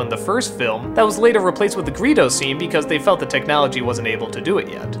Solo in the first film that was later replaced with the Greedo scene because they felt the technology wasn't able to do it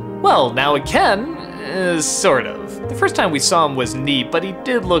yet. Well, now it can, sort of. The first time we saw him was neat, but he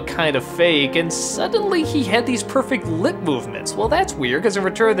did look kind of fake, and suddenly he had these perfect lip movements. Well, that's weird, because in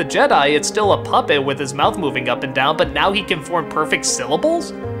Return of the Jedi, it's still a puppet with his mouth moving up and down, but now he can form perfect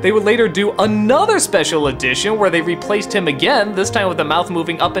syllables? They would later do another special edition where they replaced him again, this time with the mouth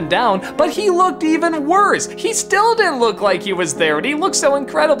moving up and down, but he looked even worse. He still didn't look like he was there, and he looked so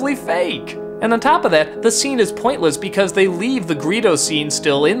incredibly fake. And on top of that, the scene is pointless because they leave the Greedo scene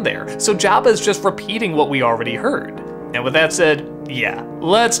still in there, so Jabba is just repeating what we already heard. And with that said, yeah,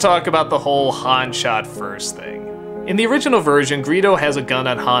 let's talk about the whole Han shot first thing. In the original version, Greedo has a gun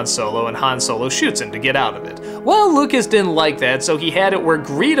on Han Solo and Han Solo shoots him to get out of it. Well, Lucas didn't like that, so he had it where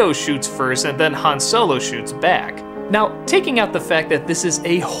Greedo shoots first and then Han Solo shoots back. Now, taking out the fact that this is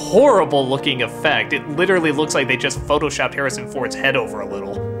a horrible looking effect, it literally looks like they just photoshopped Harrison Ford's head over a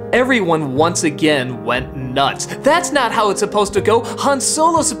little. Everyone once again went nuts. That's not how it's supposed to go. Han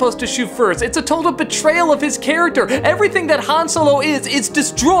Solo's supposed to shoot first. It's a total betrayal of his character. Everything that Han Solo is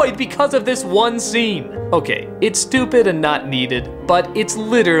destroyed because of this one scene. Okay, it's stupid and not needed, but it's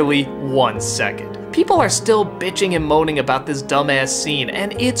literally 1 second. People are still bitching and moaning about this dumbass scene,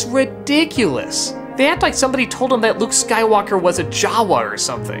 and it's ridiculous. They act like somebody told them that Luke Skywalker was a Jawa or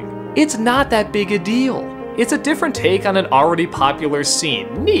something. It's not that big a deal. It's a different take on an already popular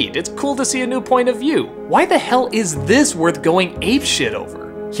scene. Neat, it's cool to see a new point of view. Why the hell is this worth going apeshit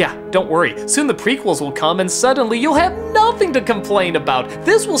over? Yeah, don't worry, soon the prequels will come and suddenly you'll have nothing to complain about.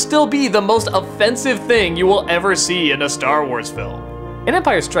 This will still be the most offensive thing you will ever see in a Star Wars film. In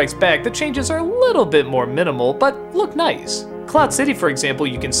Empire Strikes Back, the changes are a little bit more minimal, but look nice. Cloud City, for example,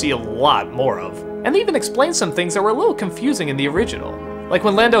 you can see a lot more of. And they even explain some things that were a little confusing in the original. Like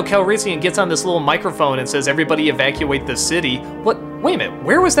when Lando Calrissian gets on this little microphone and says everybody evacuate the city. What? Wait a minute,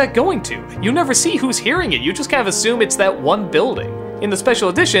 where was that going to? You never see who's hearing it, you just kind of assume it's that one building. In the special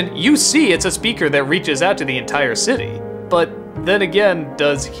edition, you see it's a speaker that reaches out to the entire city. But then again,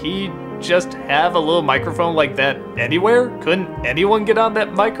 does he just have a little microphone like that anywhere? Couldn't anyone get on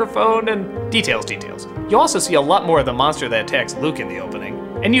that microphone? And details. You also see a lot more of the monster that attacks Luke in the opening.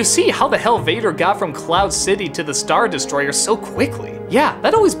 And you see how the hell Vader got from Cloud City to the Star Destroyer so quickly. Yeah,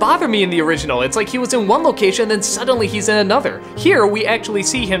 that always bothered me in the original. It's like he was in one location, then suddenly he's in another. Here, we actually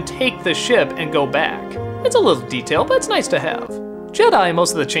see him take the ship and go back. It's a little detail, but it's nice to have. Jedi,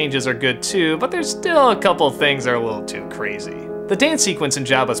 most of the changes are good too, but there's still a couple things that are a little too crazy. The dance sequence in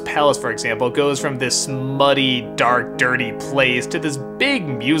Jabba's palace, for example, goes from this muddy, dark, dirty place to this big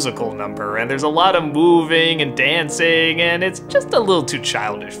musical number, and there's a lot of moving and dancing, and it's just a little too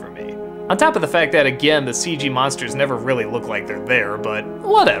childish for me. On top of the fact that, again, the CG monsters never really look like they're there, but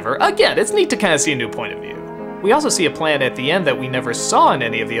whatever. Again, it's neat to kind of see a new point of view. We also see a planet at the end that we never saw in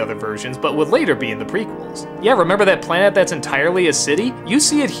any of the other versions, but would later be in the prequels. Yeah, remember that planet that's entirely a city? You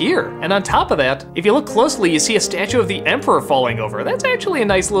see it here. And on top of that, if you look closely, you see a statue of the Emperor falling over. That's actually a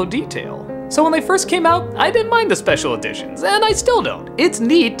nice little detail. So when they first came out, I didn't mind the special editions, and I still don't. It's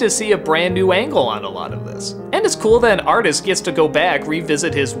neat to see a brand new angle on a lot of this. And it's cool that an artist gets to go back,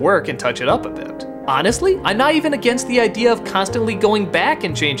 revisit his work, and touch it up a bit. Honestly, I'm not even against the idea of constantly going back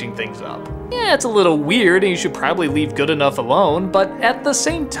and changing things up. Yeah, it's a little weird and you should probably leave good enough alone, but at the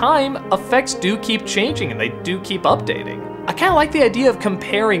same time, effects do keep changing and they do keep updating. I kinda like the idea of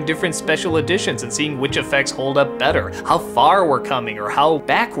comparing different special editions and seeing which effects hold up better, how far we're coming or how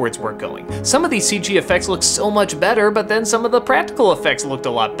backwards we're going. Some of these CG effects look so much better, but then some of the practical effects looked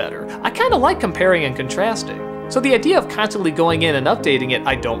a lot better. I kinda like comparing and contrasting. So the idea of constantly going in and updating it,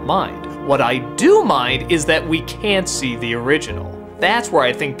 I don't mind. What I do mind is that we can't see the original. That's where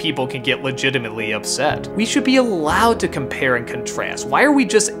I think people can get legitimately upset. We should be allowed to compare and contrast. Why are we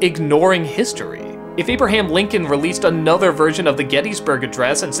just ignoring history? If Abraham Lincoln released another version of the Gettysburg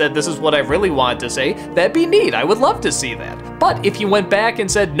Address and said this is what I really wanted to say, that'd be neat, I would love to see that. But if he went back and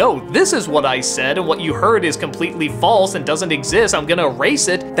said, no, this is what I said and what you heard is completely false and doesn't exist, I'm gonna erase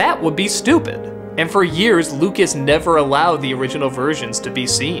it, that would be stupid. And for years, Lucas never allowed the original versions to be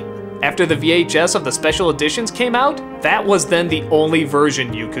seen. After the VHS of the special editions came out, that was then the only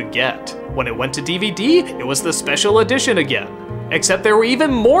version you could get. When it went to DVD, it was the special edition again. Except there were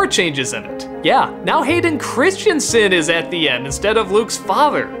even more changes in it. Yeah, now Hayden Christensen is at the end instead of Luke's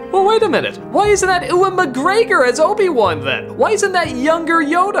father. Well, wait a minute, why isn't that Ewan McGregor as Obi-Wan then? Why isn't that younger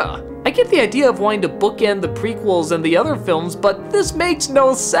Yoda? I get the idea of wanting to bookend the prequels and the other films, but this makes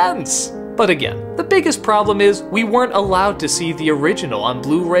no sense. But again, the biggest problem is we weren't allowed to see the original on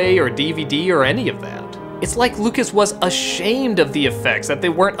Blu-ray or DVD or any of that. It's like Lucas was ashamed of the effects, that they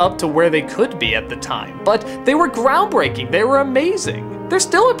weren't up to where they could be at the time. But they were groundbreaking, they were amazing. They're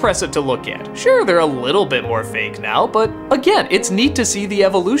still impressive to look at. Sure, they're a little bit more fake now, but again, it's neat to see the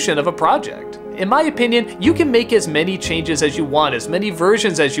evolution of a project. In my opinion, you can make as many changes as you want, as many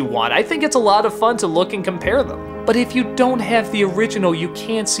versions as you want. I think it's a lot of fun to look and compare them. But if you don't have the original, you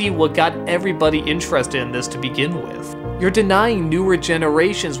can't see what got everybody interested in this to begin with. You're denying newer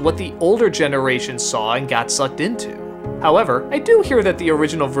generations what the older generations saw and got sucked into. However, I do hear that the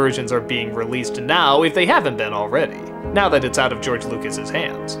original versions are being released now if they haven't been already, now that it's out of George Lucas's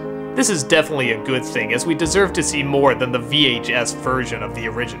hands. This is definitely a good thing, as we deserve to see more than the VHS version of the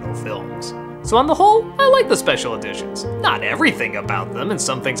original films. So on the whole, I like the special editions. Not everything about them, and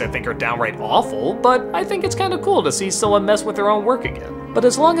some things I think are downright awful, but I think it's kinda cool to see someone mess with their own work again. But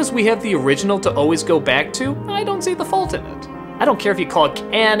as long as we have the original to always go back to, I don't see the fault in it. I don't care if you call it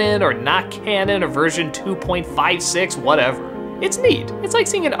canon or not canon or version 2.56, whatever. It's neat. It's like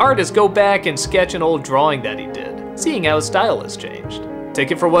seeing an artist go back and sketch an old drawing that he did, seeing how his style has changed. Take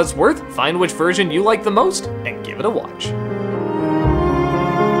it for what it's worth, find which version you like the most, and give it a watch.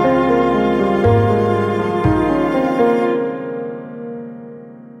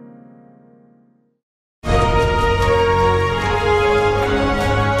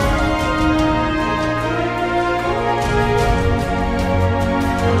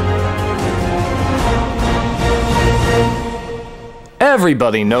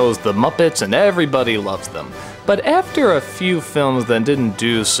 Everybody knows the Muppets and everybody loves them. But after a few films that didn't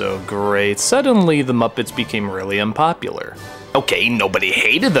do so great, suddenly the Muppets became really unpopular. Okay, nobody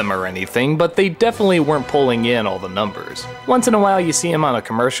hated them or anything, but they definitely weren't pulling in all the numbers. Once in a while you see them on a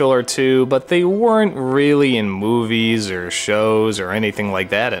commercial or two, but they weren't really in movies or shows or anything like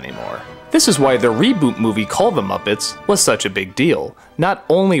that anymore. This is why the reboot movie called The Muppets was such a big deal. Not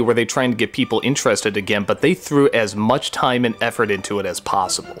only were they trying to get people interested again, but they threw as much time and effort into it as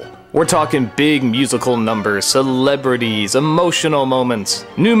possible. We're talking big musical numbers, celebrities, emotional moments,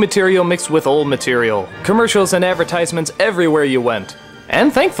 new material mixed with old material, commercials and advertisements everywhere you went.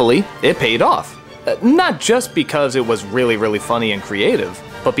 And thankfully, it paid off. Not just because it was really funny and creative,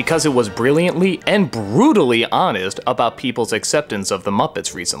 but because it was brilliantly and brutally honest about people's acceptance of the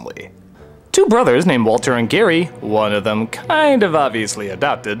Muppets recently. Two brothers named Walter and Gary, one of them kind of obviously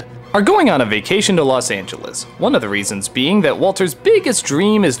adopted, are going on a vacation to Los Angeles. One of the reasons being that Walter's biggest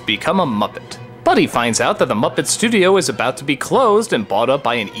dream is to become a Muppet. But he finds out that the Muppet studio is about to be closed and bought up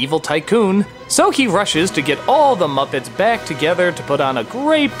by an evil tycoon, so he rushes to get all the Muppets back together to put on a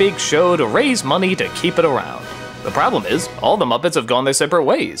great big show to raise money to keep it around. The problem is, all the Muppets have gone their separate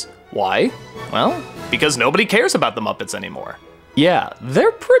ways. Why? Well, because nobody cares about the Muppets anymore. Yeah,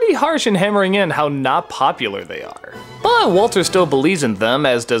 they're pretty harsh in hammering in how not popular they are. But Walter still believes in them,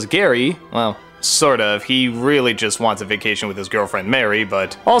 as does Gary. Well, sort of. He really just wants a vacation with his girlfriend Mary,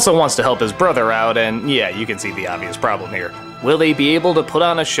 but also wants to help his brother out, and yeah, you can see the obvious problem here. Will they be able to put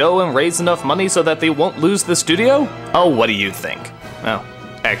on a show and raise enough money so that they won't lose the studio? Oh, what do you think? Well,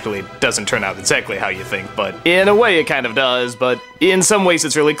 actually, it doesn't turn out exactly how you think, but in a way it kind of does, but in some ways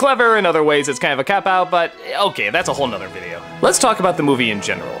it's really clever, in other ways it's kind of a cop-out, but okay, that's a whole nother video. Let's talk about the movie in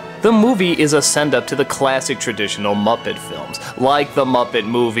general. The movie is a send-up to the classic traditional Muppet films, like The Muppet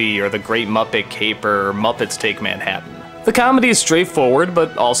Movie or The Great Muppet Caper or Muppets Take Manhattan. The comedy is straightforward,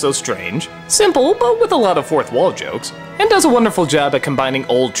 but also strange, simple, but with a lot of fourth wall jokes, and does a wonderful job at combining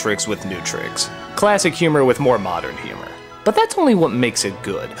old tricks with new tricks. Classic humor with more modern humor. But that's only what makes it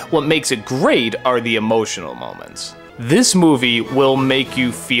good. What makes it great are the emotional moments. This movie will make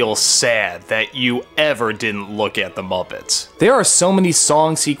you feel sad that you ever didn't look at the Muppets. There are so many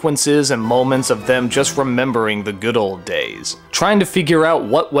song sequences and moments of them just remembering the good old days. Trying to figure out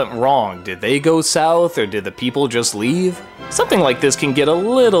what went wrong. Did they go south or did the people just leave? Something like this can get a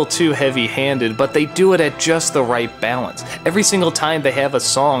little too heavy-handed, but they do it at just the right balance. Every single time they have a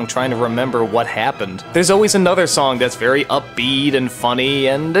song trying to remember what happened, there's always another song that's very upbeat and funny,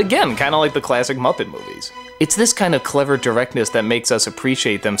 and again, kind of like the classic Muppet movies. It's this kind of clever directness that makes us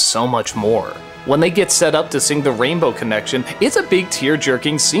appreciate them so much more. When they get set up to sing the Rainbow Connection, it's a big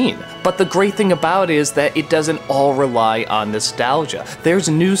tear-jerking scene. But the great thing about it is that it doesn't all rely on nostalgia. There's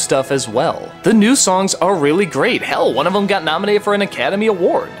new stuff as well. The new songs are really great. Hell, one of them got nominated for an Academy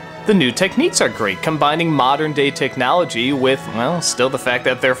Award. The new techniques are great, combining modern-day technology with, well, still the fact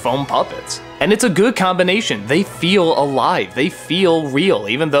that they're foam puppets. And it's a good combination. They feel alive, they feel real,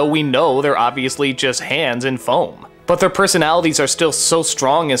 even though we know they're obviously just hands in foam. But their personalities are still so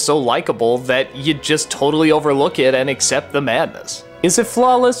strong and so likable that you just totally overlook it and accept the madness. Is it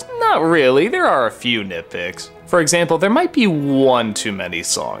flawless? Not really, there are a few nitpicks. For example, there might be one too many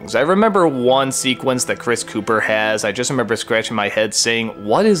songs. I remember one sequence that Chris Cooper has. I just remember scratching my head saying,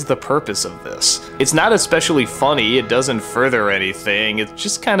 what is the purpose of this? It's not especially funny, it doesn't further anything, it's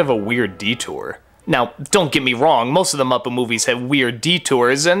just kind of a weird detour. Now, don't get me wrong, most of the Muppet movies have weird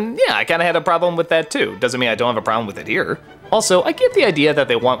detours, and yeah, I kinda had a problem with that too. Doesn't mean I don't have a problem with it here. Also, I get the idea that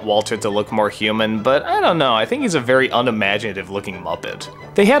they want Walter to look more human, but I don't know, I think he's a very unimaginative looking Muppet.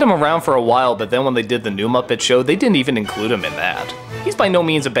 They had him around for a while, but then when they did the new Muppet show, they didn't even include him in that. He's by no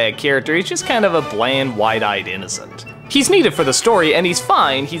means a bad character, he's just kind of a bland, wide-eyed innocent. He's needed for the story, and he's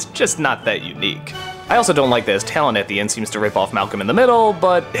fine, he's just not that unique. I also don't like that his talent at the end seems to rip off Malcolm in the Middle,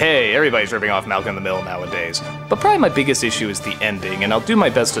 but hey, everybody's ripping off Malcolm in the Middle nowadays. But probably my biggest issue is the ending, and I'll do my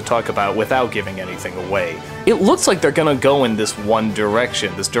best to talk about it without giving anything away. It looks like they're gonna go in this one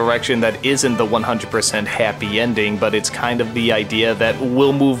direction, this direction that isn't the 100% happy ending, but it's kind of the idea that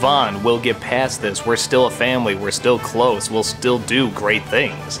we'll move on, we'll get past this, we're still a family, we're still close, we'll still do great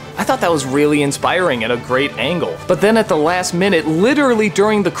things. I thought that was really inspiring and a great angle. But then at the last minute, literally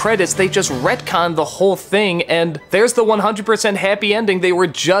during the credits, they just retconned the whole thing, and there's the 100% happy ending they were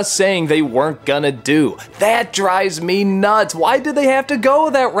just saying they weren't gonna do. That drives me nuts. Why did they have to go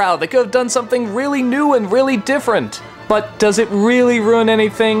that route? They could have done something really new and really different. But does it really ruin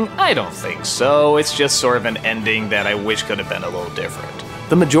anything? I don't think so. It's just sort of an ending that I wish could have been a little different.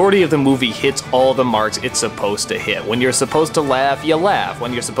 The majority of the movie hits all the marks it's supposed to hit. When you're supposed to laugh, you laugh.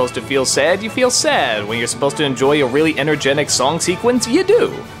 When you're supposed to feel sad, you feel sad. When you're supposed to enjoy a really energetic song sequence, you do.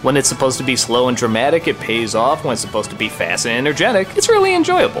 When it's supposed to be slow and dramatic, it pays off. When it's supposed to be fast and energetic, it's really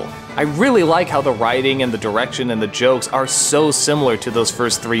enjoyable. I really like how the writing and the direction and the jokes are so similar to those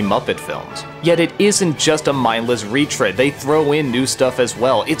first three Muppet films. Yet it isn't just a mindless retread, they throw in new stuff as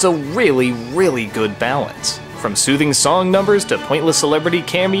well. It's a really, really good balance. From soothing song numbers to pointless celebrity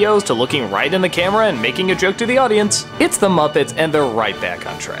cameos to looking right in the camera and making a joke to the audience, it's the Muppets and they're right back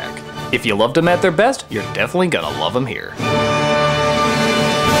on track. If you loved them at their best, you're definitely gonna love them here.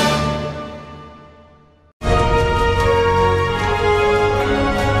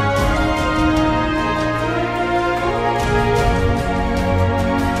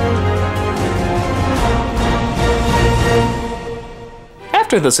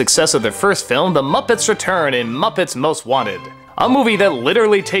 After the success of their first film, The Muppets return in Muppets Most Wanted. A movie that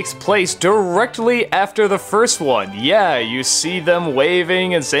literally takes place directly after the first one. Yeah, you see them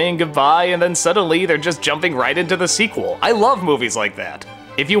waving and saying goodbye, and then suddenly they're just jumping right into the sequel. I love movies like that.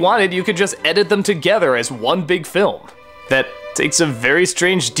 If you wanted, you could just edit them together as one big film. That takes a very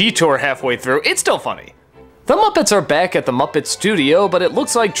strange detour halfway through. It's still funny. The Muppets are back at the Muppet Studio, but it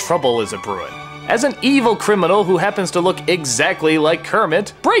looks like trouble is a-brewing. as an evil criminal who happens to look exactly like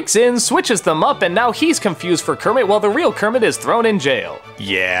Kermit breaks in, switches them up, and now he's confused for Kermit while the real Kermit is thrown in jail.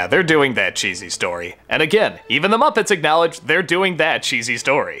 Yeah, they're doing that cheesy story. And again, even the Muppets acknowledge they're doing that cheesy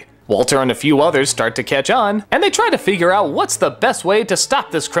story. Walter and a few others start to catch on, and they try to figure out what's the best way to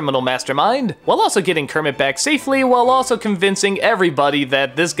stop this criminal mastermind, while also getting Kermit back safely, while also convincing everybody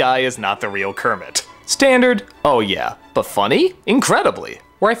that this guy is not the real Kermit. Standard? Oh yeah. But funny? Incredibly.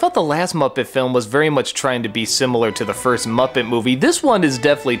 Where I felt the last Muppet film was very much trying to be similar to the first Muppet movie, this one is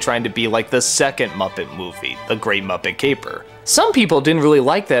definitely trying to be like the second Muppet movie, The Great Muppet Caper. Some people didn't really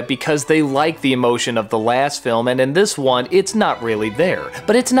like that because they like the emotion of the last film, and in this one, it's not really there.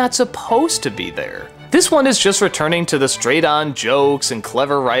 But it's not supposed to be there. This one is just returning to the straight-on jokes and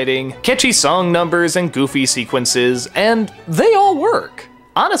clever writing, catchy song numbers and goofy sequences, and they all work.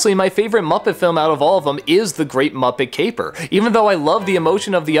 Honestly, my favorite Muppet film out of all of them is The Great Muppet Caper. Even though I love the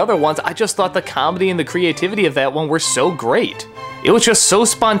emotion of the other ones, I just thought the comedy and the creativity of that one were so great. It was just so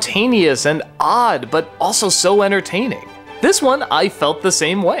spontaneous and odd, but also so entertaining. This one, I felt the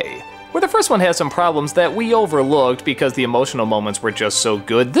same way. Where the first one has some problems that we overlooked because the emotional moments were just so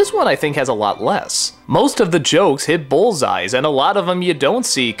good, this one I think has a lot less. Most of the jokes hit bullseyes, and a lot of them you don't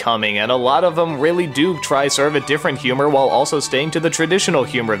see coming, and a lot of them really do try serve a different humor while also staying to the traditional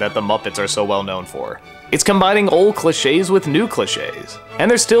humor that the Muppets are so well known for. It's combining old cliches with new cliches. And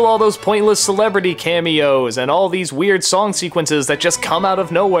there's still all those pointless celebrity cameos and all these weird song sequences that just come out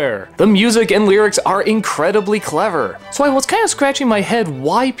of nowhere. The music and lyrics are incredibly clever. So I was kind of scratching my head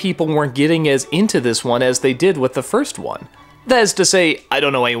why people weren't getting as into this one as they did with the first one. That is to say, I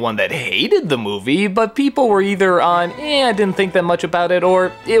don't know anyone that hated the movie, but people were either on, I didn't think that much about it,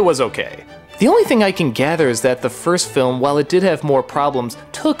 or it was okay. The only thing I can gather is that the first film, while it did have more problems,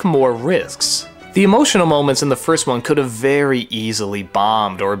 took more risks. The emotional moments in the first one could have very easily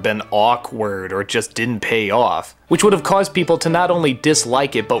bombed or been awkward or just didn't pay off, which would have caused people to not only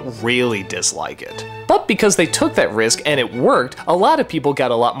dislike it but really dislike it. But because they took that risk and it worked, a lot of people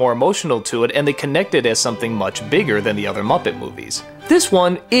got a lot more emotional to it and they connected as something much bigger than the other Muppet movies. This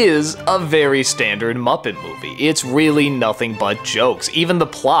one is a very standard Muppet movie. It's really nothing but jokes. Even the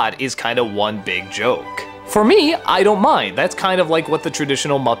plot is kind of one big joke. For me, I don't mind, that's kind of like what the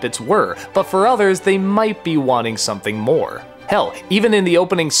traditional Muppets were, but for others, they might be wanting something more. Hell, even in the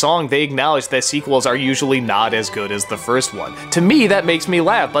opening song, they acknowledge that sequels are usually not as good as the first one. To me, that makes me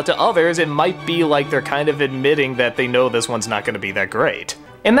laugh, but to others, it might be like they're kind of admitting that they know this one's not going to be that great.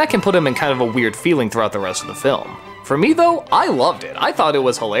 And that can put them in kind of a weird feeling throughout the rest of the film. For me though, I loved it. I thought it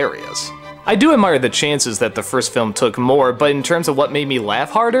was hilarious. I do admire the chances that the first film took more, but in terms of what made me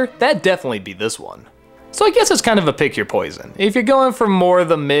laugh harder, that'd definitely be this one. So I guess it's kind of a pick your poison. If you're going for more of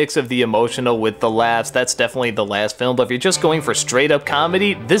the mix of the emotional with the laughs, that's definitely the last film, but if you're just going for straight up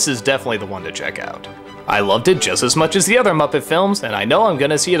comedy, this is definitely the one to check out. I loved it just as much as the other Muppet films, and I know I'm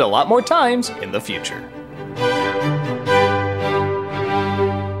gonna see it a lot more times in the future.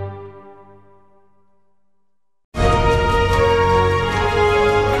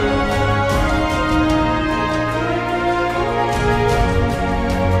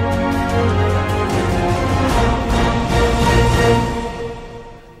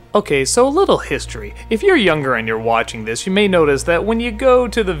 Okay, so a little history. If you're younger and you're watching this, you may notice that when you go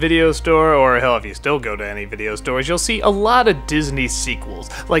to the video store, or hell, if you still go to any video stores, you'll see a lot of Disney sequels,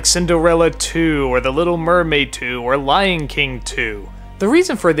 like Cinderella 2, or The Little Mermaid 2, or Lion King 2. The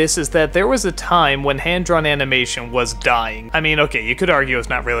reason for this is that there was a time when hand-drawn animation was dying. I mean, okay, you could argue it's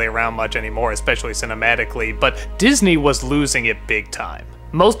not really around much anymore, especially cinematically, but Disney was losing it big time.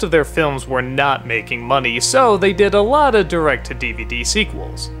 Most of their films were not making money, so they did a lot of direct-to-DVD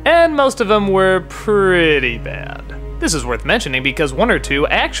sequels. And most of them were pretty bad. This is worth mentioning because one or two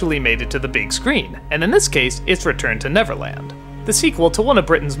actually made it to the big screen, and in this case, it's Return to Neverland, the sequel to one of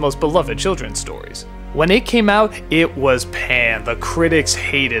Britain's most beloved children's stories. When it came out, it was panned. The critics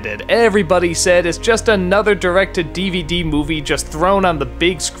hated it. Everybody said it's just another direct-to-DVD movie just thrown on the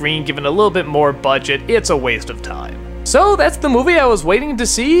big screen, given a little bit more budget. It's a waste of time. So that's the movie I was waiting to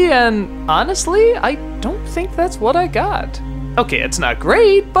see, and honestly, I don't think that's what I got. Okay, it's not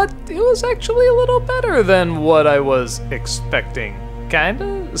great, but it was actually a little better than what I was expecting.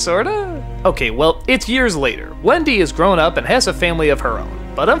 Kinda? Sorta? Okay, well, it's years later. Wendy is grown up and has a family of her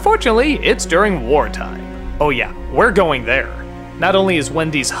own, but unfortunately, it's during wartime. Oh yeah, we're going there. Not only is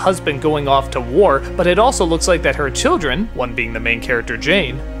Wendy's husband going off to war, but it also looks like that her children, one being the main character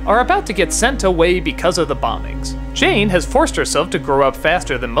Jane, are about to get sent away because of the bombings. Jane has forced herself to grow up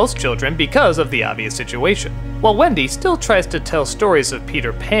faster than most children because of the obvious situation. While Wendy still tries to tell stories of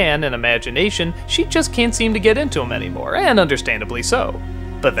Peter Pan in imagination, she just can't seem to get into them anymore, and understandably so.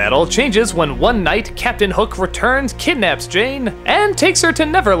 But that all changes when one night Captain Hook returns, kidnaps Jane, and takes her to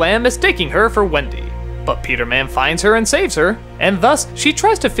Neverland, mistaking her for Wendy. But Peter Pan finds her and saves her, and thus she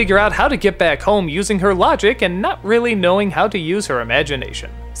tries to figure out how to get back home using her logic and not really knowing how to use her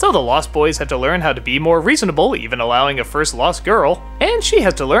imagination. So the Lost Boys have to learn how to be more reasonable, even allowing a first lost girl, and she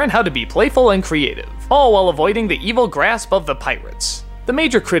has to learn how to be playful and creative, all while avoiding the evil grasp of the pirates. The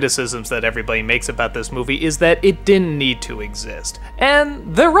major criticisms that everybody makes about this movie is that it didn't need to exist.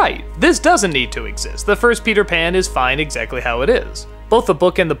 And they're right, this doesn't need to exist. The first Peter Pan is fine exactly how it is. Both the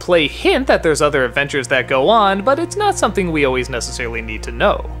book and the play hint that there's other adventures that go on, but it's not something we always necessarily need to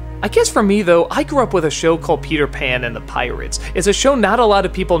know. I guess for me though, I grew up with a show called Peter Pan and the Pirates. It's a show not a lot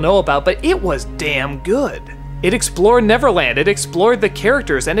of people know about, but it was damn good. It explored Neverland, it explored the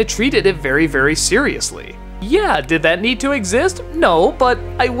characters, and it treated it very, very seriously. Yeah, did that need to exist? No, but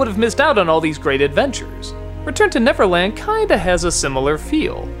I would have missed out on all these great adventures. Return to Neverland kinda has a similar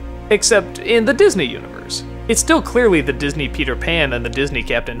feel, except in the Disney universe. It's still clearly the Disney Peter Pan and the Disney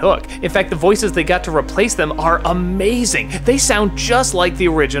Captain Hook. In fact, the voices they got to replace them are amazing. They sound just like the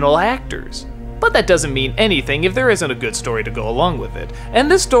original actors. But that doesn't mean anything if there isn't a good story to go along with it.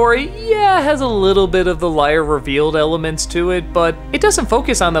 And this story, yeah, has a little bit of the liar revealed elements to it, but it doesn't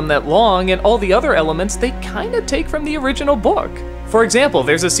focus on them that long, and all the other elements they kinda take from the original book. For example,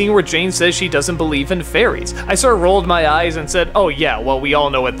 there's a scene where Jane says she doesn't believe in fairies. I sort of rolled my eyes and said, oh yeah, well we all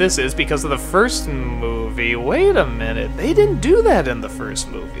know what this is because of the first movie. Wait a minute, they didn't do that in the first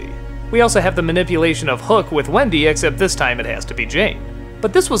movie. We also have the manipulation of Hook with Wendy, except this time it has to be Jane.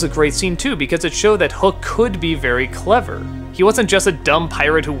 But this was a great scene too because it showed that Hook could be very clever. He wasn't just a dumb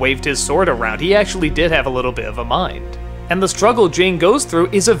pirate who waved his sword around, he actually did have a little bit of a mind. And the struggle Jane goes through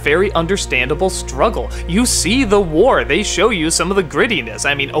is a very understandable struggle. You see the war, they show you some of the grittiness.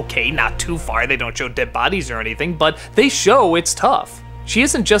 I mean, okay, not too far, they don't show dead bodies or anything, but they show it's tough. She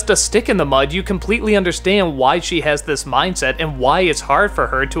isn't just a stick in the mud, you completely understand why she has this mindset and why it's hard for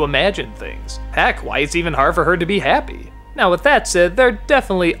her to imagine things. Heck, why it's even hard for her to be happy. Now with that said, there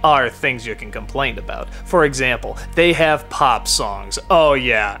definitely are things you can complain about. For example, they have pop songs, oh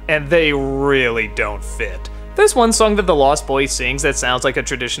yeah, and they really don't fit. There's one song that the Lost Boys sings that sounds like a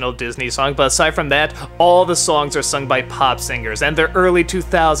traditional Disney song, but aside from that, all the songs are sung by pop singers, and they're early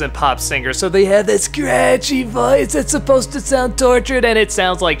 2000 pop singers, so they have that scratchy voice that's supposed to sound tortured, and it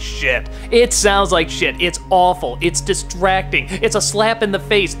sounds like shit. It sounds like shit. It's awful. It's distracting. It's a slap in the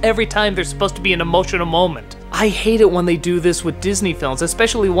face every time there's supposed to be an emotional moment. I hate it when they do this with Disney films,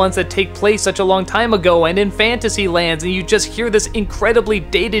 especially ones that take place such a long time ago and in fantasy lands, and you just hear this incredibly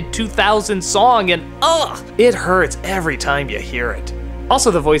dated 2000 song and ugh! It hurts every time you hear it.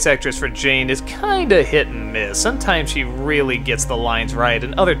 Also, the voice actress for Jane is kinda hit and miss. Sometimes she really gets the lines right,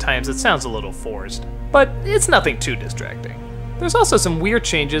 and other times it sounds a little forced. But it's nothing too distracting. There's also some weird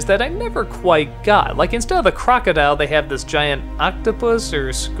changes that I never quite got, like instead of the crocodile they have this giant octopus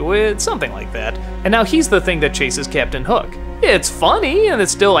or squid, something like that, and now he's the thing that chases Captain Hook. It's funny and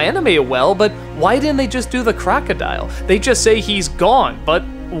it's still animated well, but why didn't they just do the crocodile? They just say he's gone, but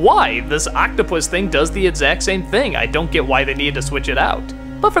why? This octopus thing does the exact same thing. I don't get why they need to switch it out.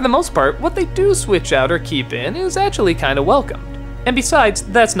 But for the most part, what they do switch out or keep in is actually kinda welcomed. And besides,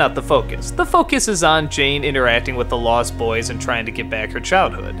 that's not the focus. The focus is on Jane interacting with the Lost Boys and trying to get back her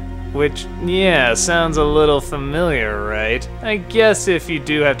childhood. Which, yeah, sounds a little familiar, right? I guess if you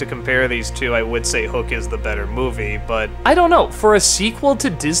do have to compare these two, I would say Hook is the better movie, but I don't know, for a sequel to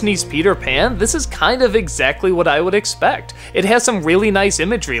Disney's Peter Pan, this is kind of exactly what I would expect. It has some really nice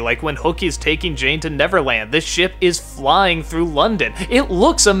imagery, like when Hook is taking Jane to Neverland, this ship is flying through London. It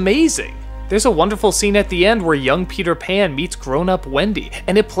looks amazing. There's a wonderful scene at the end where young Peter Pan meets grown-up Wendy,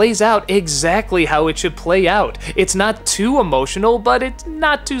 and it plays out exactly how it should play out. It's not too emotional, but it's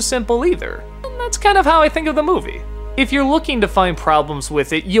not too simple either. And that's kind of how I think of the movie. If you're looking to find problems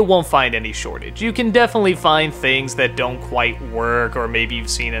with it, you won't find any shortage. You can definitely find things that don't quite work, or maybe you've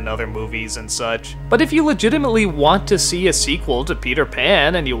seen in other movies and such. But if you legitimately want to see a sequel to Peter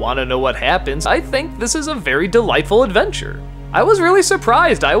Pan and you want to know what happens, I think this is a very delightful adventure. I was really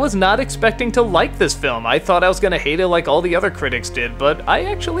surprised. I was not expecting to like this film. I thought I was gonna hate it like all the other critics did, but I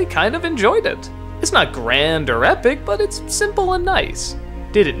actually kind of enjoyed it. It's not grand or epic, but it's simple and nice.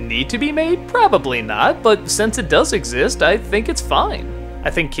 Did it need to be made? Probably not, but since it does exist, I think it's fine. I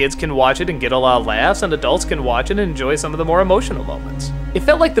think kids can watch it and get a lot of laughs, and adults can watch it and enjoy some of the more emotional moments. It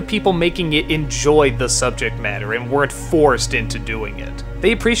felt like the people making it enjoyed the subject matter and weren't forced into doing it.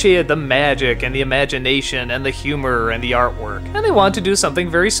 They appreciated the magic and the imagination and the humor and the artwork, and they wanted to do something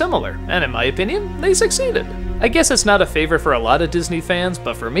very similar, and in my opinion, they succeeded. I guess it's not a favorite for a lot of Disney fans,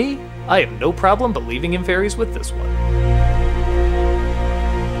 but for me, I have no problem believing in fairies with this one.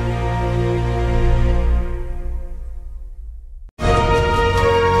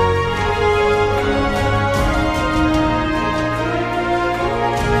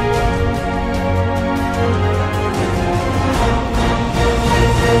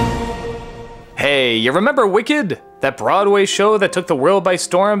 Hey, you remember Wicked? That Broadway show that took the world by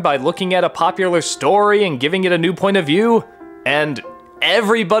storm by looking at a popular story and giving it a new point of view? And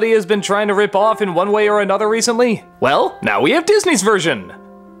everybody has been trying to rip off in one way or another recently? Well, now we have Disney's version.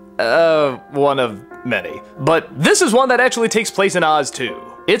 One of many. But this is one that actually takes place in Oz too.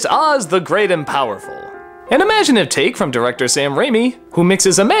 It's Oz the Great and Powerful. An imaginative take from director Sam Raimi, who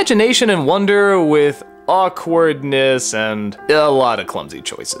mixes imagination and wonder with awkwardness and a lot of clumsy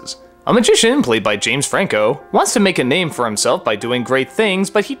choices. A magician, played by James Franco, wants to make a name for himself by doing great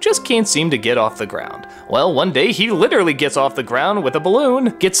things, but he just can't seem to get off the ground. Well, one day he literally gets off the ground with a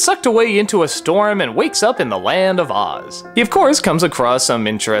balloon, gets sucked away into a storm, and wakes up in the land of Oz. He of course comes across some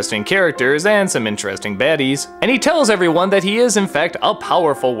interesting characters and some interesting baddies, and he tells everyone that he is in fact a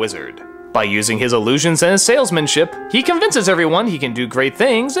powerful wizard. By using his illusions and his salesmanship, he convinces everyone he can do great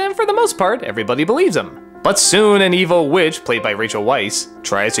things, and for the most part, everybody believes him. But soon an evil witch, played by Rachel Weisz,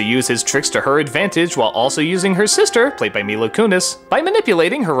 tries to use his tricks to her advantage while also using her sister, played by Mila Kunis, by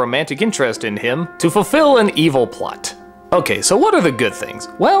manipulating her romantic interest in him to fulfill an evil plot. Okay, so what are the good things?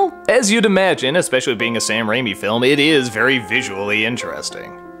 Well, as you'd imagine, especially being a Sam Raimi film, it is very visually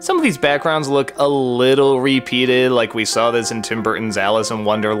interesting. Some of these backgrounds look a little repeated, like we saw this in Tim Burton's Alice in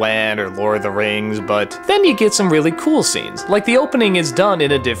Wonderland or Lord of the Rings, but then you get some really cool scenes, like the opening is done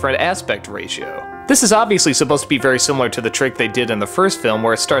in a different aspect ratio. This is obviously supposed to be very similar to the trick they did in the first film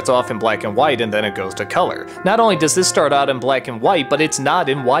where it starts off in black and white and then it goes to color. Not only does this start out in black and white, but it's not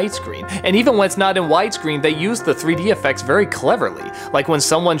in widescreen. And even when it's not in widescreen, they use the 3D effects very cleverly. Like when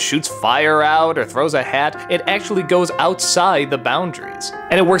someone shoots fire out or throws a hat, it actually goes outside the boundaries.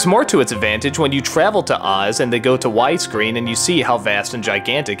 And it works more to its advantage when you travel to Oz and they go to widescreen and you see how vast and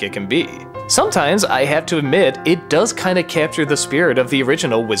gigantic it can be. Sometimes, I have to admit, it does kind of capture the spirit of the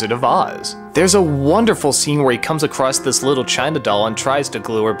original Wizard of Oz. There's a wonderful scene where he comes across this little China doll and tries to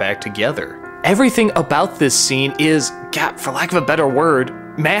glue her back together. Everything about this scene is, for lack of a better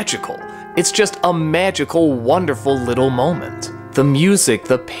word, magical. It's just a magical, wonderful little moment. The music,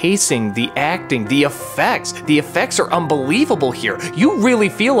 the pacing, the acting, the effects are unbelievable here. You really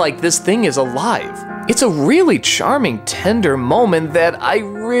feel like this thing is alive. It's a really charming, tender moment that I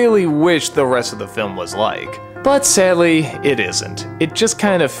really wish the rest of the film was like. But sadly, it isn't. It just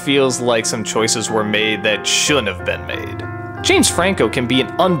kind of feels like some choices were made that shouldn't have been made. James Franco can be an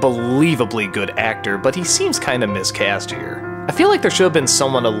unbelievably good actor, but he seems kind of miscast here. I feel like there should have been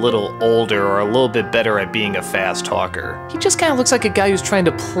someone a little older or a little bit better at being a fast talker. He just kind of looks like a guy who's trying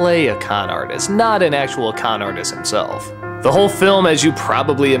to play a con artist, not an actual con artist himself. The whole film, as you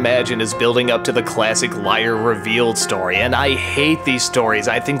probably imagine, is building up to the classic liar revealed story, and I hate these stories.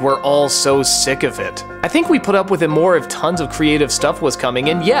 I think we're all so sick of it. I think we put up with it more if tons of creative stuff was coming,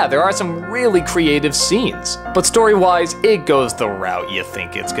 and yeah, there are some really creative scenes. But story-wise, it goes the route you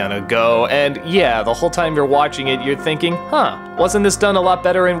think it's gonna go, and yeah, the whole time you're watching it, you're thinking, wasn't this done a lot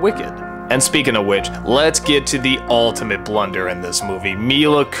better in Wicked? And speaking of which, let's get to the ultimate blunder in this movie,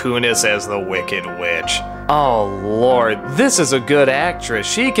 Mila Kunis as the Wicked Witch. Oh lord, this is a good actress,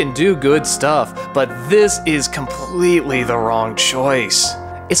 she can do good stuff, but this is completely the wrong choice.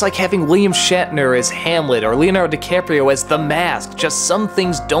 It's like having William Shatner as Hamlet or Leonardo DiCaprio as The Mask. Just some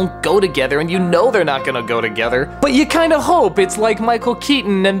things don't go together and you know they're not gonna go together, but you kinda hope. It's like Michael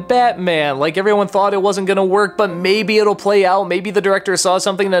Keaton and Batman. Like everyone thought it wasn't gonna work, but maybe it'll play out. Maybe the director saw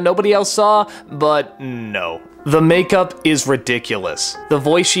something that nobody else saw, but no. The makeup is ridiculous. The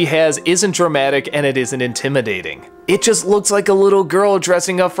voice she has isn't dramatic and it isn't intimidating. It just looks like a little girl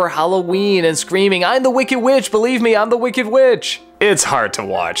dressing up for Halloween and screaming, "I'm the Wicked Witch, believe me, I'm the Wicked Witch." It's hard to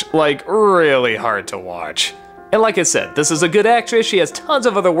watch, like really hard to watch. And like I said, this is a good actress, she has tons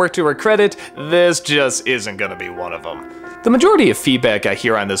of other work to her credit, this just isn't gonna be one of them. The majority of feedback I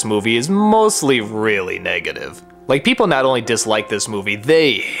hear on this movie is mostly really negative. Like, people not only dislike this movie,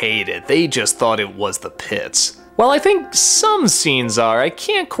 they hate it. They just thought it was the pits. While I think some scenes are, I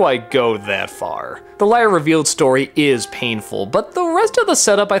can't quite go that far. The liar revealed story is painful, but the rest of the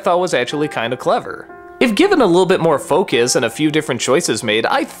setup I thought was actually kind of clever. If given a little bit more focus and a few different choices made,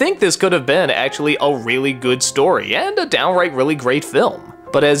 I think this could have been actually a really good story and a downright really great film.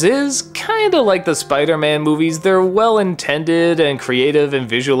 But as is, kinda like the Spider-Man movies, they're well intended and creative and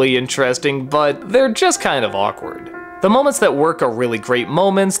visually interesting, but they're just kind of awkward. The moments that work are really great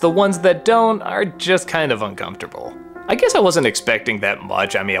moments, the ones that don't are just kind of uncomfortable. I guess I wasn't expecting that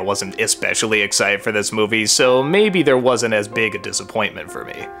much. I mean, I wasn't especially excited for this movie, so maybe there wasn't as big a disappointment for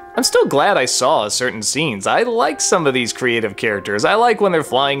me. I'm still glad I saw certain scenes. I like some of these creative characters. I like when they're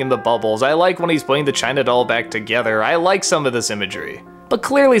flying in the bubbles. I like when he's putting the China doll back together. I like some of this imagery. But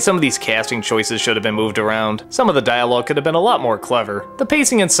clearly some of these casting choices should have been moved around. Some of the dialogue could have been a lot more clever. The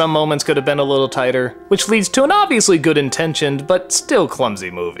pacing in some moments could have been a little tighter, which leads to an obviously good-intentioned, but still clumsy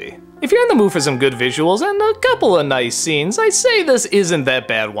movie. If you're in the mood for some good visuals and a couple of nice scenes, I say this isn't that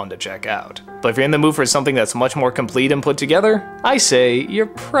bad one to check out. But if you're in the mood for something that's much more complete and put together, I say you're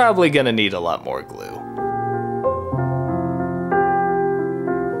probably gonna need a lot more glue.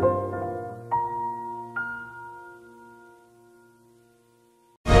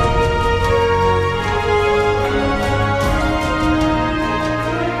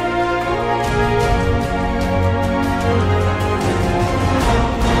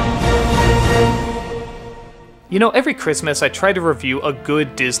 You know, every Christmas I try to review a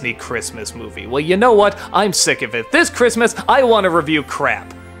good Disney Christmas movie. Well, you know what? I'm sick of it. This Christmas, I want to review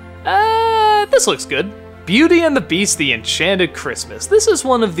crap. This looks good. Beauty and the Beast: The Enchanted Christmas. This is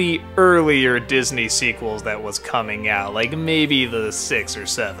one of the earlier Disney sequels that was coming out, like maybe the 6th or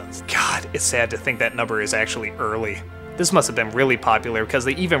 7th. God, it's sad to think that number is actually early. This must have been really popular because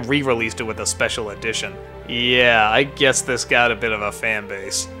they even re-released it with a special edition. Yeah, I guess this got a bit of a fan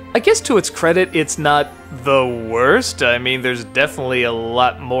base. I guess to its credit, it's not the worst. I mean, there's definitely a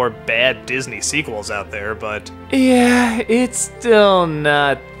lot more bad Disney sequels out there, but yeah, it's still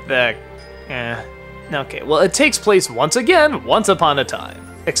not that... Okay, well, it takes place once again, once upon a time.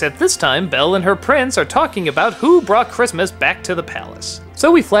 Except this time, Belle and her prince are talking about who brought Christmas back to the palace.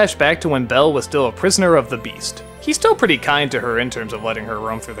 So we flash back to when Belle was still a prisoner of the Beast. He's still pretty kind to her in terms of letting her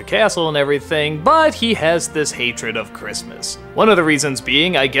roam through the castle and everything, but he has this hatred of Christmas. One of the reasons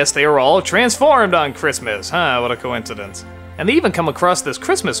being, I guess they were all transformed on Christmas. What a coincidence. And they even come across this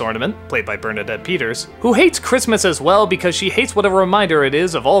Christmas ornament, played by Bernadette Peters, who hates Christmas as well because she hates what a reminder it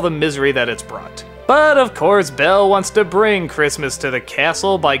is of all the misery that it's brought. But of course, Belle wants to bring Christmas to the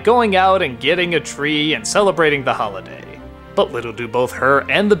castle by going out and getting a tree and celebrating the holiday. But little do both her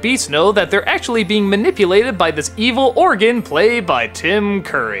and the Beast know that they're actually being manipulated by this evil organ played by Tim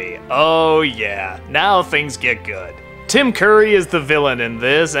Curry. Oh yeah, now things get good. Tim Curry is the villain in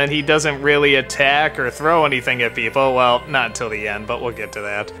this, and he doesn't really attack or throw anything at people. Well, not until the end, but we'll get to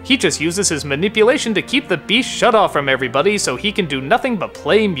that. He just uses his manipulation to keep the Beast shut off from everybody so he can do nothing but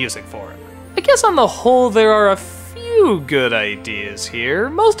play music for him. I guess on the whole there are a few good ideas here,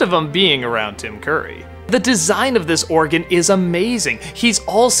 most of them being around Tim Curry. The design of this organ is amazing. He's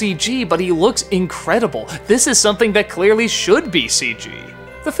all CG, but he looks incredible. This is something that clearly should be CG.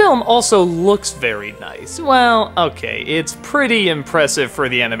 The film also looks very nice. Well, okay, it's pretty impressive for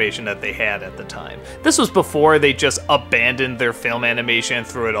the animation that they had at the time. This was before they just abandoned their film animation and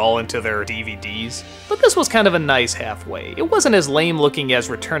threw it all into their DVDs. But this was kind of a nice halfway. It wasn't as lame looking as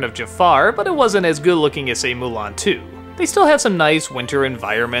Return of Jafar, but it wasn't as good looking as, say, Mulan 2. They still have some nice winter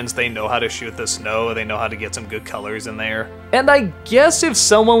environments, they know how to shoot the snow, they know how to get some good colors in there. And I guess if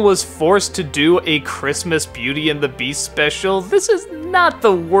someone was forced to do a Christmas Beauty and the Beast special, this is not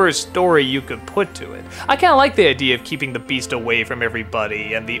the worst story you could put to it. I kinda like the idea of keeping the Beast away from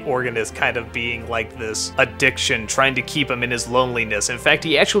everybody and the organist kind of being like this addiction, trying to keep him in his loneliness. In fact,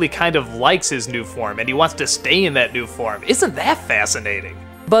 he actually kind of likes his new form and he wants to stay in that new form. Isn't that fascinating?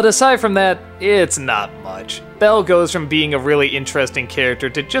 But aside from that, it's not much. Belle goes from being a really interesting character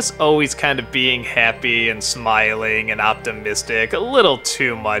to just always kind of being happy and smiling and optimistic. A little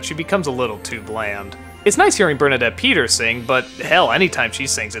too much. She becomes a little too bland. It's nice hearing Bernadette Peters sing, but hell, anytime she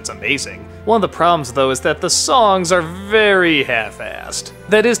sings, it's amazing. One of the problems, though, is that the songs are very half-assed.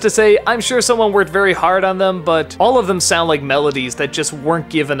 That is to say, I'm sure someone worked very hard on them, but all of them sound like melodies that just weren't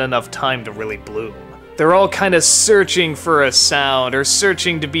given enough time to really bloom. They're all kind of searching for a sound, or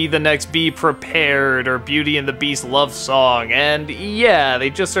searching to be the next Be Prepared, or Beauty and the Beast love song, and yeah,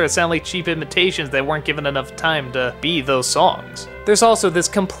 they just sort of sound like cheap imitations that weren't given enough time to be those songs. There's also this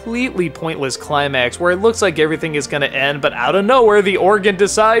completely pointless climax where it looks like everything is gonna end, but out of nowhere the organ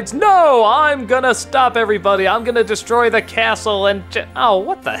decides, no, I'm gonna stop everybody, I'm gonna destroy the castle, and oh,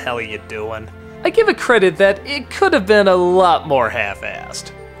 what the hell are you doing? I give it credit that it could have been a lot more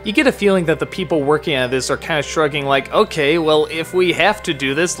half-assed. You get a feeling that the people working on this are kind of shrugging like, okay, well, if we have to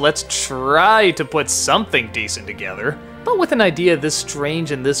do this, let's try to put something decent together. But with an idea this strange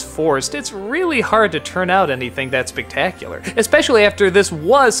and this forced, it's really hard to turn out anything that spectacular, especially after this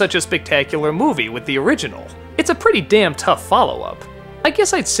was such a spectacular movie with the original. It's a pretty damn tough follow-up. I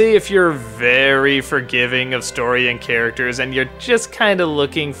guess I'd say if you're very forgiving of story and characters and you're just kinda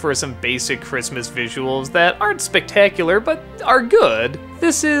looking for some basic Christmas visuals that aren't spectacular but are good,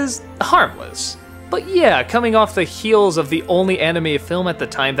 this is harmless. But yeah, coming off the heels of the only animated film at the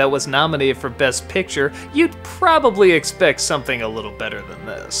time that was nominated for Best Picture, you'd probably expect something a little better than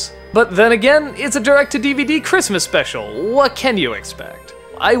this. But then again, it's a direct-to-DVD Christmas special. What can you expect?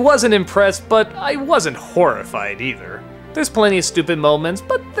 I wasn't impressed, but I wasn't horrified either. There's plenty of stupid moments,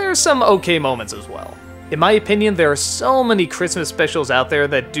 but there's some okay moments as well. In my opinion, there are so many Christmas specials out there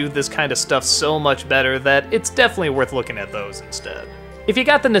that do this kind of stuff so much better that it's definitely worth looking at those instead. If you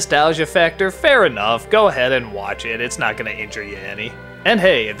got the nostalgia factor, fair enough, go ahead and watch it, it's not gonna injure you any. And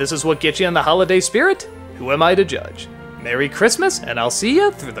hey, if this is what gets you in the holiday spirit, who am I to judge? Merry Christmas, and I'll see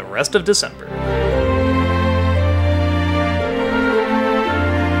you through the rest of December.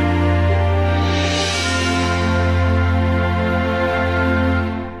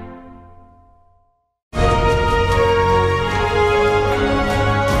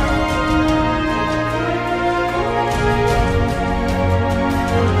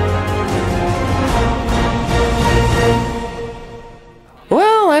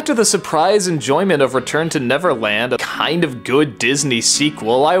 After the surprise enjoyment of Return to Neverland, a kind of good Disney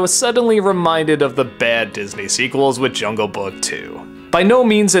sequel, I was suddenly reminded of the bad Disney sequels with Jungle Book 2. By no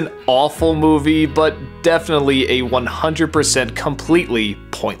means an awful movie, but definitely a 100% completely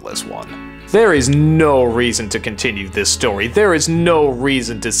pointless one. There is no reason to continue this story, there is no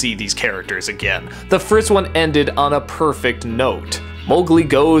reason to see these characters again. The first one ended on a perfect note. Mowgli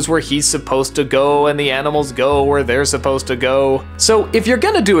goes where he's supposed to go, and the animals go where they're supposed to go. So if you're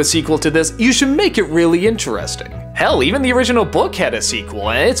gonna do a sequel to this, you should make it really interesting. Hell, even the original book had a sequel,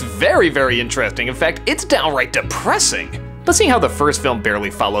 and it's very, very interesting. In fact, it's downright depressing. But seeing how the first film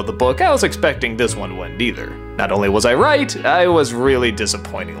barely followed the book, I was expecting this one wouldn't either. Not only was I right, I was really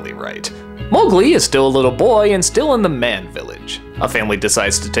disappointingly right. Mowgli is still a little boy and still in the man village. A family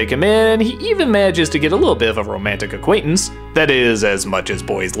decides to take him in, and he even manages to get a little bit of a romantic acquaintance. That is, as much as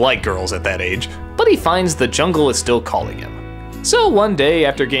boys like girls at that age, but he finds the jungle is still calling him. So one day,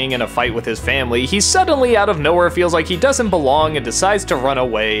 after getting in a fight with his family, he suddenly out of nowhere feels like he doesn't belong and decides to run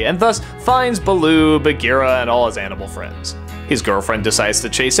away, and thus finds Baloo, Bagheera, and all his animal friends. His girlfriend decides to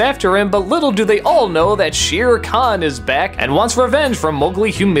chase after him, but little do they all know that Shere Khan is back and wants revenge for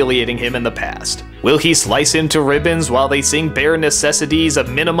Mowgli humiliating him in the past. Will he slice him to ribbons while they sing bare necessities a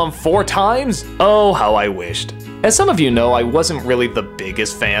minimum 4 times? Oh, how I wished. As some of you know, I wasn't really the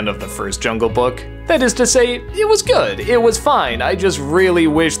biggest fan of the first Jungle Book. That is to say, it was good, it was fine, I just really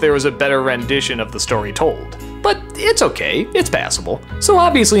wish there was a better rendition of the story told. But it's okay, it's passable. So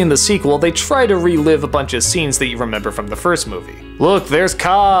obviously in the sequel, they try to relive a bunch of scenes that you remember from the first movie. Look, there's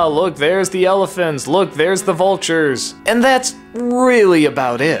Kaa, look, there's the elephants, look, there's the vultures. And that's really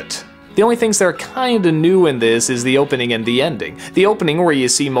about it. The only things that are kinda new in this is the opening and the ending. The opening where you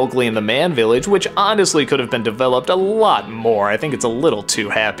see Mowgli in the man village, which honestly could have been developed a lot more, I think it's a little too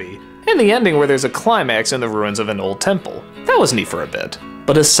happy. And the ending where there's a climax in the ruins of an old temple. That was neat for a bit.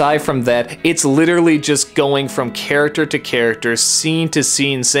 But aside from that, it's literally just going from character to character, scene to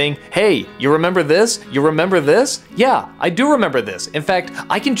scene, saying, hey, you remember this? You remember this? Yeah, I do remember this. In fact,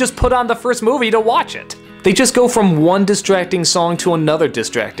 I can just put on the first movie to watch it. They just go from one distracting song to another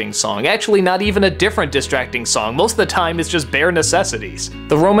distracting song. Actually, not even a different distracting song. Most of the time, it's just bare necessities.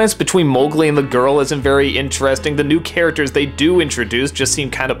 The romance between Mowgli and the girl isn't very interesting. The new characters they do introduce just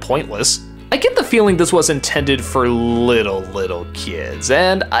seem kind of pointless. I get the feeling this was intended for little kids,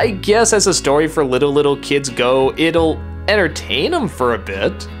 and I guess as a story for little kids go, it'll entertain them for a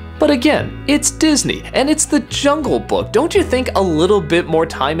bit. But again, it's Disney, and it's the Jungle Book. Don't you think a little bit more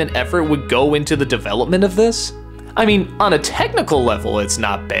time and effort would go into the development of this? I mean, on a technical level, it's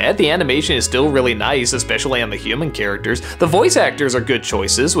not bad. The animation is still really nice, especially on the human characters. The voice actors are good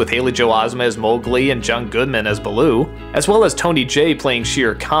choices, with Haley Joel Osment as Mowgli and John Goodman as Baloo, as well as Tony Jay playing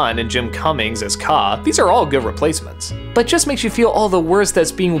Shere Khan and Jim Cummings as Kaa. These are all good replacements. But it just makes you feel all the worse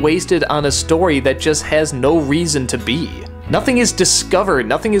that's being wasted on a story that just has no reason to be. Nothing is discovered,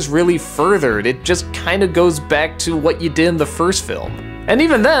 nothing is really furthered, it just kinda goes back to what you did in the first film. And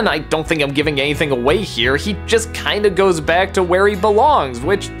even then, I don't think I'm giving anything away here, he just kinda goes back to where he belongs,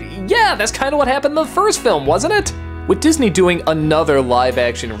 which, yeah, that's kinda what happened in the first film, wasn't it? With Disney doing another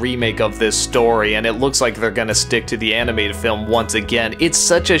live-action remake of this story, and it looks like they're gonna stick to the animated film once again, it's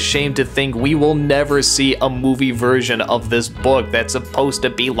such a shame to think we will never see a movie version of this book that's supposed to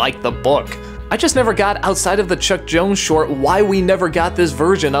be like the book. I just never got, outside of the Chuck Jones short, why we never got this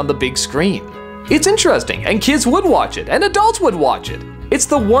version on the big screen. It's interesting, and kids would watch it, and adults would watch it. It's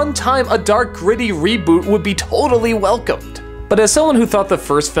the one time a dark, gritty reboot would be totally welcomed. But as someone who thought the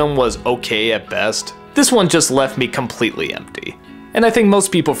first film was okay at best, this one just left me completely empty. And I think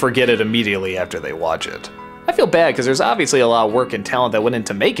most people forget it immediately after they watch it. I feel bad because there's obviously a lot of work and talent that went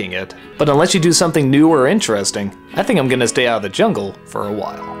into making it, but unless you do something new or interesting, I think I'm gonna stay out of the jungle for a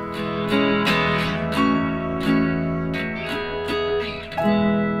while.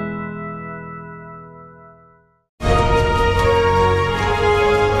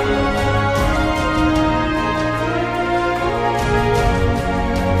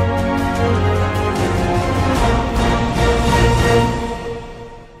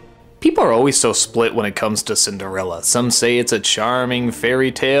 always so split when it comes to Cinderella. Some say it's a charming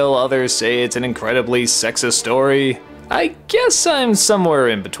fairy tale, others say it's an incredibly sexist story. I guess I'm somewhere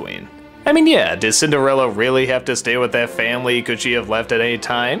in between. I mean, yeah, did Cinderella really have to stay with that family? Could she have left at any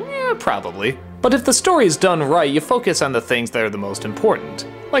time? Yeah, probably. But if the story is done right, you focus on the things that are the most important.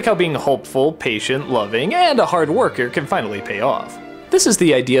 Like how being hopeful, patient, loving, and a hard worker can finally pay off. This is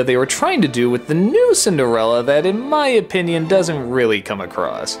the idea they were trying to do with the new Cinderella that, in my opinion, doesn't really come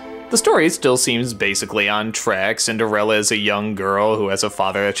across. The story still seems basically on track. Cinderella is a young girl who has a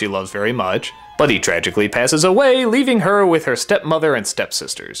father that she loves very much, but he tragically passes away, leaving her with her stepmother and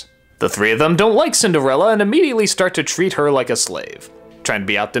stepsisters. The three of them don't like Cinderella and immediately start to treat her like a slave. Trying to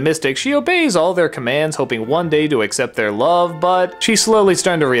be optimistic, she obeys all their commands, hoping one day to accept their love, but she's slowly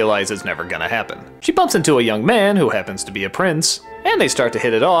starting to realize it's never gonna happen. She bumps into a young man who happens to be a prince, and they start to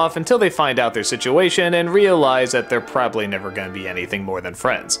hit it off until they find out their situation and realize that they're probably never gonna be anything more than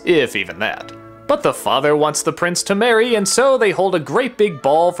friends, if even that. But the father wants the prince to marry, and so they hold a great big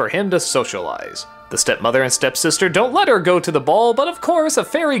ball for him to socialize. The stepmother and stepsister don't let her go to the ball, but of course a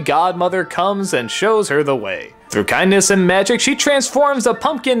fairy godmother comes and shows her the way. Through kindness and magic, she transforms a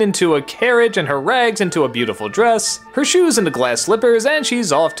pumpkin into a carriage and her rags into a beautiful dress, her shoes into glass slippers, and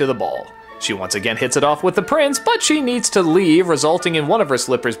she's off to the ball. She once again hits it off with the prince, but she needs to leave, resulting in one of her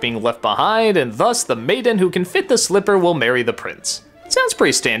slippers being left behind, and thus the maiden who can fit the slipper will marry the prince. Sounds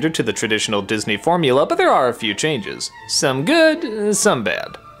pretty standard to the traditional Disney formula, but there are a few changes. Some good, some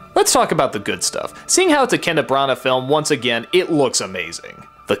bad. Let's talk about the good stuff. Seeing how it's a Kenneth Branagh film, once again, it looks amazing.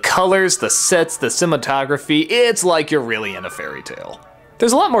 The colors, the sets, the cinematography, it's like you're really in a fairy tale.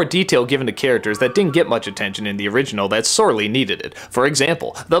 There's a lot more detail given to characters that didn't get much attention in the original that sorely needed it. For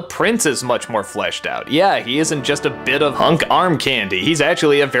example, the prince is much more fleshed out. Yeah, he isn't just a bit of hunk arm candy, he's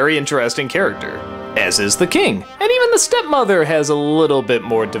actually a very interesting character. As is the king, and even the stepmother has a little bit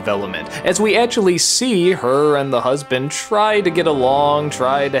more development, as we actually see her and the husband try to get along,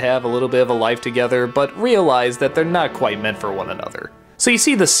 try to have a little bit of a life together, but realize that they're not quite meant for one another. So you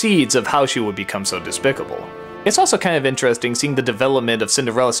see the seeds of how she would become so despicable. It's also kind of interesting seeing the development of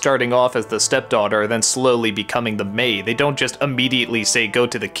Cinderella starting off as the stepdaughter, then slowly becoming the maid. They don't just immediately say go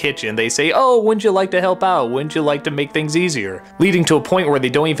to the kitchen, they say, oh, wouldn't you like to help out? Wouldn't you like to make things easier? Leading to a point where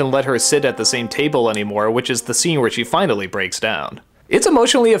they don't even let her sit at the same table anymore, which is the scene where she finally breaks down. It's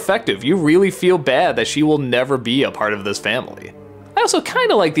emotionally effective. You really feel bad that she will never be a part of this family. I also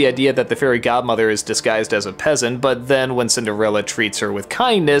kind of like the idea that the fairy godmother is disguised as a peasant, but then when Cinderella treats her with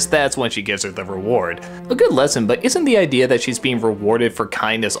kindness, that's when she gives her the reward. A good lesson, but isn't the idea that she's being rewarded for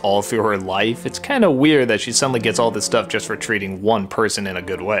kindness all through her life? It's kind of weird that she suddenly gets all this stuff just for treating one person in a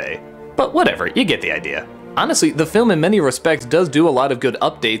good way. But whatever, you get the idea. Honestly, the film in many respects does do a lot of good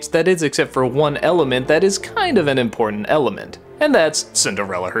updates, that is, except for one element that is kind of an important element, and that's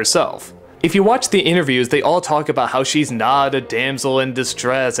Cinderella herself. If you watch the interviews, they all talk about how she's not a damsel in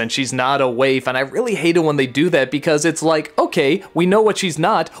distress and she's not a waif, and I really hate it when they do that because it's like, okay, we know what she's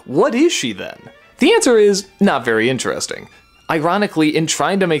not, what is she then? The answer is not very interesting. Ironically, in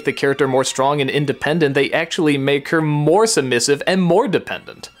trying to make the character more strong and independent, they actually make her more submissive and more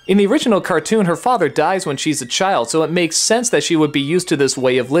dependent. In the original cartoon, her father dies when she's a child, so it makes sense that she would be used to this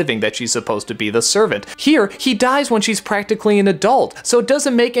way of living, that she's supposed to be the servant. Here, he dies when she's practically an adult, so it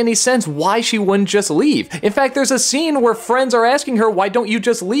doesn't make any sense why she wouldn't just leave. In fact, there's a scene where friends are asking her, why don't you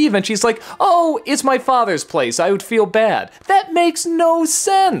just leave? And she's like, oh, it's my father's place, I would feel bad. That makes no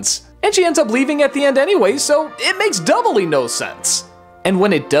sense. And she ends up leaving at the end anyway, so it makes doubly no sense. And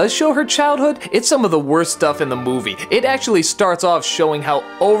when it does show her childhood, it's some of the worst stuff in the movie. It actually starts off showing how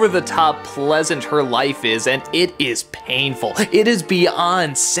over-the-top pleasant her life is, and it is painful. It is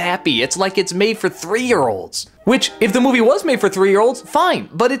beyond sappy. It's like it's made for 3-year-olds. Which, if the movie was made for 3-year-olds, fine,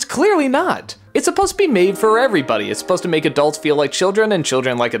 but it's clearly not. It's supposed to be made for everybody. It's supposed to make adults feel like children and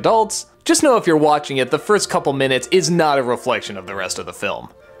children like adults. Just know if you're watching it, the first couple minutes is not a reflection of the rest of the film.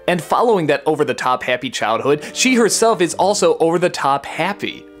 And following that over-the-top happy childhood, she herself is also over-the-top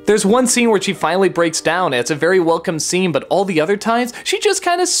happy. There's one scene where she finally breaks down, and it's a very welcome scene, but all the other times, she just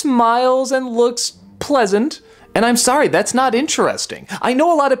kind of smiles and looks pleasant. And I'm sorry, that's not interesting. I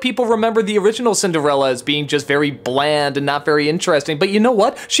know a lot of people remember the original Cinderella as being just very bland and not very interesting, but you know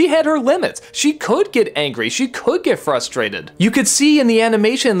what? She had her limits. She could get angry, she could get frustrated. You could see in the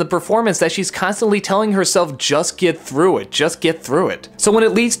animation and the performance that she's constantly telling herself, just get through it, just get through it. So when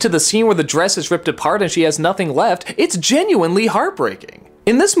it leads to the scene where the dress is ripped apart and she has nothing left, it's genuinely heartbreaking.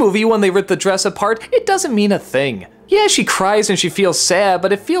 In this movie, when they rip the dress apart, it doesn't mean a thing. Yeah, she cries and she feels sad,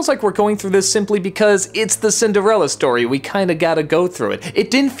 but it feels like we're going through this simply because it's the Cinderella story. We kinda gotta go through it.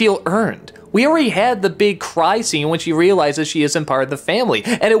 It didn't feel earned. We already had the big cry scene when she realizes she isn't part of the family,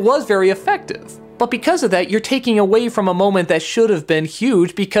 and it was very effective. But because of that, you're taking away from a moment that should have been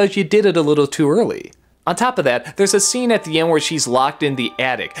huge because you did it a little too early. On top of that, there's a scene at the end where she's locked in the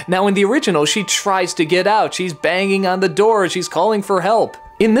attic. Now in the original, she tries to get out, she's banging on the door, she's calling for help.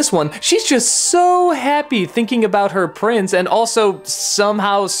 In this one, she's just so happy thinking about her prince and also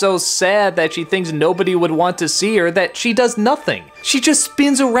somehow so sad that she thinks nobody would want to see her that she does nothing. She just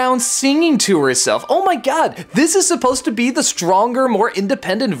spins around singing to herself. Oh my god, this is supposed to be the stronger, more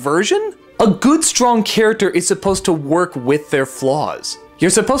independent version? A good, strong character is supposed to work with their flaws.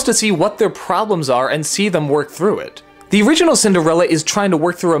 You're supposed to see what their problems are and see them work through it. The original Cinderella is trying to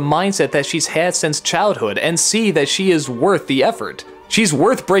work through a mindset that she's had since childhood and see that she is worth the effort. She's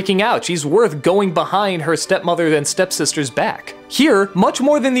worth breaking out, she's worth going behind her stepmother and stepsister's back. Here, much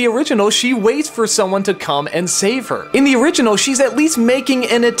more than the original, she waits for someone to come and save her. In the original, she's at least making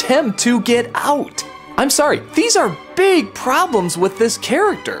an attempt to get out. I'm sorry, these are big problems with this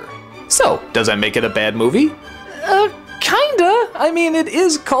character. So, does that make it a bad movie? Kinda. I mean, it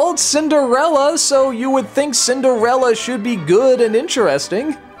is called Cinderella, so you would think Cinderella should be good and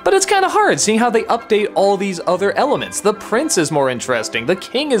interesting. But it's kinda hard seeing how they update all these other elements. The prince is more interesting, the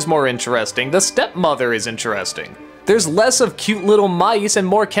king is more interesting, the stepmother is interesting. There's less of cute little mice and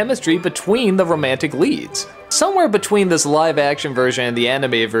more chemistry between the romantic leads. Somewhere between this live action version and the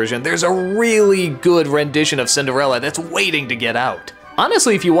animated version, there's a really good rendition of Cinderella that's waiting to get out.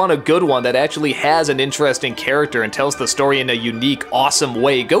 Honestly, if you want a good one that actually has an interesting character and tells the story in a unique, awesome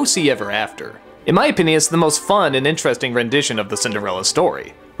way, go see Ever After. In my opinion, it's the most fun and interesting rendition of the Cinderella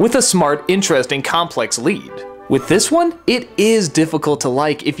story, with a smart, interesting, complex lead. With this one, it is difficult to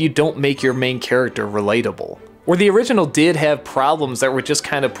like if you don't make your main character relatable. Where the original did have problems that were just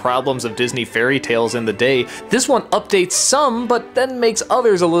kind of problems of Disney fairy tales in the day, this one updates some, but then makes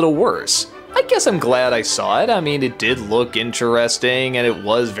others a little worse. I guess I'm glad I saw it. I mean, it did look interesting and it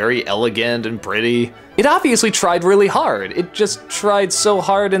was very elegant and pretty. It obviously tried really hard. It just tried so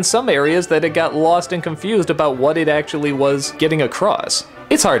hard in some areas that it got lost and confused about what it actually was getting across.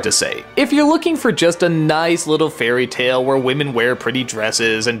 It's hard to say. If you're looking for just a nice little fairy tale where women wear pretty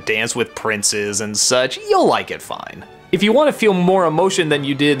dresses and dance with princes and such, you'll like it fine. If you want to feel more emotion than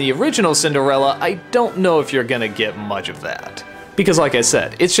you did in the original Cinderella, I don't know if you're gonna get much of that. Because like I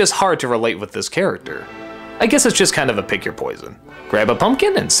said, it's just hard to relate with this character. I guess it's just kind of a pick your poison. Grab a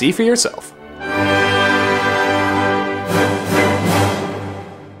pumpkin and see for yourself.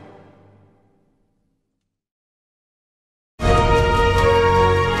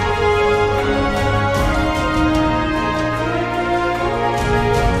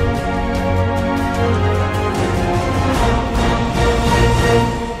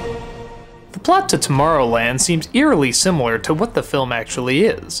 The plot to Tomorrowland seems eerily similar to what the film actually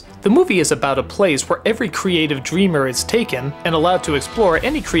is. The movie is about a place where every creative dreamer is taken and allowed to explore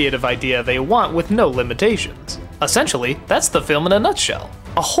any creative idea they want with no limitations. Essentially, that's the film in a nutshell.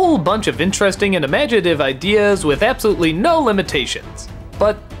 A whole bunch of interesting and imaginative ideas with absolutely no limitations.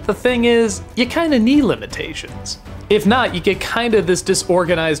 But the thing is, you kinda need limitations. If not, you get kinda this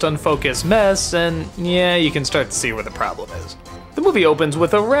disorganized, unfocused mess, and yeah, you can start to see where the problem is. The movie opens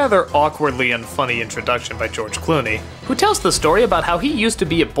with a rather awkwardly and funny introduction by George Clooney, who tells the story about how he used to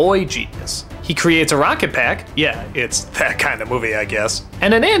be a boy genius. He creates a rocket pack, yeah, it's that kind of movie I guess,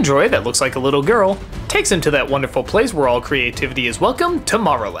 and an android that looks like a little girl, takes him to that wonderful place where all creativity is welcome,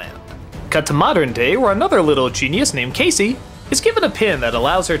 Tomorrowland. Cut to modern day where another little genius named Casey is given a pin that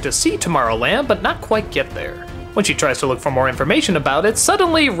allows her to see Tomorrowland but not quite get there. When she tries to look for more information about it,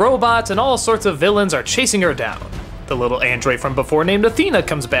 suddenly robots and all sorts of villains are chasing her down. The little android from before named Athena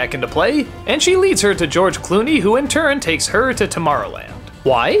comes back into play, and she leads her to George Clooney, who in turn takes her to Tomorrowland.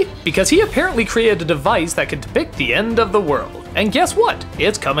 Why? Because he apparently created a device that could depict the end of the world. And guess what?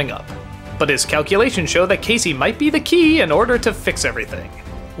 It's coming up. But his calculations show that Casey might be the key in order to fix everything.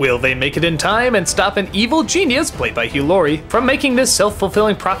 Will they make it in time and stop an evil genius, played by Hugh Laurie, from making this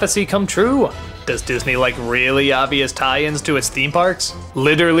self-fulfilling prophecy come true? Does Disney like really obvious tie-ins to its theme parks?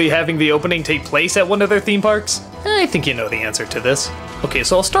 Literally having the opening take place at one of their theme parks? I think you know the answer to this. Okay,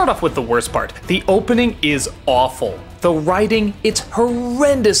 so I'll start off with the worst part. The opening is awful. The writing, it's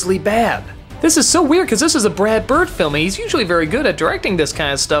horrendously bad. This is so weird because this is a Brad Bird film and he's usually very good at directing this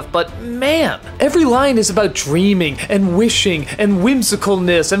kind of stuff, but man, every line is about dreaming and wishing and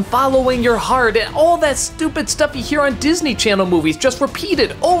whimsicalness and following your heart and all that stupid stuff you hear on Disney Channel movies just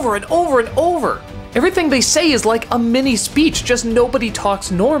repeated over and over and over. Everything they say is like a mini speech, just nobody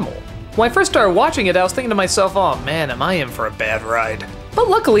talks normal. When I first started watching it, I was thinking to myself, oh man, am I in for a bad ride? But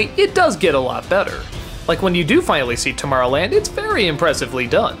luckily, it does get a lot better. Like when you do finally see Tomorrowland, it's very impressively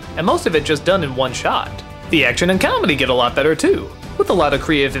done, and most of it just done in one shot. The action and comedy get a lot better too, with a lot of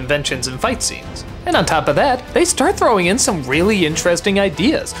creative inventions and fight scenes. And on top of that, they start throwing in some really interesting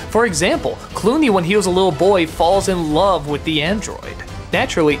ideas. For example, Clooney when he was a little boy falls in love with the android.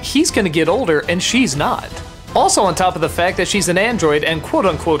 Naturally, he's gonna get older and she's not. Also on top of the fact that she's an android and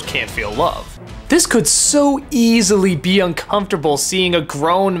quote-unquote can't feel love. This could so easily be uncomfortable seeing a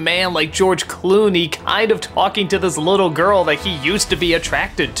grown man like George Clooney kind of talking to this little girl that he used to be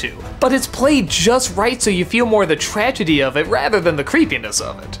attracted to. But it's played just right so you feel more the tragedy of it rather than the creepiness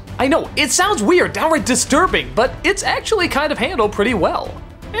of it. I know, it sounds weird, downright disturbing, but it's actually kind of handled pretty well.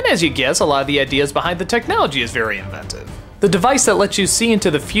 And as you guess, a lot of the ideas behind the technology is very inventive. The device that lets you see into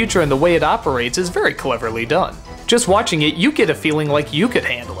the future and the way it operates is very cleverly done. Just watching it, you get a feeling like you could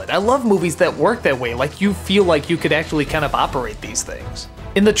handle it. I love movies that work that way, like you feel like you could actually kind of operate these things.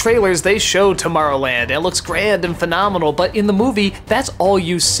 In the trailers, they show Tomorrowland, and it looks grand and phenomenal, but in the movie, that's all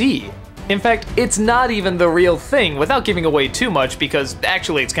you see. In fact, it's not even the real thing, without giving away too much, because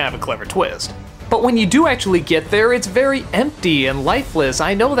actually it's kind of a clever twist. But when you do actually get there, it's very empty and lifeless.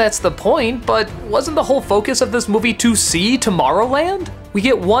 I know that's the point, but wasn't the whole focus of this movie to see Tomorrowland? We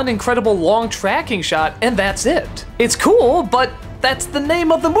get one incredible long tracking shot, and that's it. It's cool, but that's the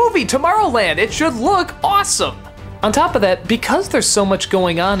name of the movie, Tomorrowland. It should look awesome. On top of that, because there's so much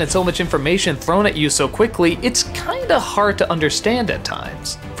going on and so much information thrown at you so quickly, it's kinda hard to understand at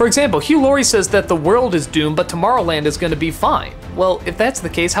times. For example, Hugh Laurie says that the world is doomed, but Tomorrowland is gonna be fine. Well, if that's the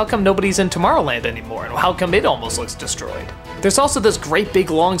case, how come nobody's in Tomorrowland anymore, and how come it almost looks destroyed? There's also this great big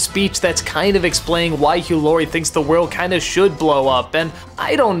long speech that's kind of explaining why Hugh Laurie thinks the world kinda should blow up, and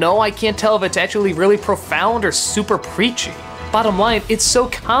I don't know, I can't tell if it's actually really profound or super preachy. Bottom line, it's so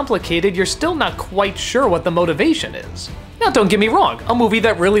complicated you're still not quite sure what the motivation is. Now don't get me wrong, a movie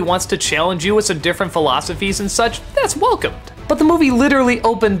that really wants to challenge you with some different philosophies and such, that's welcomed. But the movie literally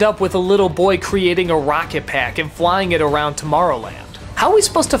opened up with a little boy creating a rocket pack and flying it around Tomorrowland. How are we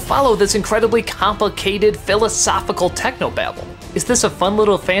supposed to follow this incredibly complicated philosophical technobabble? Is this a fun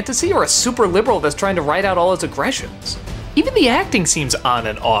little fantasy or a super liberal that's trying to write out all his aggressions? Even the acting seems on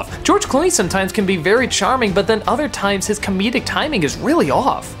and off. George Clooney sometimes can be very charming, but then other times his comedic timing is really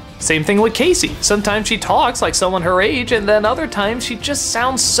off. Same thing with Casey. Sometimes she talks like someone her age, and then other times she just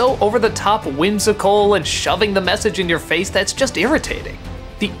sounds so over the top whimsical and shoving the message in your face that's just irritating.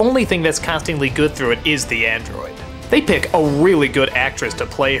 The only thing that's constantly good through it is the android. They pick a really good actress to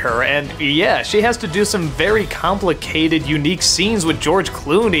play her, and yeah, she has to do some very complicated, unique scenes with George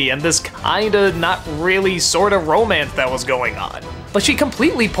Clooney and this kinda not really sorta romance that was going on. But she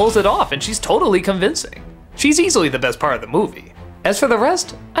completely pulls it off, and she's totally convincing. She's easily the best part of the movie. As for the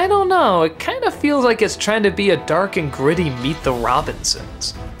rest, I don't know, it kinda feels like it's trying to be a dark and gritty Meet the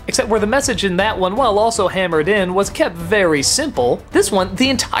Robinsons. Except where the message in that one, while also hammered in, was kept very simple, this one, the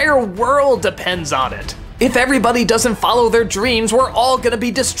entire world depends on it. If everybody doesn't follow their dreams, we're all gonna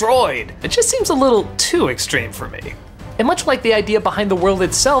be destroyed. It just seems a little too extreme for me. And much like the idea behind the world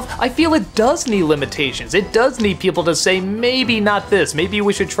itself, I feel it does need limitations. It does need people to say, maybe not this, maybe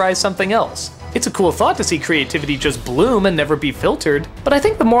we should try something else. It's a cool thought to see creativity just bloom and never be filtered, but I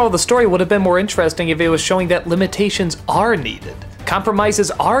think the moral of the story would have been more interesting if it was showing that limitations are needed.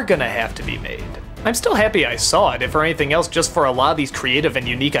 Compromises are gonna have to be made. I'm still happy I saw it, if for anything else just for a lot of these creative and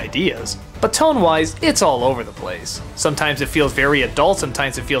unique ideas. But tone-wise, it's all over the place. Sometimes it feels very adult,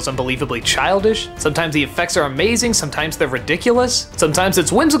 sometimes it feels unbelievably childish, sometimes the effects are amazing, sometimes they're ridiculous, sometimes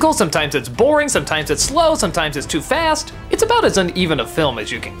it's whimsical, sometimes it's boring, sometimes it's slow, sometimes it's too fast. It's about as uneven a film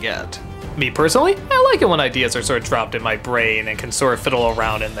as you can get. Me personally, I like it when ideas are sort of dropped in my brain and can sort of fiddle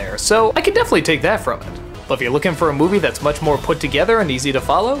around in there, so I can definitely take that from it. But if you're looking for a movie that's much more put together and easy to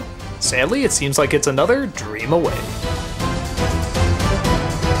follow, sadly, it seems like it's another dream away.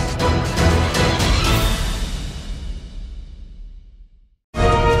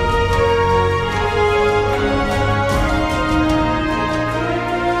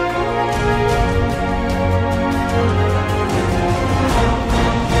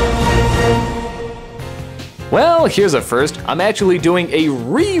 Well, here's a first. I'm actually doing a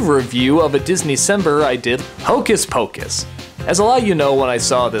re-review of a Disneycember I did, Hocus Pocus. As a lot of you know, when I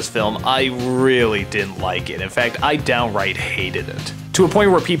saw this film, I really didn't like it. In fact, I downright hated it. To a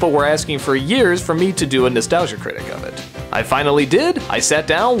point where people were asking for years for me to do a Nostalgia Critic of it. I finally did, I sat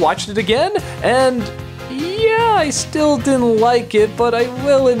down, watched it again, and yeah, I still didn't like it, but I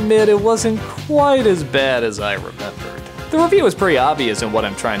will admit it wasn't quite as bad as I remembered. The review is pretty obvious in what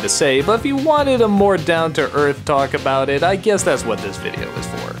I'm trying to say, but if you wanted a more down-to-earth talk about it, I guess that's what this video is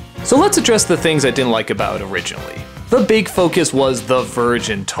for. So let's address the things I didn't like about it originally. The big focus was the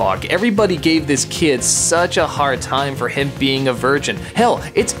virgin talk. Everybody gave this kid such a hard time for him being a virgin. Hell,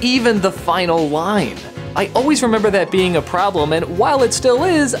 it's even the final line. I always remember that being a problem, and while it still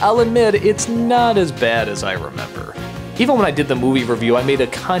is, I'll admit it's not as bad as I remember. Even when I did the movie review, I made a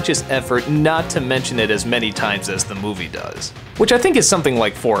conscious effort not to mention it as many times as the movie does, which I think is something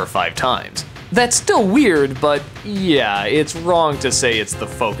like 4 or 5 times. That's still weird, but yeah, it's wrong to say it's the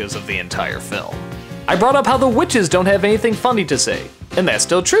focus of the entire film. I brought up how the witches don't have anything funny to say, and that's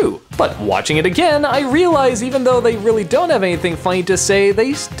still true. But watching it again, I realize even though they really don't have anything funny to say,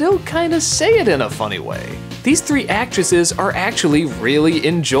 they still kinda say it in a funny way. These 3 actresses are actually really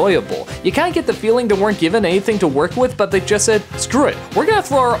enjoyable. You kinda get the feeling they weren't given anything to work with, but they just said, screw it, we're gonna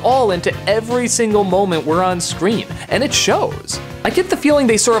throw our all into every single moment we're on screen, and it shows. I get the feeling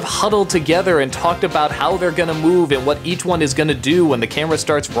they sort of huddled together and talked about how they're gonna move and what each one is gonna do when the camera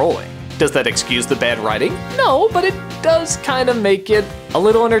starts rolling. Does that excuse the bad writing? No, but it does kind of make it a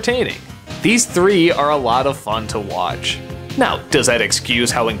little entertaining. These 3 are a lot of fun to watch. Now, does that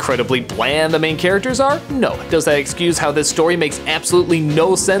excuse how incredibly bland the main characters are? No. Does that excuse how this story makes absolutely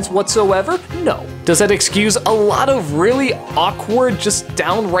no sense whatsoever? No. Does that excuse a lot of really awkward, just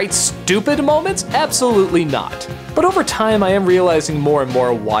downright stupid moments? Absolutely not. But over time, I am realizing more and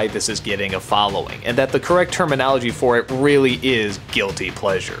more why this is getting a following, and that the correct terminology for it really is guilty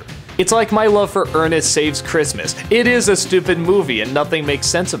pleasure. It's like my love for Ernest Saves Christmas. It is a stupid movie and nothing makes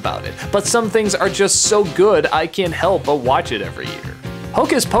sense about it, but some things are just so good I can't help but watch it every year.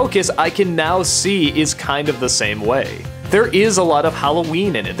 Hocus Pocus, I can now see, is kind of the same way. There is a lot of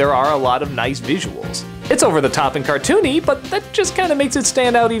Halloween in it, there are a lot of nice visuals. It's over the top and cartoony, but that just kind of makes it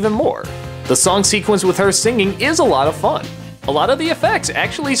stand out even more. The song sequence with her singing is a lot of fun. A lot of the effects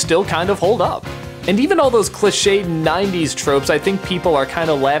actually still kind of hold up. And even all those cliched 90s tropes, I think people are kind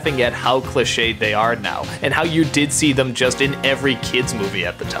of laughing at how cliched they are now, and how you did see them just in every kid's movie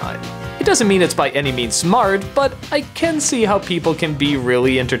at the time. It doesn't mean it's by any means smart, but I can see how people can be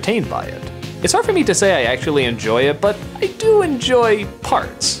really entertained by it. It's hard for me to say I actually enjoy it, but I do enjoy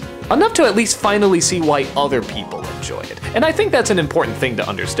parts. Enough to at least finally see why other people enjoy it, and I think that's an important thing to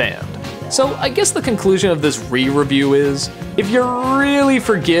understand. So I guess the conclusion of this re-review is, if you're really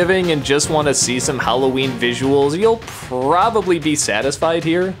forgiving and just want to see some Halloween visuals, you'll probably be satisfied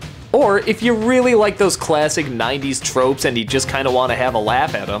here. Or if you really like those classic 90s tropes and you just kind of want to have a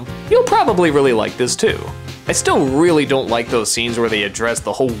laugh at them, you'll probably really like this too. I still really don't like those scenes where they address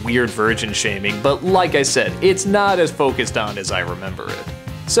the whole weird virgin shaming, but like I said, it's not as focused on as I remember it.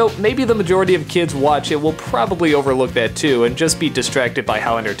 So maybe the majority of kids watch it will probably overlook that too and just be distracted by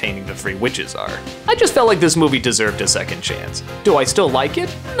how entertaining the 3 witches are. I just felt like this movie deserved a second chance. Do I still like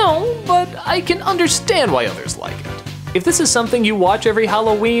it? No, but I can understand why others like it. If this is something you watch every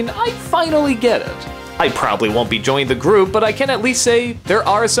Halloween, I finally get it. I probably won't be joining the group, but I can at least say there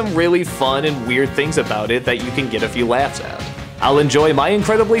are some really fun and weird things about it that you can get a few laughs at. I'll enjoy my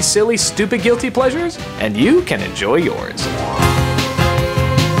incredibly silly, stupid guilty pleasures, and you can enjoy yours.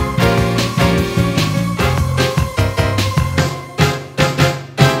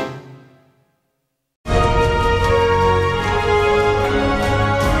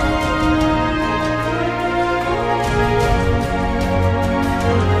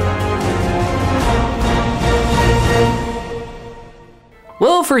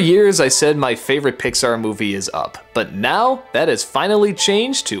 Well, for years I said my favorite Pixar movie is Up, but now that has finally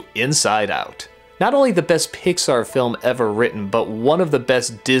changed to Inside Out. Not only the best Pixar film ever written, but one of the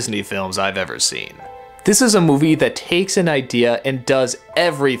best Disney films I've ever seen. This is a movie that takes an idea and does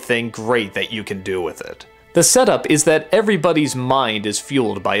everything great that you can do with it. The setup is that everybody's mind is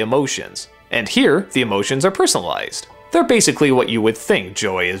fueled by emotions, and here the emotions are personalized. They're basically what you would think.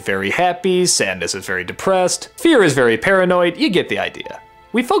 Joy is very happy, sadness is very depressed, fear is very paranoid, you get the idea.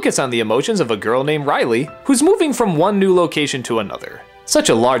 We focus on the emotions of a girl named Riley, who's moving from one new location to another. Such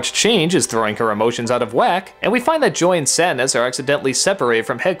a large change is throwing her emotions out of whack, and we find that joy and sadness are accidentally separated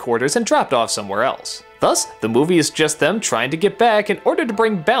from headquarters and dropped off somewhere else. Thus, the movie is just them trying to get back in order to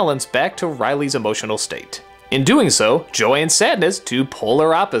bring balance back to Riley's emotional state. In doing so, joy and sadness, 2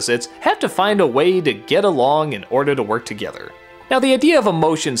 polar opposites, have to find a way to get along in order to work together. Now, the idea of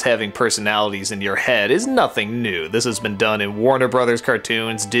emotions having personalities in your head is nothing new. This has been done in Warner Brothers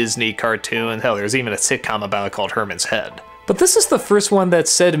cartoons, Disney cartoons, hell, there's even a sitcom about it called Herman's Head. But this is the first one that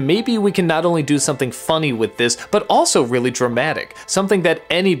said maybe we can not only do something funny with this, but also really dramatic, something that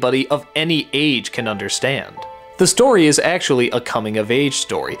anybody of any age can understand. The story is actually a coming-of-age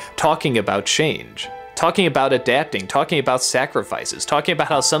story, talking about change. Talking about adapting, talking about sacrifices, talking about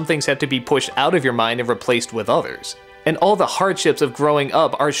how some things have to be pushed out of your mind and replaced with others. And all the hardships of growing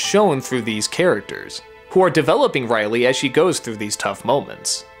up are shown through these characters. who are developing Riley as she goes through these tough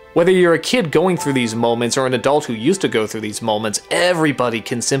moments. Whether you're a kid going through these moments or an adult who used to go through these moments, everybody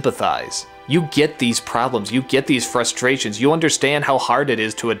can sympathize. You get these problems, you get these frustrations, you understand how hard it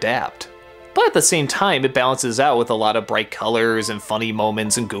is to adapt. But at the same time, it balances out with a lot of bright colors and funny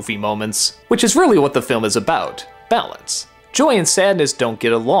moments and goofy moments, which is really what the film is about: balance. Joy and sadness don't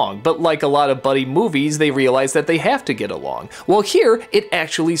get along, but like a lot of buddy movies, they realize that they have to get along. Well, here, it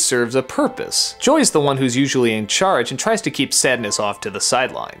actually serves a purpose. Joy's the one who's usually in charge and tries to keep sadness off to the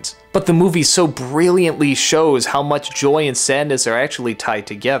sidelines. But the movie so brilliantly shows how much joy and sadness are actually tied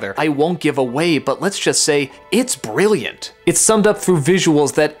together. I won't give away, but let's just say, it's brilliant. It's summed up through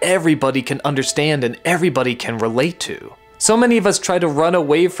visuals that everybody can understand and everybody can relate to. So many of us try to run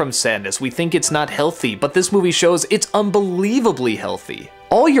away from sadness. We think it's not healthy, but this movie shows it's unbelievably healthy.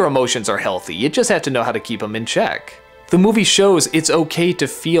 All your emotions are healthy, you just have to know how to keep them in check. The movie shows it's okay to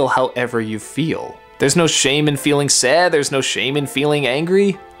feel however you feel. There's no shame in feeling sad, there's no shame in feeling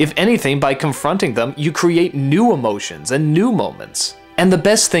angry. If anything, by confronting them, you create new emotions and new moments. And the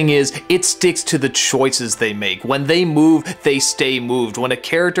best thing is, it sticks to the choices they make. When they move, they stay moved. When a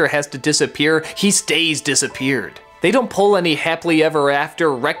character has to disappear, he stays disappeared. They don't pull any happily ever after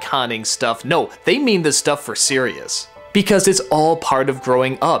retconning stuff. No, they mean this stuff for serious. Because it's all part of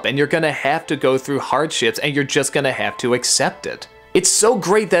growing up, and you're gonna have to go through hardships, and you're just gonna have to accept it. It's so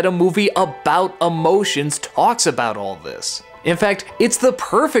great that a movie about emotions talks about all this. In fact, it's the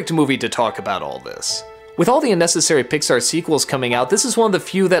perfect movie to talk about all this. With all the unnecessary Pixar sequels coming out, this is one of the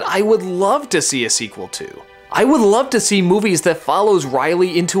few that I would love to see a sequel to. I would love to see movies that follows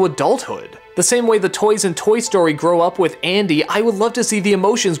Riley into adulthood. The same way the toys in Toy Story grow up with Andy, I would love to see the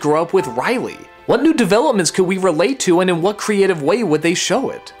emotions grow up with Riley. What new developments could we relate to, and in what creative way would they show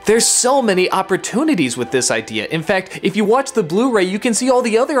it? There's so many opportunities with this idea. In fact, if you watch the Blu-ray, you can see all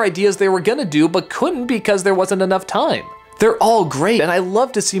the other ideas they were gonna do but couldn't because there wasn't enough time. They're all great, and I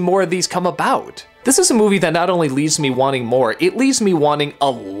love to see more of these come about. This is a movie that not only leaves me wanting more, it leaves me wanting a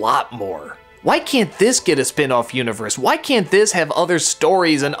lot more. Why can't this get a spin-off universe? Why can't this have other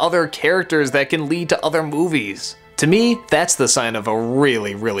stories and other characters that can lead to other movies? To me, that's the sign of a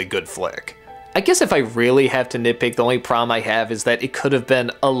really, really good flick. I guess if I really have to nitpick, the only problem I have is that it could have been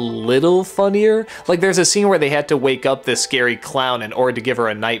a little funnier. Like there's a scene where they had to wake up this scary clown in order to give her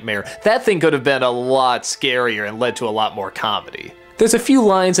a nightmare. That thing could have been a lot scarier and led to a lot more comedy. There's a few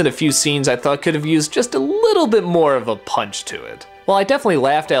lines and a few scenes I thought could have used just a little bit more of a punch to it. While I definitely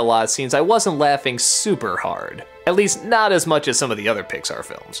laughed at a lot of scenes, I wasn't laughing super hard. At least not as much as some of the other Pixar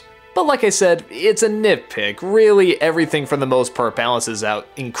films. But like I said, it's a nitpick. Really, everything for the most part balances out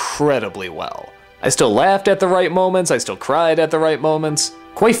incredibly well. I still laughed at the right moments, I still cried at the right moments.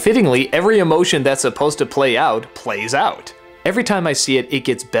 Quite fittingly, every emotion that's supposed to play out, plays out. Every time I see it, it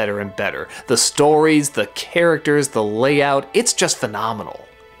gets better and better. The stories, the characters, the layout, it's just phenomenal.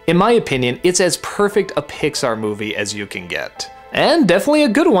 In my opinion, it's as perfect a Pixar movie as you can get. And definitely a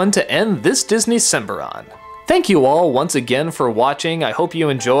good one to end this Disneycember on. Thank you all once again for watching. I hope you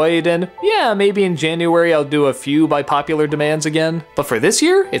enjoyed, and yeah, maybe in January I'll do a few by popular demands again. But for this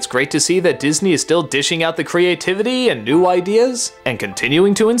year, it's great to see that Disney is still dishing out the creativity and new ideas, and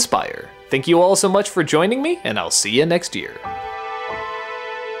continuing to inspire. Thank you all so much for joining me, and I'll see you next year.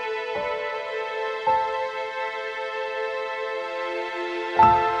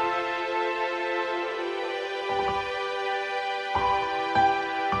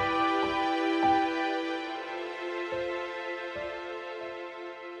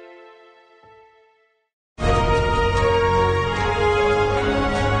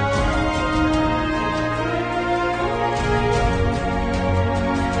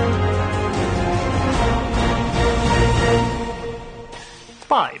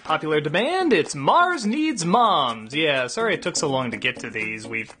 By popular demand, it's Mars Needs Moms. Yeah, sorry it took so long to get to these.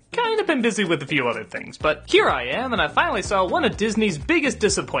 We've kind of been busy with a few other things, but here I am, and I finally saw one of Disney's biggest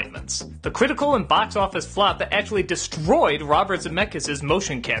disappointments. The critical and box office flop that actually destroyed Robert Zemeckis'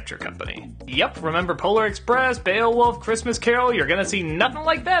 motion capture company. Yep, remember Polar Express, Beowulf, Christmas Carol? You're gonna see nothing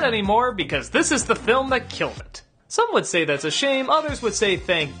like that anymore, because this is the film that killed it. Some would say that's a shame, others would say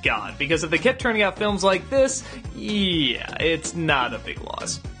thank God, because if they kept turning out films like this, yeah, it's not a big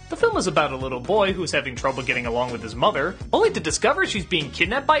loss. The film is about a little boy who's having trouble getting along with his mother, only to discover she's being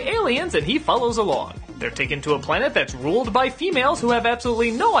kidnapped by aliens and he follows along. They're taken to a planet that's ruled by females who have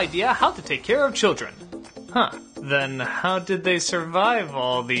absolutely no idea how to take care of children. Huh, then how did they survive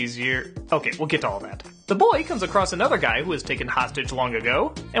all these years? Okay, we'll get to all that. The boy comes across another guy who was taken hostage long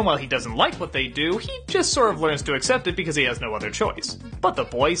ago, and while he doesn't like what they do, he just sort of learns to accept it because he has no other choice. But the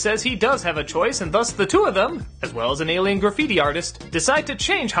boy says he does have a choice, and thus the two of them, as well as an alien graffiti artist, decide to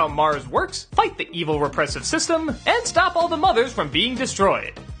change how Mars works, fight the evil repressive system, and stop all the mothers from being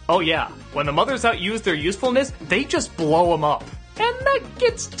destroyed. Oh yeah, when the mothers outuse their usefulness, they just blow them up. And that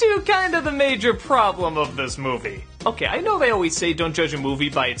gets to kind of the major problem of this movie. Okay, I know they always say don't judge a movie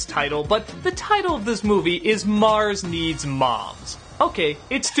by its title, but the title of this movie is Mars Needs Moms. Okay,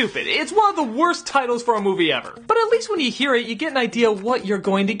 it's stupid. It's one of the worst titles for a movie ever. But at least when you hear it, you get an idea of what you're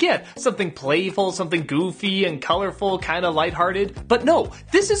going to get. Something playful, something goofy and colorful, kind of lighthearted. But no,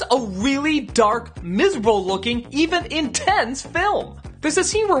 this is a really dark, miserable looking, even intense film. There's a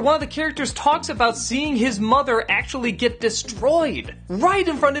scene where one of the characters talks about seeing his mother actually get destroyed right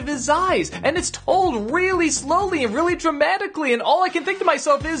in front of his eyes, and it's told really slowly and really dramatically, and all I can think to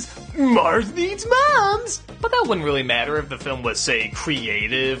myself is, Mars needs moms! But that wouldn't really matter if the film was, say,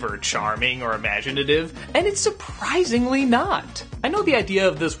 creative or charming or imaginative, and it's surprisingly not. I know the idea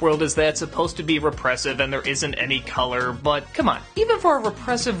of this world is that it's supposed to be repressive and there isn't any color, but come on, even for a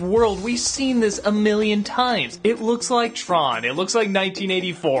repressive world, we've seen this a million times. It looks like Tron, it looks like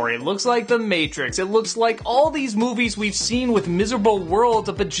 1984, it looks like The Matrix, it looks like all these movies we've seen with miserable worlds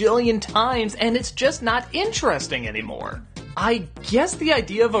a bajillion times, and it's just not interesting anymore. I guess the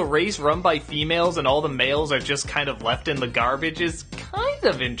idea of a race run by females and all the males are just kind of left in the garbage is kind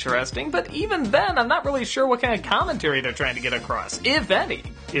of interesting, but even then, I'm not really sure what kind of commentary they're trying to get across, if any.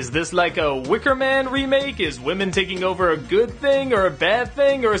 Is this like a Wicker Man remake? Is women taking over a good thing or a bad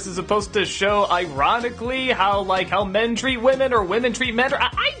thing? Or is it supposed to show, ironically, how men treat women or women treat men?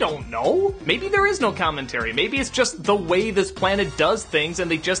 I don't know. Maybe there is no commentary. Maybe it's just the way this planet does things and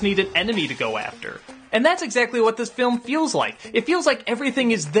they just need an enemy to go after. And that's exactly what this film feels like. It feels like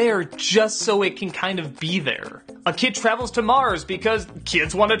everything is there just so it can kind of be there. A kid travels to Mars because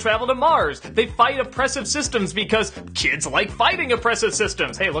kids want to travel to Mars. They fight oppressive systems because kids like fighting oppressive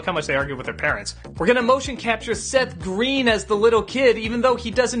systems. Hey, look how much they argue with their parents. We're gonna motion capture Seth Green as the little kid, even though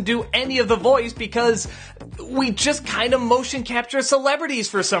he doesn't do any of the voice because we just kind of motion capture celebrities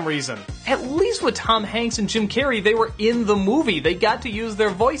for some reason. At least with Tom Hanks and Jim Carrey, they were in the movie. They got to use their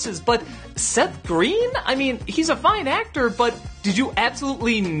voices, but Seth Green? I mean, he's a fine actor, but did you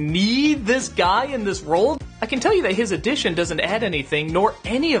absolutely need this guy in this role? I can tell you that his addition doesn't add anything, nor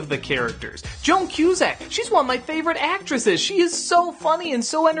any of the characters. Joan Cusack, she's one of my favorite actresses. She is so funny and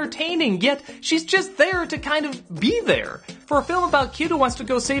so entertaining, yet she's just there to kind of be there. For a film about a kid who wants to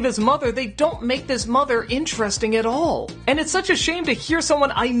go save his mother, they don't make this mother interesting at all. And it's such a shame to hear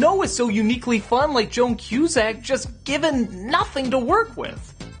someone I know is so uniquely fun like Joan Cusack just given nothing to work with.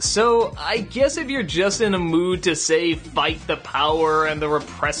 So, I guess if you're just in a mood to say fight the power and the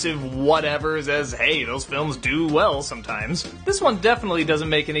repressive whatevers as, hey, those films do well sometimes, this one definitely doesn't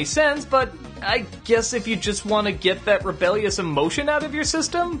make any sense, but I guess if you just want to get that rebellious emotion out of your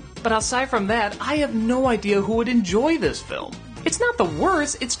system. But aside from that, I have no idea who would enjoy this film. It's not the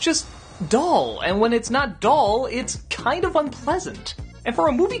worst, it's just dull, and when it's not dull, it's kind of unpleasant. And for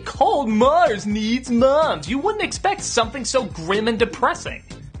a movie called Mars Needs Moms, you wouldn't expect something so grim and depressing.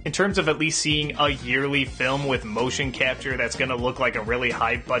 In terms of at least seeing a yearly film with motion capture that's gonna look like a really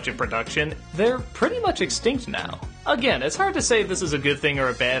high-budget production, they're pretty much extinct now. Again, it's hard to say if this is a good thing or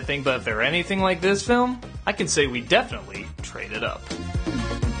a bad thing, but if they're anything like this film, I can say we definitely trade it up.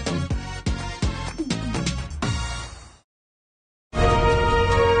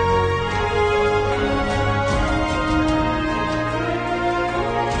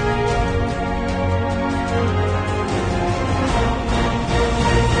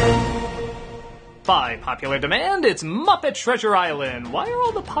 By popular demand, it's Muppet Treasure Island. Why are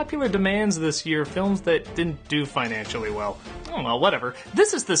all the popular demands this year films that didn't do financially well? Oh well, whatever.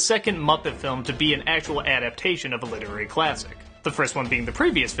 This is the second Muppet film to be an actual adaptation of a literary classic. The first one being the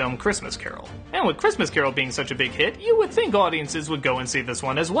previous film, Christmas Carol. And with Christmas Carol being such a big hit, you would think audiences would go and see this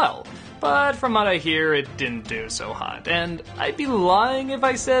one as well. But from what I hear, it didn't do so hot. And I'd be lying if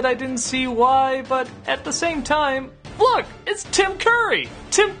I said I didn't see why, but at the same time, look, it's Tim Curry!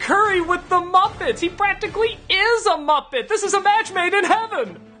 Tim Curry with the Muppets! He practically is a Muppet! This is a match made in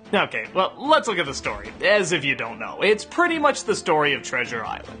heaven! Okay, well, let's look at the story. As if you don't know, it's pretty much the story of Treasure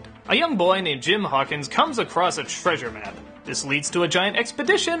Island. A young boy named Jim Hawkins comes across a treasure map. This leads to a giant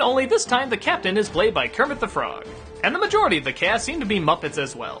expedition, only this time the captain is played by Kermit the Frog. And the majority of the cast seem to be Muppets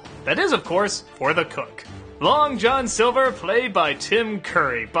as well. That is, of course, for the cook. Long John Silver, played by Tim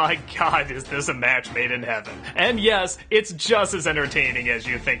Curry. By God, is this a match made in heaven. And yes, it's just as entertaining as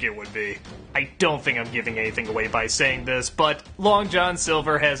you think it would be. I don't think I'm giving anything away by saying this, but Long John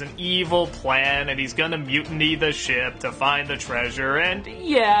Silver has an evil plan and he's gonna mutiny the ship to find the treasure, and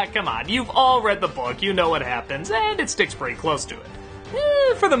yeah, come on, you've all read the book, you know what happens, and it sticks pretty close to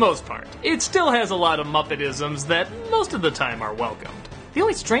it. For the most part. It still has a lot of Muppetisms that most of the time are welcomed. The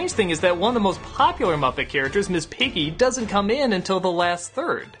only strange thing is that one of the most popular Muppet characters, Miss Piggy, doesn't come in until the last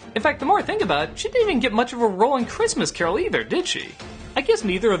third. In fact, the more I think about it, she didn't even get much of a role in Christmas Carol either, did she? I guess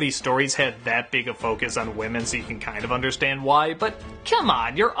neither of these stories had that big a focus on women, so you can kind of understand why, but come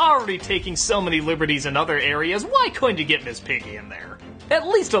on, you're already taking so many liberties in other areas, why couldn't you get Miss Piggy in there? At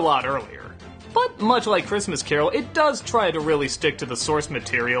least a lot earlier. But much like Christmas Carol, it does try to really stick to the source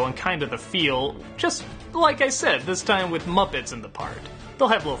material and kind of the feel, just like I said, this time with Muppets in the part. They'll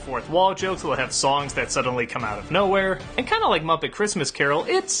have little fourth wall jokes, they'll have songs that suddenly come out of nowhere, and kinda like Muppet Christmas Carol,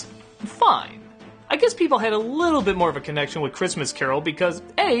 it's fine. I guess people had a little bit more of a connection with Christmas Carol because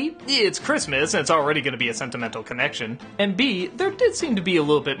A, it's Christmas and it's already going to be a sentimental connection, and B, there did seem to be a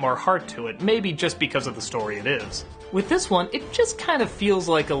little bit more heart to it, maybe just because of the story it is. With this one, it just kind of feels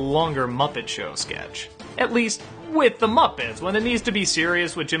like a longer Muppet Show sketch. At least, with the Muppets. When it needs to be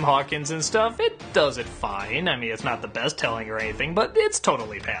serious with Jim Hawkins and stuff, it does it fine. I mean, it's not the best telling or anything, but it's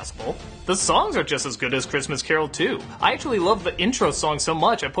totally passable. The songs are just as good as Christmas Carol too. I actually love the intro song so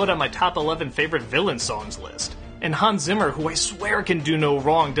much I put it on my top 11 favorite villain songs list. And Hans Zimmer, who I swear can do no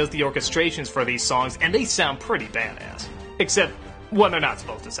wrong, does the orchestrations for these songs, and they sound pretty badass. Except, when they're not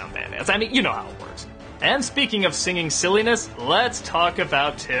supposed to sound badass. I mean, you know how it works. And speaking of singing silliness, let's talk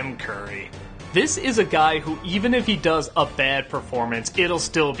about Tim Curry. This is a guy who, even if he does a bad performance, it'll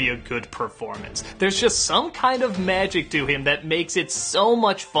still be a good performance. There's just some kind of magic to him that makes it so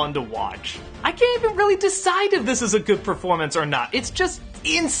much fun to watch. I can't even really decide if this is a good performance or not. It's just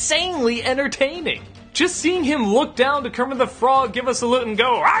insanely entertaining. Just seeing him look down to Kermit the Frog, give a salute and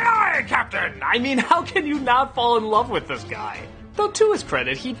go, "Aye, aye, Captain!" I mean, how can you not fall in love with this guy? Though to his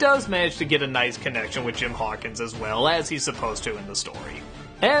credit, he does manage to get a nice connection with Jim Hawkins as well, as he's supposed to in the story.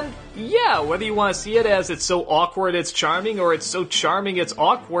 And yeah, whether you want to see it as it's so awkward it's charming or it's so charming it's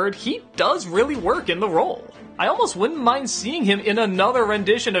awkward, he does really work in the role. I almost wouldn't mind seeing him in another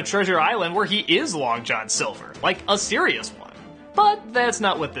rendition of Treasure Island where he is Long John Silver, like a serious one. But that's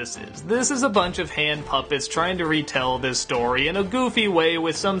not what this is. This is a bunch of hand puppets trying to retell this story in a goofy way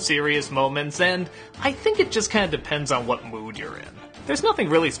with some serious moments, and I think it just kind of depends on what mood you're in. There's nothing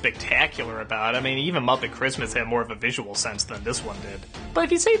really spectacular about it. I mean, even Muppet Christmas had more of a visual sense than this one did. But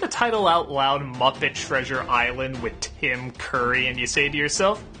if you say the title out loud, Muppet Treasure Island with Tim Curry, and you say to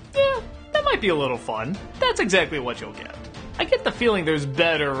yourself, yeah, that might be a little fun, that's exactly what you'll get. I get the feeling there's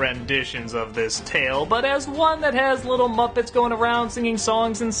better renditions of this tale, but as one that has little Muppets going around singing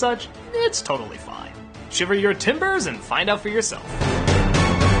songs and such, it's totally fine. Shiver your timbers and find out for yourself.